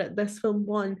 3 up for it. This film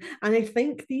won, and I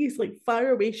think these like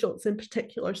faraway shots in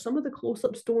particular, some of the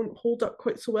close-ups don't hold up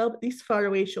quite so well, but these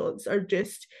faraway shots are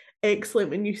just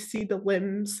excellent when you see the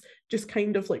limbs just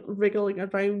kind of like wriggling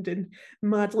around, and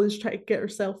Madeline's trying to get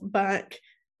herself back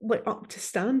like up to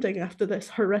standing after this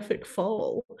horrific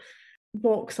fall,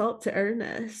 walks up to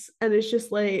Ernest and is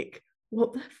just like,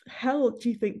 what the hell do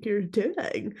you think you're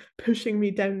doing, pushing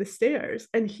me down the stairs?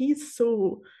 And he's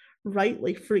so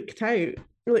rightly freaked out.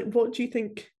 Like, what do you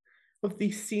think of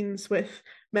these scenes with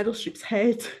Meryl Streep's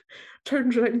head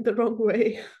turned around the wrong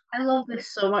way? I love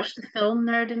this so much. The film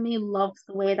nerd in me loves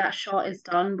the way that shot is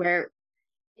done, where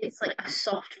it's like a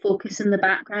soft focus in the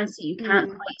background so you can't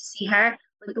quite see her.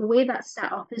 Like the way that's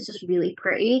set up is just really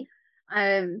pretty.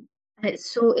 And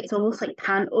it's almost like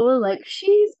Tanto, like,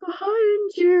 she's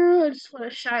behind you. I just want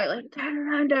to shout, like, turn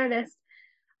around, Ernest.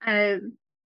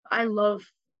 I love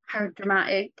how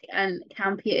dramatic and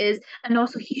campy it is. And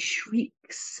also he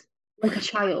shrieks like a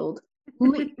child.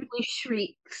 Literally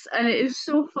shrieks. And it is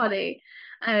so funny.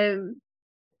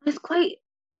 It's quite,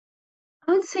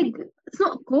 I would say it's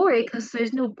not gory because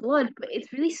there's no blood, but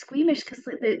it's really squeamish because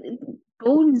like the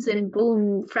bones and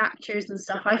bone fractures and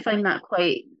stuff, I find that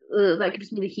quite that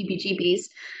gives me the heebie-jeebies.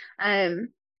 And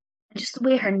just the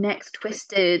way her neck's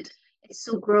twisted, it's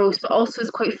so gross, but also it's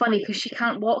quite funny because she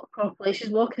can't walk properly. She's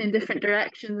walking in different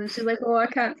directions, and she's like, "Oh, I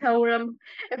can't tell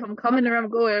if I'm coming or I'm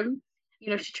going."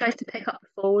 She tries to pick up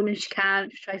the phone and she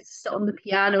can't. She tries to sit on the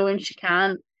piano and she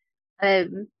can't. I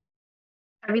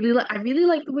really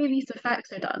like the way these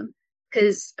effects are done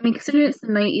because, I mean, considering it's the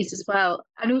 90s as well,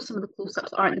 I know some of the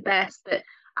close-ups aren't the best, but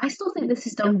I still think this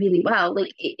is done really well.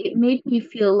 Like, it made me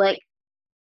feel like,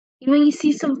 when you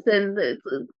see something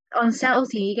that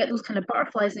unsettles you, you get those kind of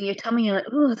butterflies in your tummy, you're like,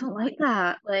 oh, I don't like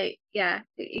that. Like, yeah,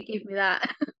 it gave me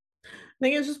that. I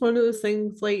think it's just one of those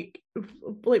things, like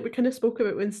we kind of spoke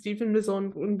about when Stephen was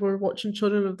on, when we were watching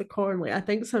Children of the Corn. Like, I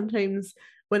think sometimes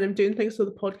when I'm doing things for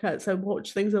the podcast, I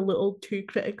watch things a little too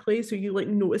critically, so you like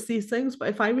notice these things. But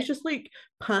if I was just like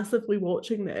passively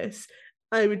watching this,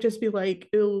 I would just be like,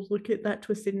 oh, look at that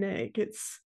twisted neck.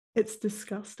 It's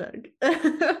disgusting.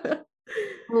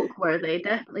 Book worthy,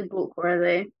 definitely book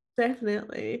worthy.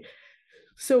 Definitely.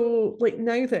 So like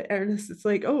now that Ernest is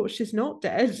like, oh, she's not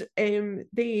dead,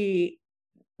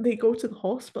 they go to the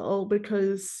hospital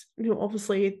because,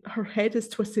 obviously her head is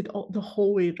twisted the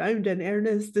whole way around, and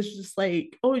Ernest is just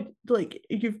like, oh, like,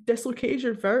 you've dislocated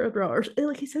your vertebra, or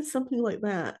like he said something like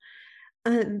that.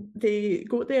 And they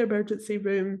go to the emergency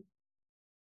room.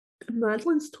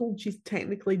 Madeline's told she's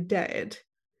technically dead.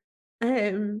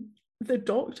 The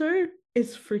doctor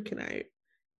is freaking out.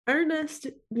 Ernest,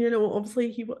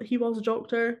 obviously he was a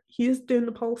doctor. He's doing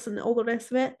the pulse and all the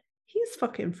rest of it. He's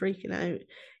fucking freaking out.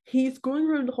 He's going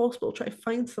around the hospital trying to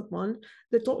find someone.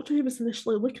 The doctor who was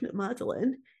initially looking at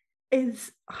Madeline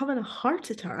is having a heart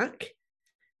attack.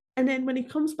 And then when he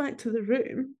comes back to the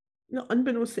room,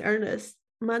 unbeknownst to Ernest,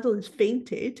 Madeline's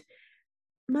fainted.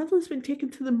 Madeline's been taken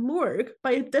to the morgue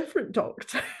by a different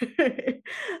doctor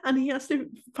and he has to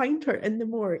find her in the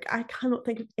morgue. I cannot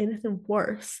think of anything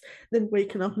worse than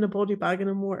waking up in a body bag in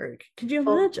a morgue. Could you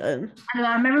imagine?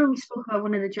 I remember we spoke about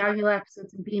one of the Dracula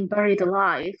episodes and being buried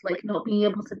alive, like not being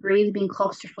able to breathe, being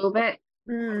claustrophobic.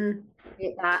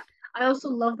 That. I also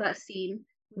love that scene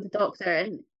with the doctor,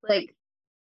 and like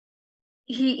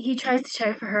he tries to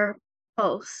check for her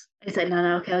pulse. He's like,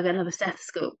 no, okay, I'll get another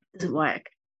stethoscope. Doesn't work.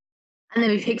 And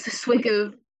then he takes a swig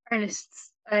of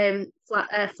Ernest's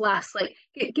flask, like,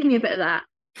 give me a bit of that.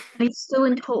 And he's still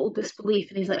in total disbelief,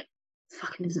 and he's like, this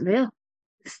fucking isn't real.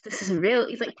 This isn't real.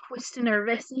 He's like twisting her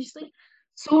wrist, and she's like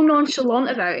so nonchalant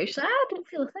about it. She's like, I don't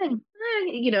feel a thing.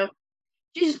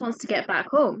 She just wants to get back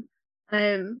home.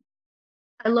 I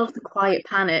love the quiet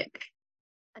panic.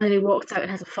 And then he walks out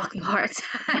and has a fucking heart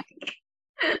attack.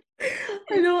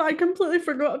 I know, I completely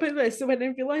forgot about this. So when I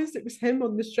realised it was him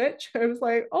on the stretcher, I was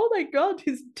like, oh my God,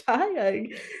 he's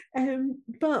dying.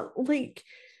 But like,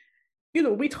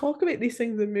 we talk about these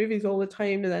things in movies all the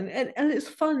time, and it's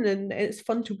fun, and it's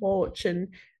fun to watch, and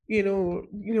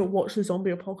watch the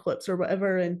zombie apocalypse or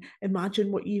whatever and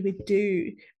imagine what you would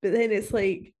do. But then it's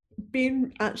like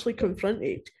being actually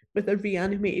confronted with a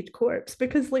reanimated corpse,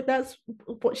 because like that's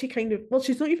what she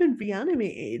she's not even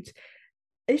reanimated,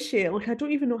 is she? Like, I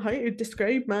don't even know how to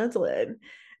describe Madeline.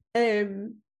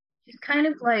 She's kind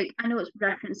of like, I know it's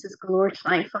references galore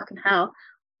tonight, fucking hell,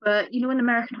 but in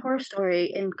American Horror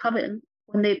Story in Coven,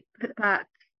 when they put back,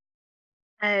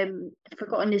 I've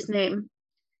forgotten his name,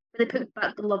 but they put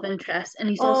back the love interest, and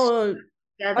he's all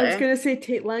together. I was going to say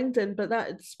Tate Langdon, but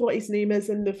that's what his name is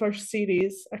in the first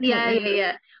series.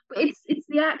 Yeah. But it's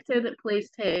the actor that plays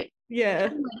Tate. Yeah.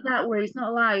 Kind of like that, where he's not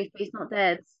alive, but he's not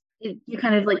dead. You're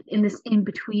kind of like in this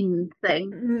in-between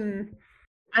thing.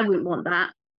 I wouldn't want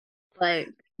that. Like,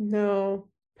 no.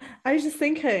 I was just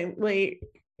thinking, like,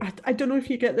 I don't know if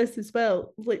you get this as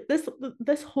well. Like,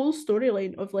 this whole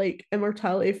storyline of like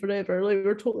immortality forever, like,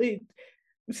 we're totally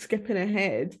skipping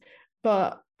ahead.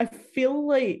 But I feel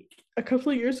like a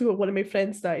couple of years ago, one of my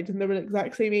friends died, and they were the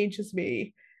exact same age as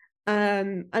me.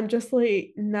 And I'm just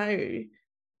like, now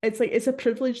it's like it's a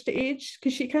privilege to age,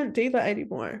 because she can't do that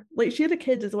anymore. Like, she had a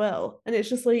kid as well, and it's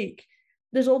just like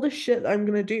there's all this shit that I'm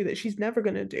gonna do that she's never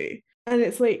gonna do, and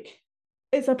it's like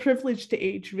it's a privilege to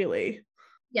age, really.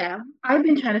 Yeah, I've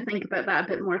been trying to think about that a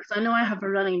bit more, because I know I have a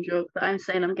running joke that I'm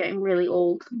saying I'm getting really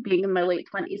old, being in my late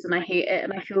 20s, and I hate it,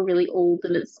 and I feel really old,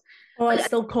 and it's. Oh, I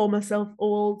still call myself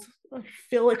old. I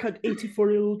feel like an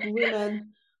 84-year-old woman.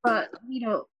 But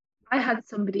I had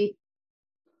somebody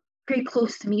pretty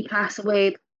close to me pass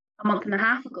away a month and a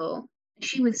half ago.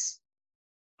 She was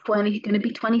going to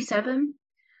be 27,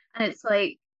 and it's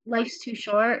like life's too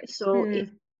short. So,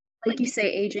 like you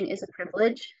say, aging is a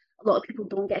privilege. A lot of people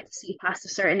don't get to see past a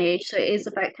certain age, so it is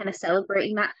about kind of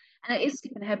celebrating that, and it is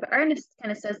skipping ahead. But Ernest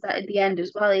kind of says that at the end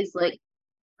as well. He's like,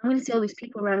 I'm going to see all these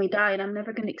people around me die, and I'm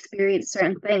never going to experience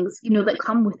certain things, that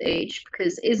come with age,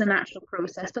 because it is a natural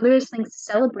process. But there is things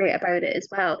to celebrate about it as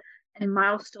well, and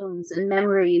milestones and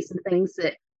memories and things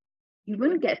that you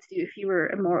wouldn't get to do if you were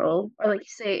immortal, or like you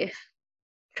say, if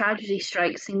tragedy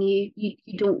strikes and you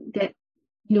don't get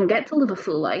to live a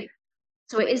full life.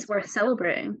 So it is worth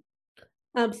celebrating.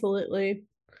 Absolutely.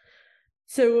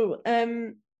 So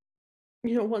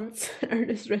once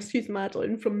Ernest rescues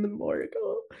Madeline from the morgue,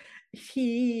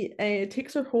 he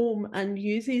takes her home and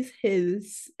uses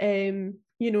his I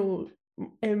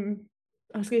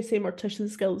was going to say mortician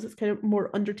skills, it's kind of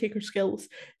more Undertaker skills,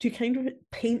 to kind of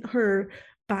paint her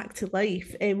back to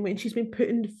life. And when she's been put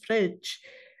in the fridge,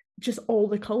 just all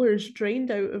the colours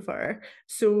drained out of her.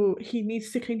 So he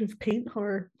needs to kind of paint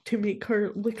her to make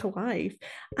her look alive.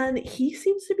 And he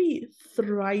seems to be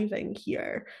thriving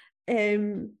here.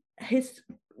 His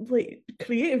like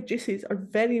creative juices are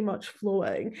very much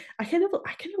flowing. I kind of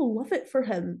love it for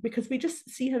him, because we just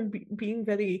see him being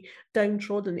very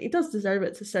downtrodden. He does deserve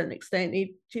it to a certain extent.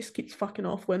 He just keeps fucking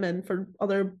off women for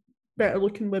other better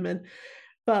looking women,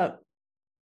 but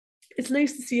it's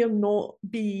nice to see him not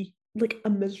be like a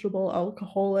miserable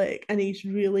alcoholic, and he's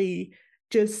really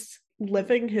just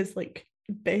living his like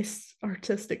best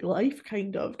artistic life,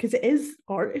 kind of, because it is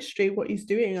artistry what he's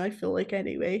doing, I feel like,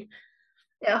 anyway.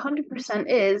 It 100%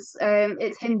 is.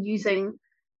 It's him using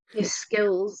his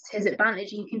skills to his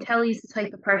advantage. You can tell he's the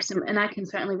type of person, and I can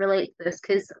certainly relate to this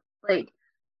because, like,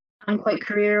 I'm quite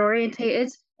career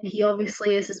orientated, and he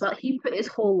obviously is as well. He put his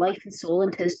whole life and soul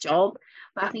into his job,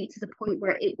 but I think to the point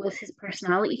where it was his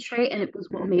personality trait and it was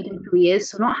what made him who he is.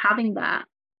 So not having that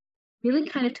really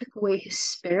kind of took away his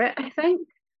spirit, I think.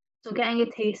 So getting a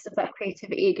taste of that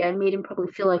creativity again made him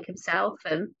probably feel like himself.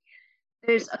 And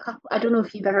there's a couple, I don't know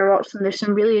if you've ever watched them, there's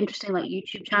some really interesting like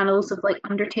YouTube channels of like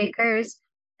undertakers,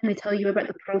 and they tell you about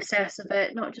the process of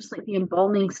it, not just like the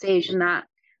embalming stage and that.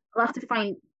 I'll have to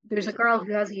find, there's a girl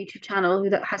who has a YouTube channel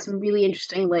that has some really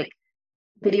interesting like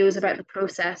videos about the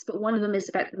process, but one of them is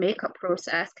about the makeup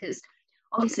process, because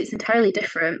obviously it's entirely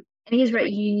different. And he is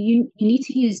right, you need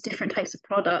to use different types of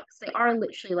products. They are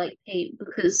literally like paint,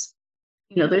 because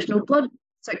there's no blood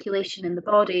circulation in the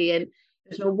body and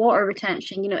there's no water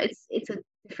retention. It's a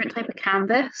different type of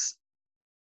canvas.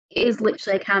 It is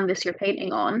literally a canvas you're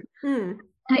painting on. And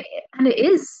it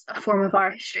is a form of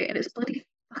artistry, and it's bloody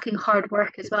fucking hard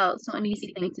work as well. It's not an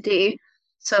easy thing to do.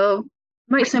 So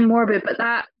it might sound morbid, but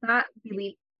that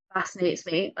really fascinates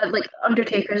me. Like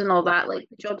undertakers and all that, like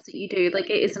the jobs that you do, like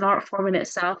it is an art form in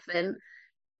itself, and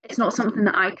it's not something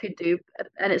that I could do,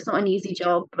 and it's not an easy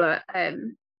job, but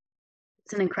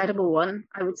it's an incredible one,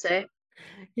 I would say.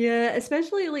 Yeah,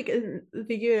 especially like in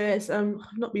the US. I've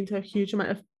not been to a huge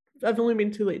amount of, I've only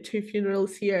been to like 2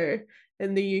 funerals here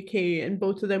in the UK, and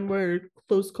both of them were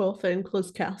closed coffin,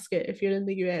 closed casket if you're in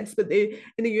the US. But in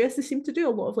the US they seem to do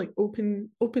a lot of like open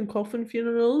coffin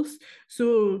funerals.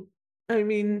 So I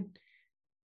mean,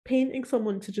 painting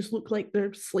someone to just look like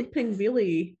they're sleeping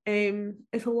really,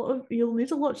 it's you'll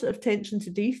need a lot of attention to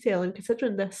detail, and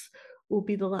considering this will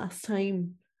be the last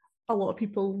time a lot of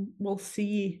people will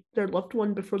see their loved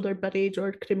one before they're buried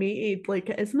or cremated, like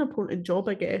it is an important job,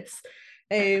 I guess.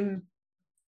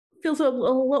 Feels a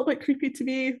little bit creepy to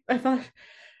me.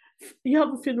 If you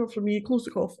have a funeral for me, close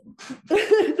the coffin.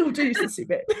 Nobody needs to see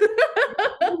it.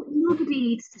 Nobody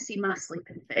needs to see my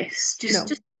sleeping face.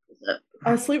 Just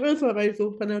I sleep with my mouth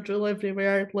open. I drool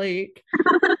everywhere. Like,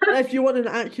 if you want an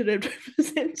accurate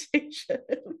representation.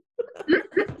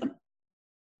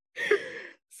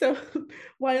 So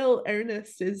while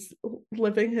Ernest is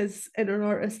living his inner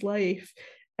artist life,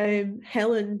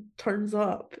 Helen turns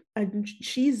up, and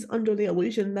she's under the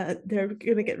illusion that they're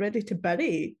going to get ready to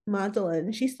bury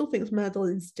Madeline. She still thinks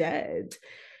Madeline's dead.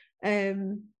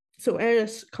 So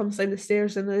Ernest comes down the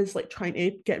stairs and is like trying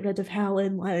to get rid of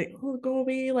Helen, like, oh, go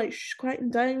away, like she's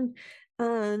quieting down.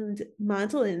 And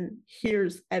Madeline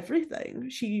hears everything.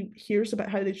 She hears about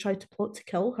how they tried to plot to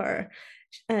kill her,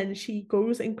 and she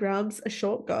goes and grabs a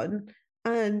shotgun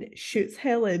and shoots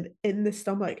Helen in the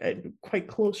stomach at quite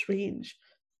close range,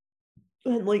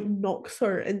 and like knocks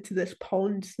her into this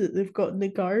pond that they've got in the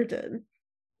garden.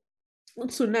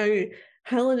 And so now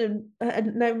Helen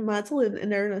and now Madeline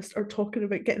and Ernest are talking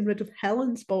about getting rid of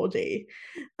Helen's body,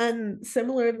 and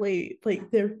similarly, like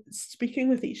they're speaking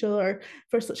with each other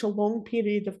for such a long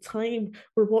period of time.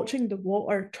 We're watching the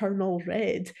water turn all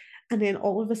red, and then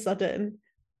all of a sudden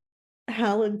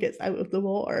Helen gets out of the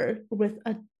water with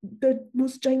the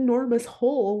most ginormous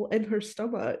hole in her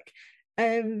stomach.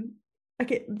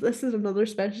 This is another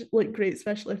special, like, great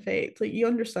special effect. Like, you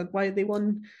understand why they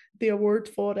won the award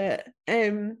for it.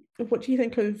 What do you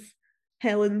think of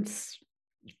Helen's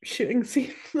shooting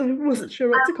scene? I wasn't sure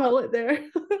what to call it there.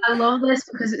 I love this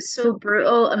because it's so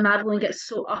brutal, and Madeline gets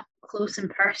so up close and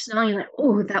personal. You're like,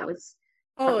 oh, that was.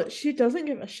 Oh, she doesn't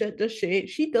give a shit, does she?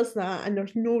 She does that, and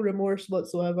there's no remorse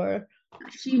whatsoever.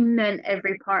 She meant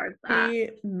every part of that. She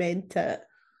meant it.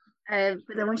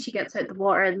 But then when she gets out the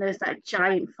water and there's that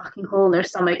giant fucking hole in her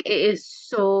stomach, it is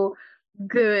so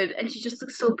good. And she just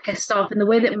looks so pissed off. And the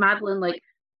way that Madeline like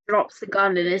drops the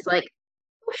gun and is like,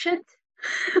 oh shit.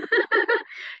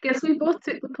 Guess we both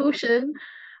took the potion.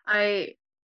 I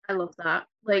love that.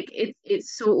 Like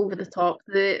it's so over the top.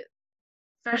 The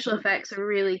special effects are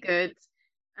really good.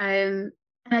 And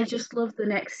I just love the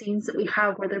next scenes that we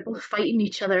have where they're both fighting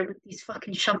each other with these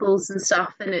fucking shovels and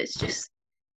stuff, and it's just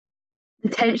the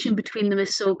tension between them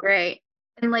is so great.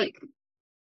 And like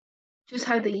just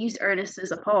how they used Ernest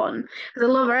as a pawn. Because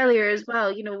I love earlier as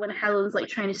well, when Helen's like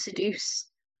trying to seduce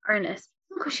Ernest,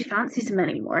 not because she fancies him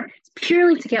anymore. It's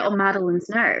purely to get on Madeline's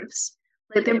nerves.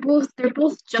 Like they're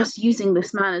both just using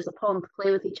this man as a pawn to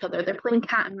play with each other. They're playing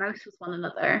cat and mouse with one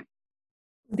another.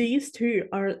 These two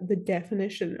are the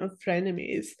definition of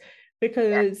frenemies.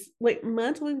 because like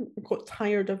Madeline got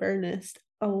tired of Ernest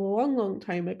a long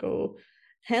time ago.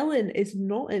 Helen is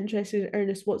not interested in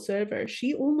Ernest whatsoever.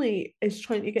 She only is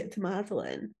trying to get to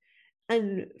Madeline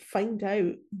and find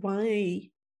out why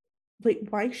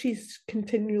she's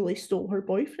continually stole her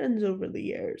boyfriends over the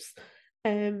years.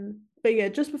 But yeah,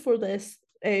 just before this,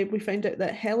 we found out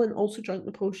that Helen also drank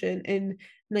the potion in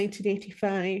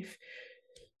 1985.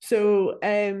 So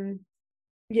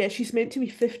yeah, she's meant to be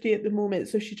 50 at the moment,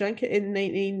 so she drank it in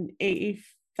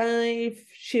 1985.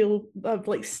 She'll have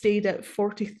like stayed at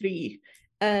 43,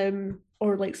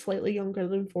 or like slightly younger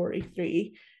than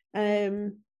 43.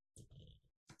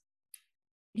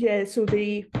 Yeah, so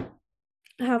they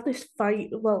have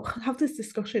this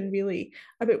discussion really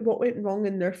about what went wrong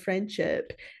in their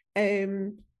friendship.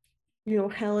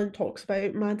 Helen talks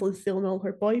about Madeline stealing all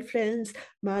her boyfriends.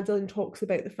 Madeline talks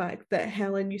about the fact that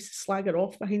Helen used to slag her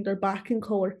off behind her back and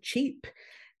call her cheap.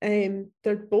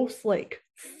 They're both like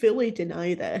fully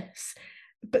deny this,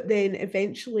 but then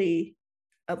eventually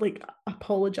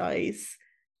apologize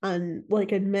and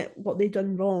like admit what they've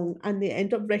done wrong, and they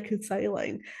end up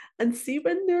reconciling. And see,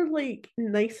 when they're like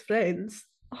nice friends,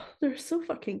 oh, they're so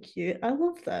fucking cute. I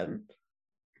love them.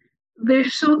 They're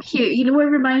so cute. You know what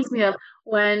it reminds me of?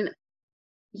 When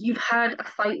you've had a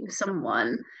fight with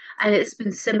someone and it's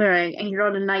been simmering and you're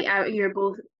on a night out and you're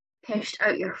both pissed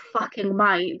out your fucking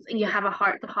minds and you have a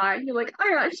heart to heart. You're like,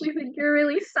 I actually think you're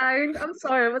really sound. I'm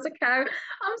sorry I was a cow.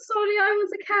 I'm sorry I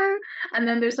was a cow. And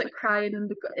then there's like crying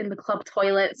in the club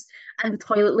toilets, and the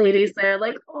toilet lady's there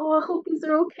like, oh, I hope these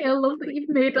are okay. I love that you've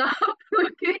made up.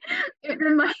 Like, it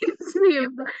reminds me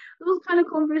of those kind of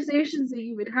conversations that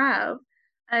you would have.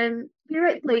 And you're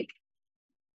right, like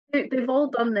they've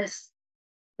all done this.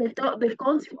 They've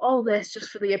gone through all this just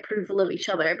for the approval of each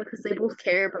other, because they both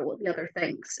care about what the other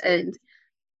thinks. And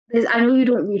I know you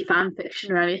don't read fan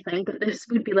fiction or anything, but this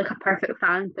would be like a perfect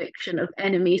fan fiction of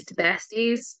enemies to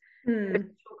besties,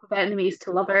 of enemies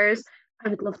to lovers. I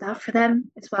would love that for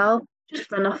them as well.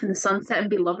 Just run off in the sunset and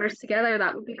be lovers together.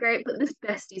 That would be great. But this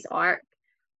besties arc,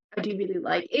 I do really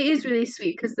like. It is really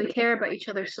sweet because they care about each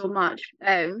other so much.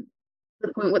 To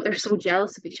the point where they're so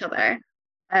jealous of each other.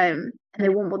 And they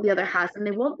want what the other has, and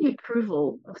they want the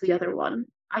approval of the other one.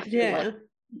 I feel like,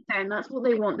 and that's what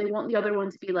they want. They want the other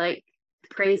one to be like,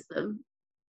 praise them.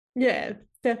 Yeah,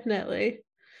 definitely.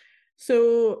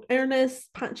 So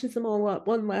Ernest patches them all up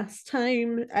one last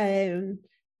time.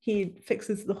 He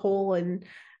fixes the hole in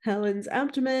Helen's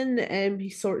abdomen, and he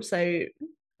sorts out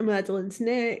Madeline's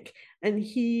neck. And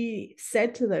he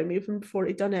said to them, even before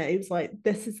he'd done it, he was like,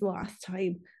 "This is the last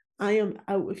time. I am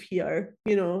out of here."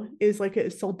 It's like,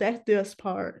 it's till death do us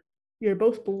part. You're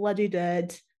both bloody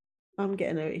dead. I'm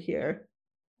getting out of here.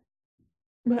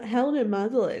 But Helen and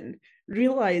Madeline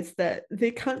realize that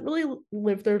they can't really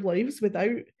live their lives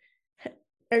without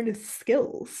Ernest's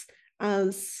skills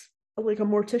as like a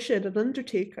mortician, an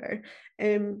undertaker,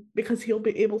 because he'll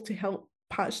be able to help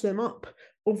patch them up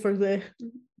over the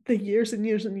years and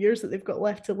years and years that they've got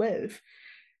left to live.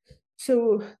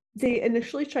 So they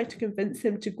initially tried to convince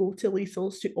him to go to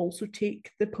Liesl's to also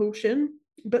take the potion,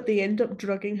 but they end up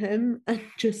drugging him and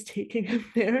just taking him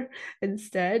there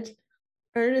instead.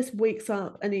 Ernest wakes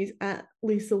up and he's at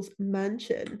Liesl's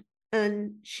mansion,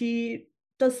 and she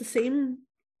does the same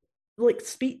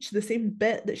speech, the same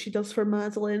bit that she does for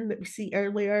Madeline that we see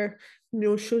earlier,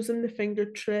 shows him the finger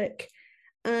trick.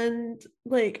 And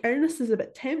like, Ernest is a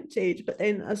bit tempted, but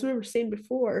then, as we were saying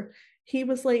before, he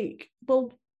was like,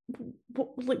 well,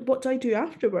 what do I do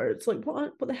afterwards? Like,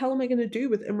 what the hell am I going to do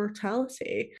with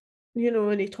immortality?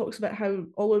 And he talks about how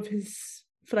all of his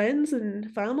friends and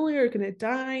family are going to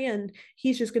die, and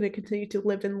he's just going to continue to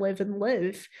live and live and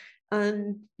live.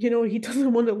 And he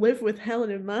doesn't want to live with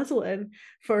Helen and Madeline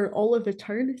for all of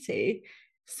eternity.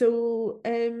 So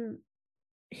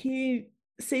he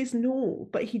says no,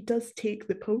 but he does take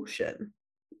the potion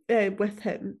with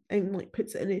him and like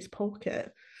puts it in his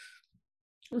pocket.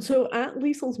 So at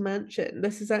Liesl's mansion,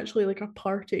 this is actually like a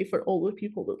party for all the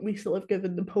people that Liesl have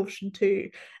given the potion to.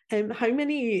 How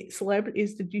many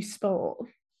celebrities did you spot?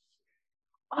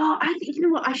 Oh, you know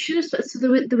what? I should have. So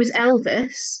there was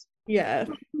Elvis. Yeah.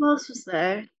 Who else was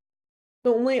there?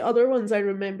 The only other ones I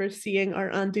remember seeing are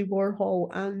Andy Warhol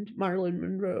and Marilyn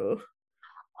Monroe.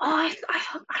 Oh,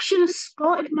 I should have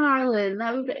spotted Marilyn.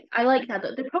 I like that.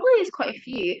 There probably is quite a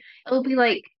few. It'll be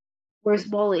like, Where's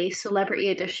Wally? Celebrity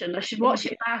Edition. I should watch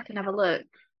it back and have a look.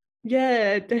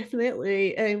 Yeah,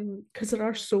 definitely. Because there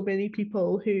are so many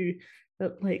people who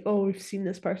are like, oh, we've seen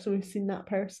this person, we've seen that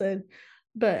person.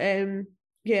 But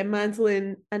yeah,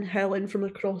 Madeline and Helen from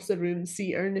across the room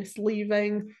see Ernest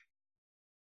leaving.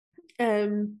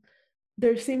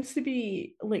 there seems to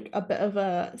be like a bit of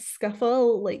a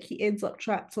scuffle, like he ends up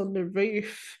trapped on the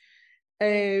roof.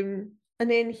 And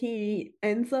then he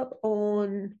ends up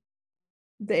on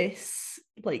this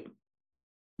like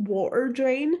water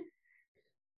drain,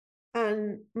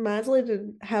 and Madeline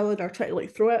and Helen are trying to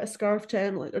like throw out a scarf to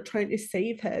him, like they're trying to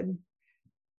save him.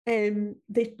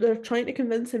 They're trying to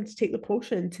convince him to take the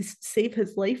potion to save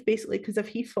his life, basically, because if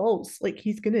he falls, like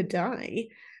he's gonna die.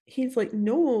 He's like,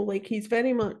 no, like he's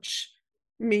very much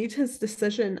made his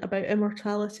decision about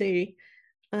immortality,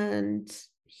 and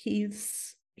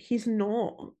he's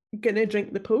not gonna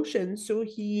drink the potion, so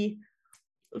he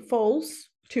falls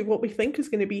to what we think is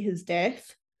going to be his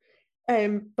death.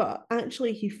 But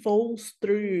actually he falls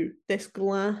through this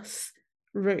glass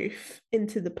roof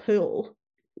into the pool,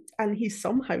 and he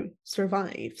somehow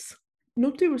survives.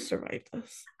 Nobody would survive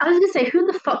this. I was gonna say, who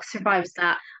the fuck survives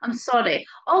that? I'm sorry.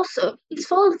 Also, he's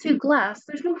falling through glass.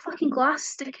 There's no fucking glass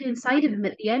sticking inside of him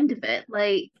at the end of it.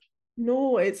 Like,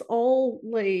 no, it's all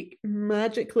like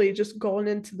magically just gone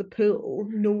into the pool.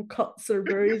 No cuts or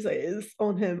bruises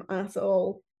on him at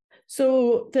all.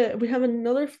 So we have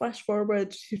another flash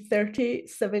forward to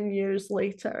 37 years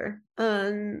later,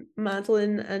 and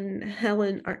Madeline and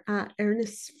Helen are at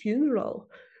Ernest's funeral,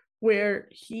 where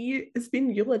he has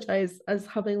been eulogized as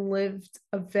having lived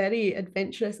a very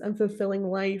adventurous and fulfilling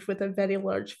life with a very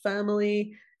large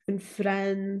family and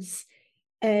friends.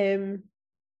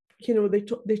 You know,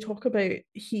 they talk about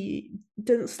he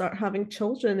didn't start having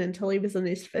children until he was in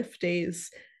his 50s.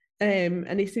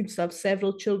 And he seems to have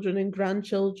several children and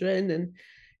grandchildren, and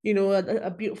you know, a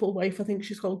beautiful wife. I think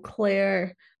she's called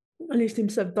Claire, and he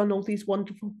seems to have done all these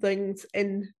wonderful things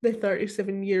in the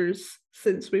 37 years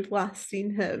since we've last seen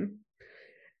him.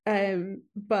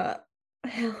 But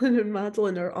Helen and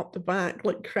Madeline are up the back,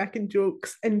 like cracking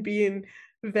jokes and being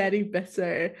very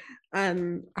bitter,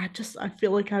 and I feel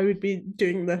like I would be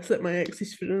doing this at my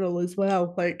ex's funeral as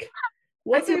well. Like,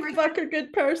 was he fuck a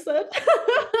good person?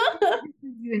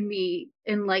 You and me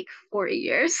in like 40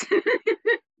 years.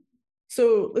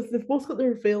 So they've both got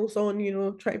their veils on, you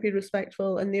know, try to be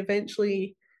respectful, and they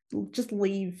eventually just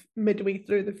leave midway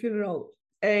through the funeral.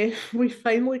 We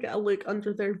finally get a look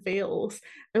under their veils,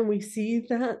 and we see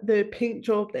that the paint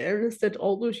job that Ernest did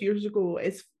all those years ago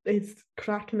is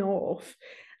cracking off,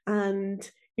 and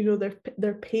you know,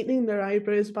 they're painting their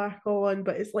eyebrows back on,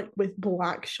 but it's like with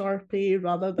black Sharpie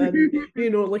rather than you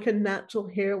know, like a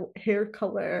natural hair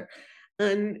color.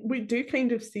 And we do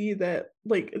kind of see that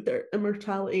like their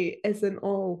immortality isn't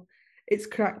all it's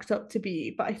cracked up to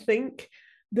be, but I think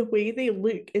the way they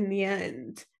look in the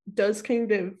end does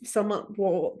kind of sum up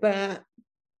what that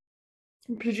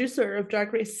producer of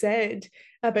Drag Race said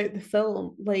about the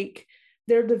film. Like,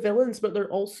 they're the villains, but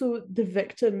they're also the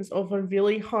victims of a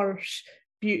really harsh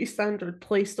beauty standard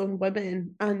placed on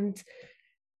women. And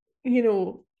you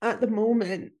know, at the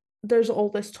moment there's all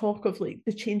this talk of like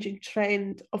the changing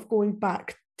trend of going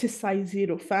back to size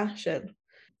zero fashion.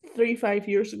 3-5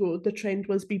 years ago the trend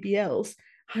was BBLs.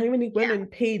 How many women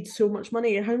paid so much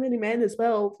money? How many men as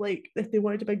well, like if they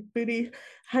wanted a big booty,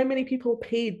 how many people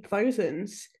paid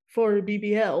thousands for a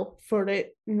BBL for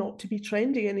it not to be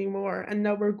trendy anymore? And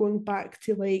now we're going back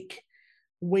to like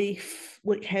waif,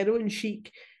 like heroin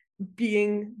chic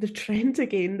being the trend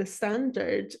again, the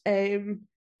standard.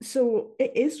 So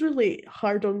it is really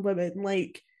hard on women,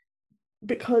 like,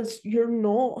 because you're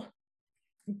not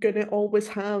gonna always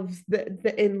have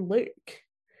the in look,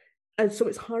 and so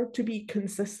it's hard to be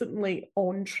consistently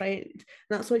on trend. And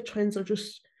that's why trends are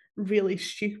just really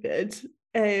stupid,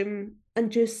 and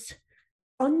just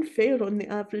unfair on the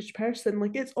average person.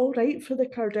 Like, it's all right for the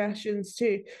Kardashians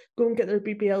to go and get their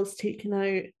BBLs taken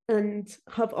out and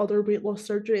have other weight loss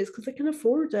surgeries because they can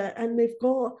afford it and they've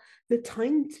got the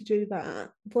time to do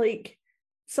that. Like,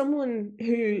 someone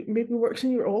who maybe works in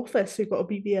your office who got a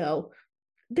BBL,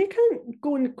 they can't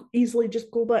go and easily just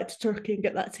go back to Turkey and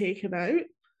get that taken out.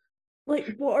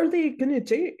 Like, what are they gonna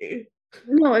do?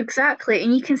 No, exactly.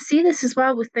 And you can see this as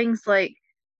well with things like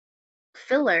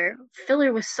filler.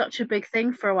 Filler was such a big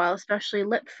thing for a while, especially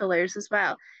lip fillers as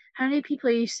well. How many people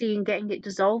are you seeing getting it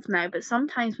dissolved now? But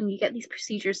sometimes when you get these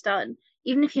procedures done,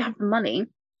 even if you have the money,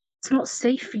 it's not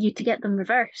safe for you to get them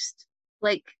reversed.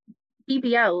 Like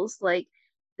BBLs, like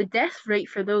the death rate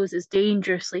for those is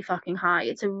dangerously fucking high.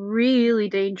 It's a really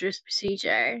dangerous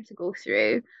procedure to go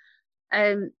through.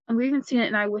 And we've even seen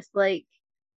it now with like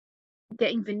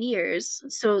getting veneers.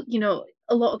 So, you know,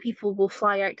 a lot of people will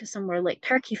fly out to somewhere like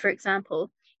Turkey, for example,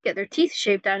 get their teeth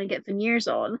shaved down and get veneers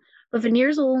on. But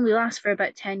veneers will only last for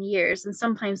about 10 years, and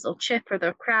sometimes they'll chip or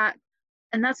they'll crack.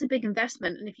 And that's a big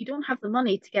investment. And if you don't have the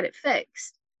money to get it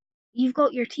fixed, you've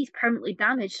got your teeth permanently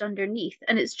damaged underneath.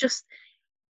 And it's just,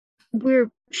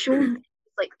 we're shown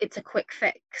like it's a quick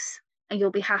fix and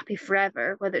you'll be happy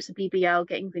forever, whether it's a BBL,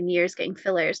 getting veneers, getting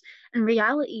fillers. In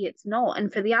reality, it's not.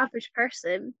 And for the average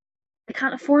person, they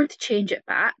can't afford to change it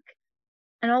back.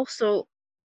 And also,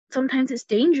 sometimes it's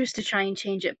dangerous to try and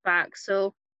change it back.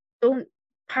 So don't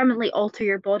permanently alter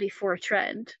your body for a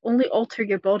trend. Only alter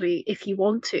your body if you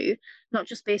want to, not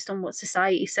just based on what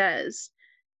society says.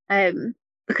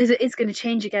 Because it is going to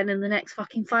change again in the next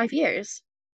fucking 5 years.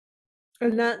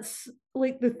 And that's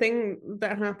like the thing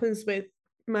that happens with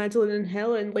Madeline and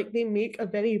Helen. Like, they make a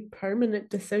very permanent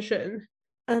decision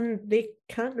and they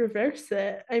can't reverse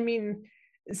it. I mean,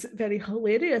 it's very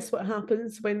hilarious what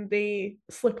happens when they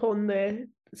slip on the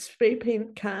spray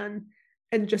paint can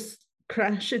and just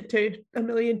crash into a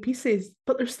million pieces,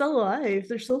 but they're still alive,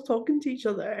 they're still talking to each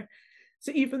other.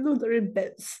 So even though they're in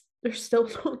bits, they're still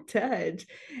not dead,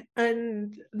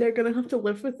 and they're gonna have to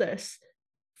live with this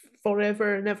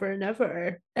forever and ever and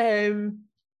ever.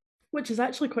 Which is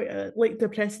actually quite a like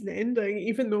depressing ending,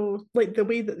 even though like the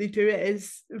way that they do it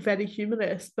is very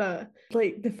humorous, but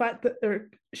like the fact that they're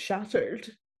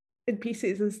shattered in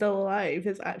pieces and still alive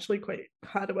is actually quite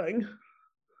harrowing.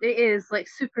 It is like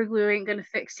super glue ain't gonna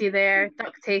fix you there,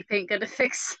 duct tape ain't gonna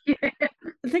fix you.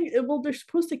 I think, well, they're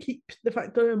supposed to keep the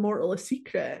fact they're immortal a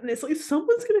secret, and it's like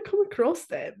someone's going to come across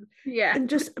them, and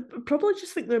just probably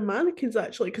just think they're mannequins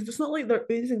actually, because it's not like they're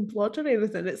oozing blood or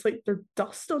anything. It's like they're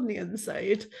dust on the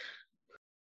inside.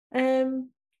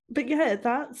 But yeah,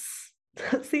 that's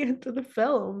the end of the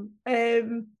film. I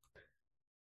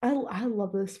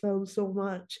love this film so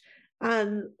much.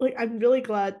 And like, I'm really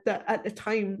glad that at the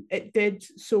time it did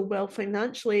so well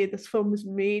financially. This film was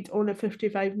made on a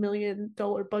 $55 million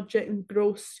budget and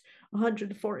grossed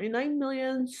 149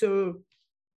 million. So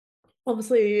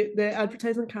obviously the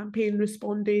advertising campaign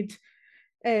responded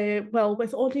well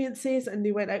with audiences, and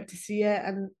they went out to see it,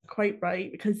 and quite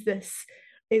right, because this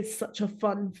is such a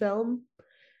fun film.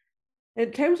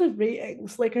 In terms of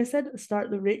ratings, like I said at the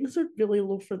start, the ratings are really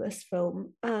low for this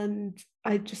film, and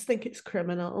I just think it's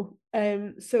criminal.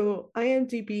 So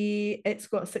IMDb, it's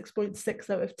got 6.6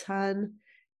 out of 10.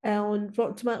 On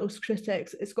Rotten Tomatoes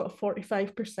critics, it's got a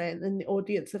 45%, and the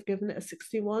audience have given it a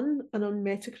 61. And on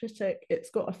Metacritic,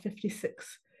 it's got a 56%.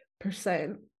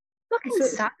 Fucking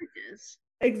savages.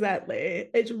 Exactly.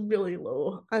 It's really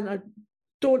low, and I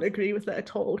don't agree with it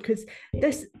at all, because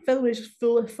this film is just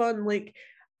full of fun. Like,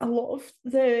 a lot of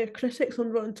the critics on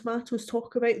Rotten Tomatoes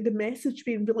talk about the message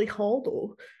being really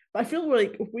hollow, but I feel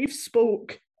like we've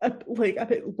spoke like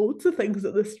about loads of things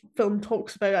that this film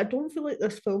talks about. I don't feel like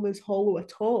this film is hollow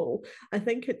at all. I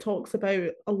think it talks about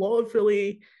a lot of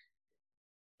really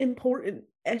important,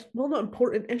 well, not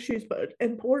important issues, but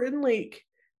important like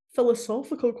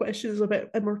philosophical questions about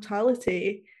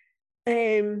immortality,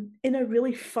 in a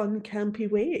really fun, campy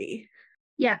way.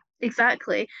 Yeah,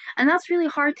 exactly. And that's really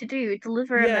hard to do.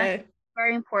 Deliver a message,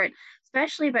 very important,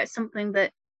 especially about something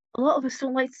that a lot of us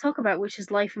don't like to talk about, which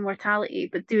is life and mortality,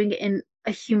 but doing it in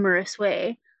a humorous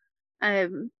way.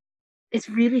 It's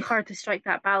really hard to strike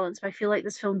that balance, but I feel like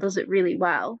this film does it really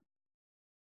well.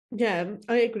 Yeah,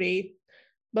 I agree.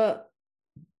 But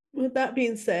with that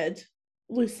being said,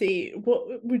 Lucy,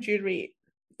 what would you rate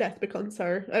Death Becomes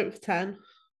Her out of 10?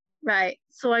 Right.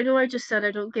 So I know I just said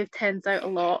I don't give 10s out a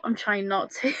lot. I'm trying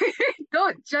not to.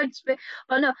 Don't judge me.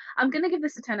 But no, I'm going to give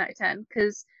this a 10 out of 10,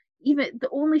 because even the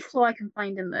only flaw I can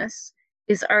find in this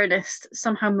is Ernest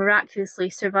somehow miraculously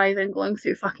surviving going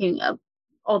through fucking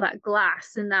all that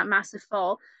glass in that massive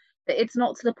fall. But it's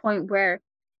not to the point where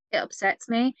it upsets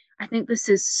me. I think this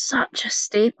is such a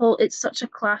staple. It's such a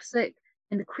classic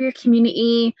in the queer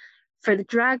community, for the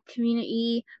drag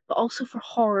community, but also for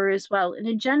horror as well. And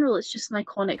in general, it's just an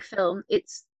iconic film.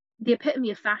 It's the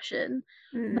epitome of fashion,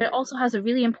 but it also has a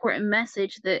really important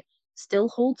message that still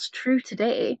holds true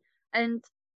today. And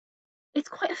it's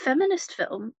quite a feminist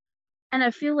film. And I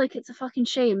feel like it's a fucking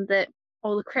shame that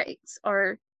all the critics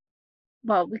are,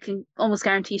 well, we can almost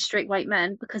guarantee straight white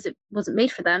men, because it wasn't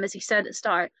made for them, as you said at the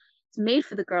start. It's made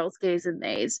for the girls, gays, and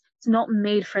theys. It's not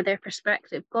made for their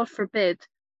perspective. God forbid,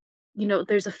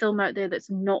 there's a film out there that's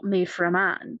not made for a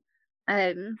man.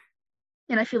 And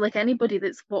I feel like anybody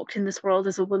that's walked in this world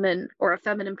as a woman or a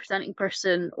feminine presenting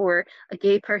person or a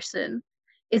gay person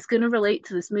is going to relate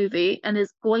to this movie and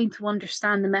is going to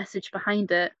understand the message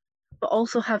behind it, but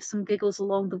also have some giggles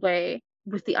along the way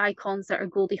with the icons that are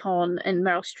Goldie Hawn and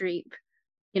Meryl Streep.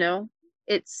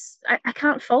 I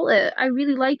can't fault it. I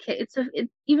really like it.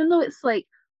 Even though it's like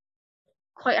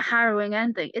quite a harrowing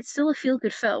ending, it's still a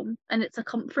feel-good film, and it's a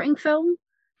comforting film.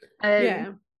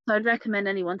 So I'd recommend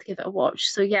anyone to give it a watch.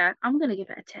 So yeah, I'm gonna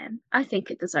give it a 10. I think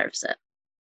it deserves it.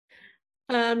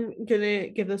 I'm gonna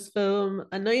give this film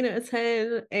a 9 out of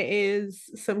 10. It is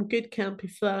some good campy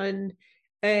fun.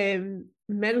 Meryl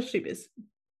Streep is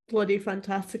bloody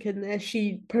fantastic in this.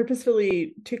 She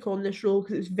purposefully took on this role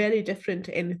because it's very different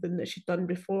to anything that she'd done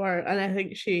before, and I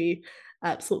think she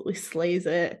absolutely slays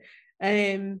it.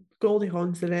 Goldie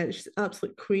Hawn's in it. She's an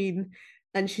absolute queen,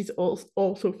 and she's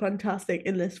also fantastic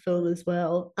in this film as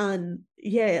well. And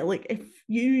yeah, like if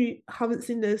you haven't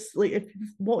seen this, like if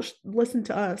you've listened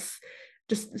to us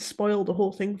just spoil the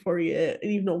whole thing for you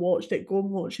and you've not watched it, go and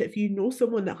watch it. If you know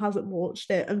someone that hasn't watched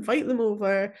it, invite them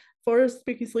over for a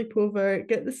spooky sleepover,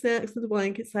 get the snacks and the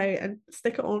blankets out and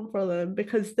stick it on for them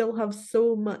because they'll have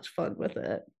so much fun with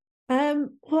it.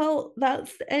 Well,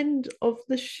 that's the end of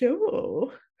the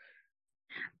show.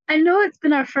 I know it's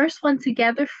been our first one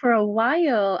together for a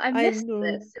while. I missed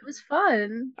this. It was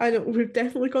fun. I know, we've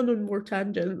definitely gone on more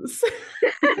tangents.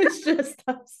 It's just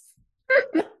us.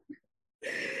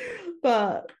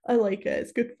 But I like it.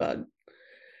 It's good fun.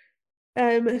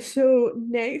 So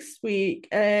next week,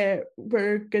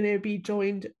 we're gonna be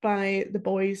joined by the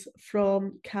boys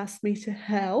from Cast Me to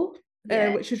Hell,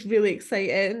 which is really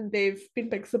exciting. They've been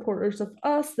big supporters of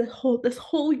us this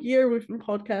whole year we've been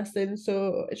podcasting,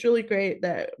 so it's really great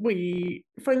that we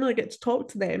finally get to talk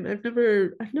to them. I've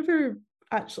never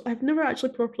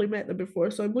actually properly met them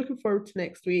before, so I'm looking forward to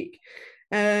next week.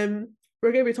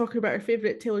 We're going to be talking about our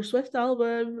favourite Taylor Swift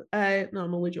album. No,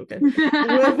 I'm only joking.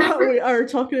 We are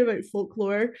talking about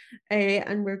folklore,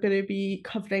 and we're going to be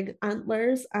covering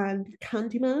Antlers and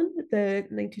Candyman, the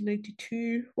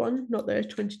 1992 one, not the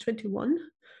 2021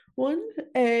 one.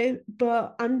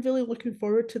 But I'm really looking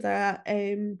forward to that.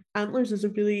 Antlers is a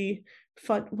really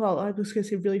fun, well, I was going to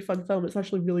say really fun film. It's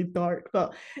actually really dark,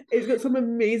 but it's got some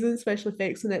amazing special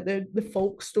effects in it. The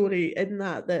folk story in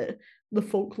that, the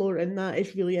folklore in that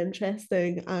is really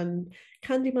interesting. And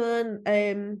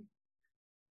Candyman,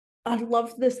 I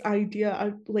love this idea.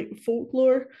 I like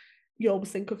folklore. You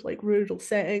always think of like rural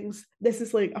settings. This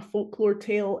is like a folklore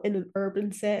tale in an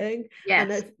urban setting. Yes.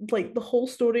 And it's like the whole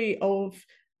story of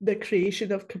the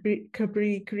creation of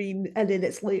Cabri Green and then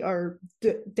its later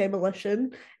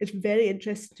demolition. It's very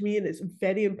interesting to me, and it's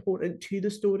very important to the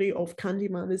story of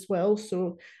Candyman as well.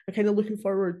 So I'm kind of looking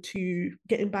forward to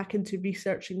getting back into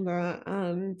researching that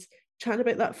and chatting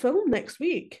about that film next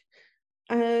week.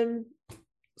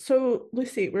 So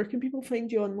Lucy, where can people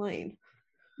find you online?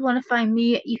 If you want to find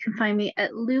me, you can find me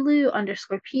at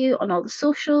Lulu_Pugh on all the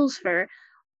socials for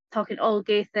talking all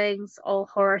gay things, all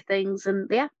horror things, and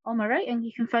yeah, all my writing.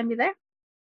 You can find me there.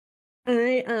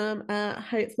 I am at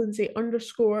HowIt'sLindsay_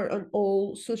 on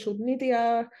all social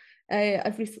media.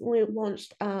 I've recently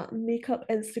launched a makeup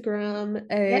Instagram.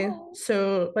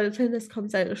 So by the time this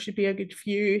comes out, there should be a good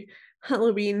few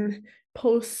Halloween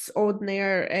posts on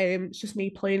there. It's just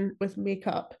me playing with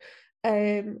makeup.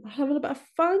 Having a bit of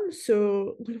fun,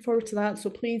 so looking forward to that. So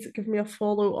please give me a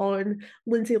follow on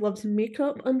Lindsay Loves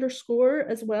Makeup _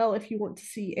 as well if you want to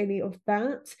see any of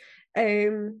that.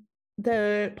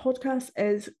 The podcast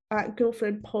is at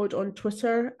Girlfriend Pod on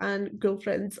Twitter and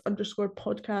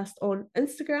Girlfriends_podcast on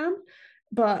Instagram.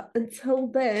 But until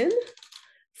then,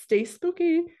 stay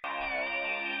spooky.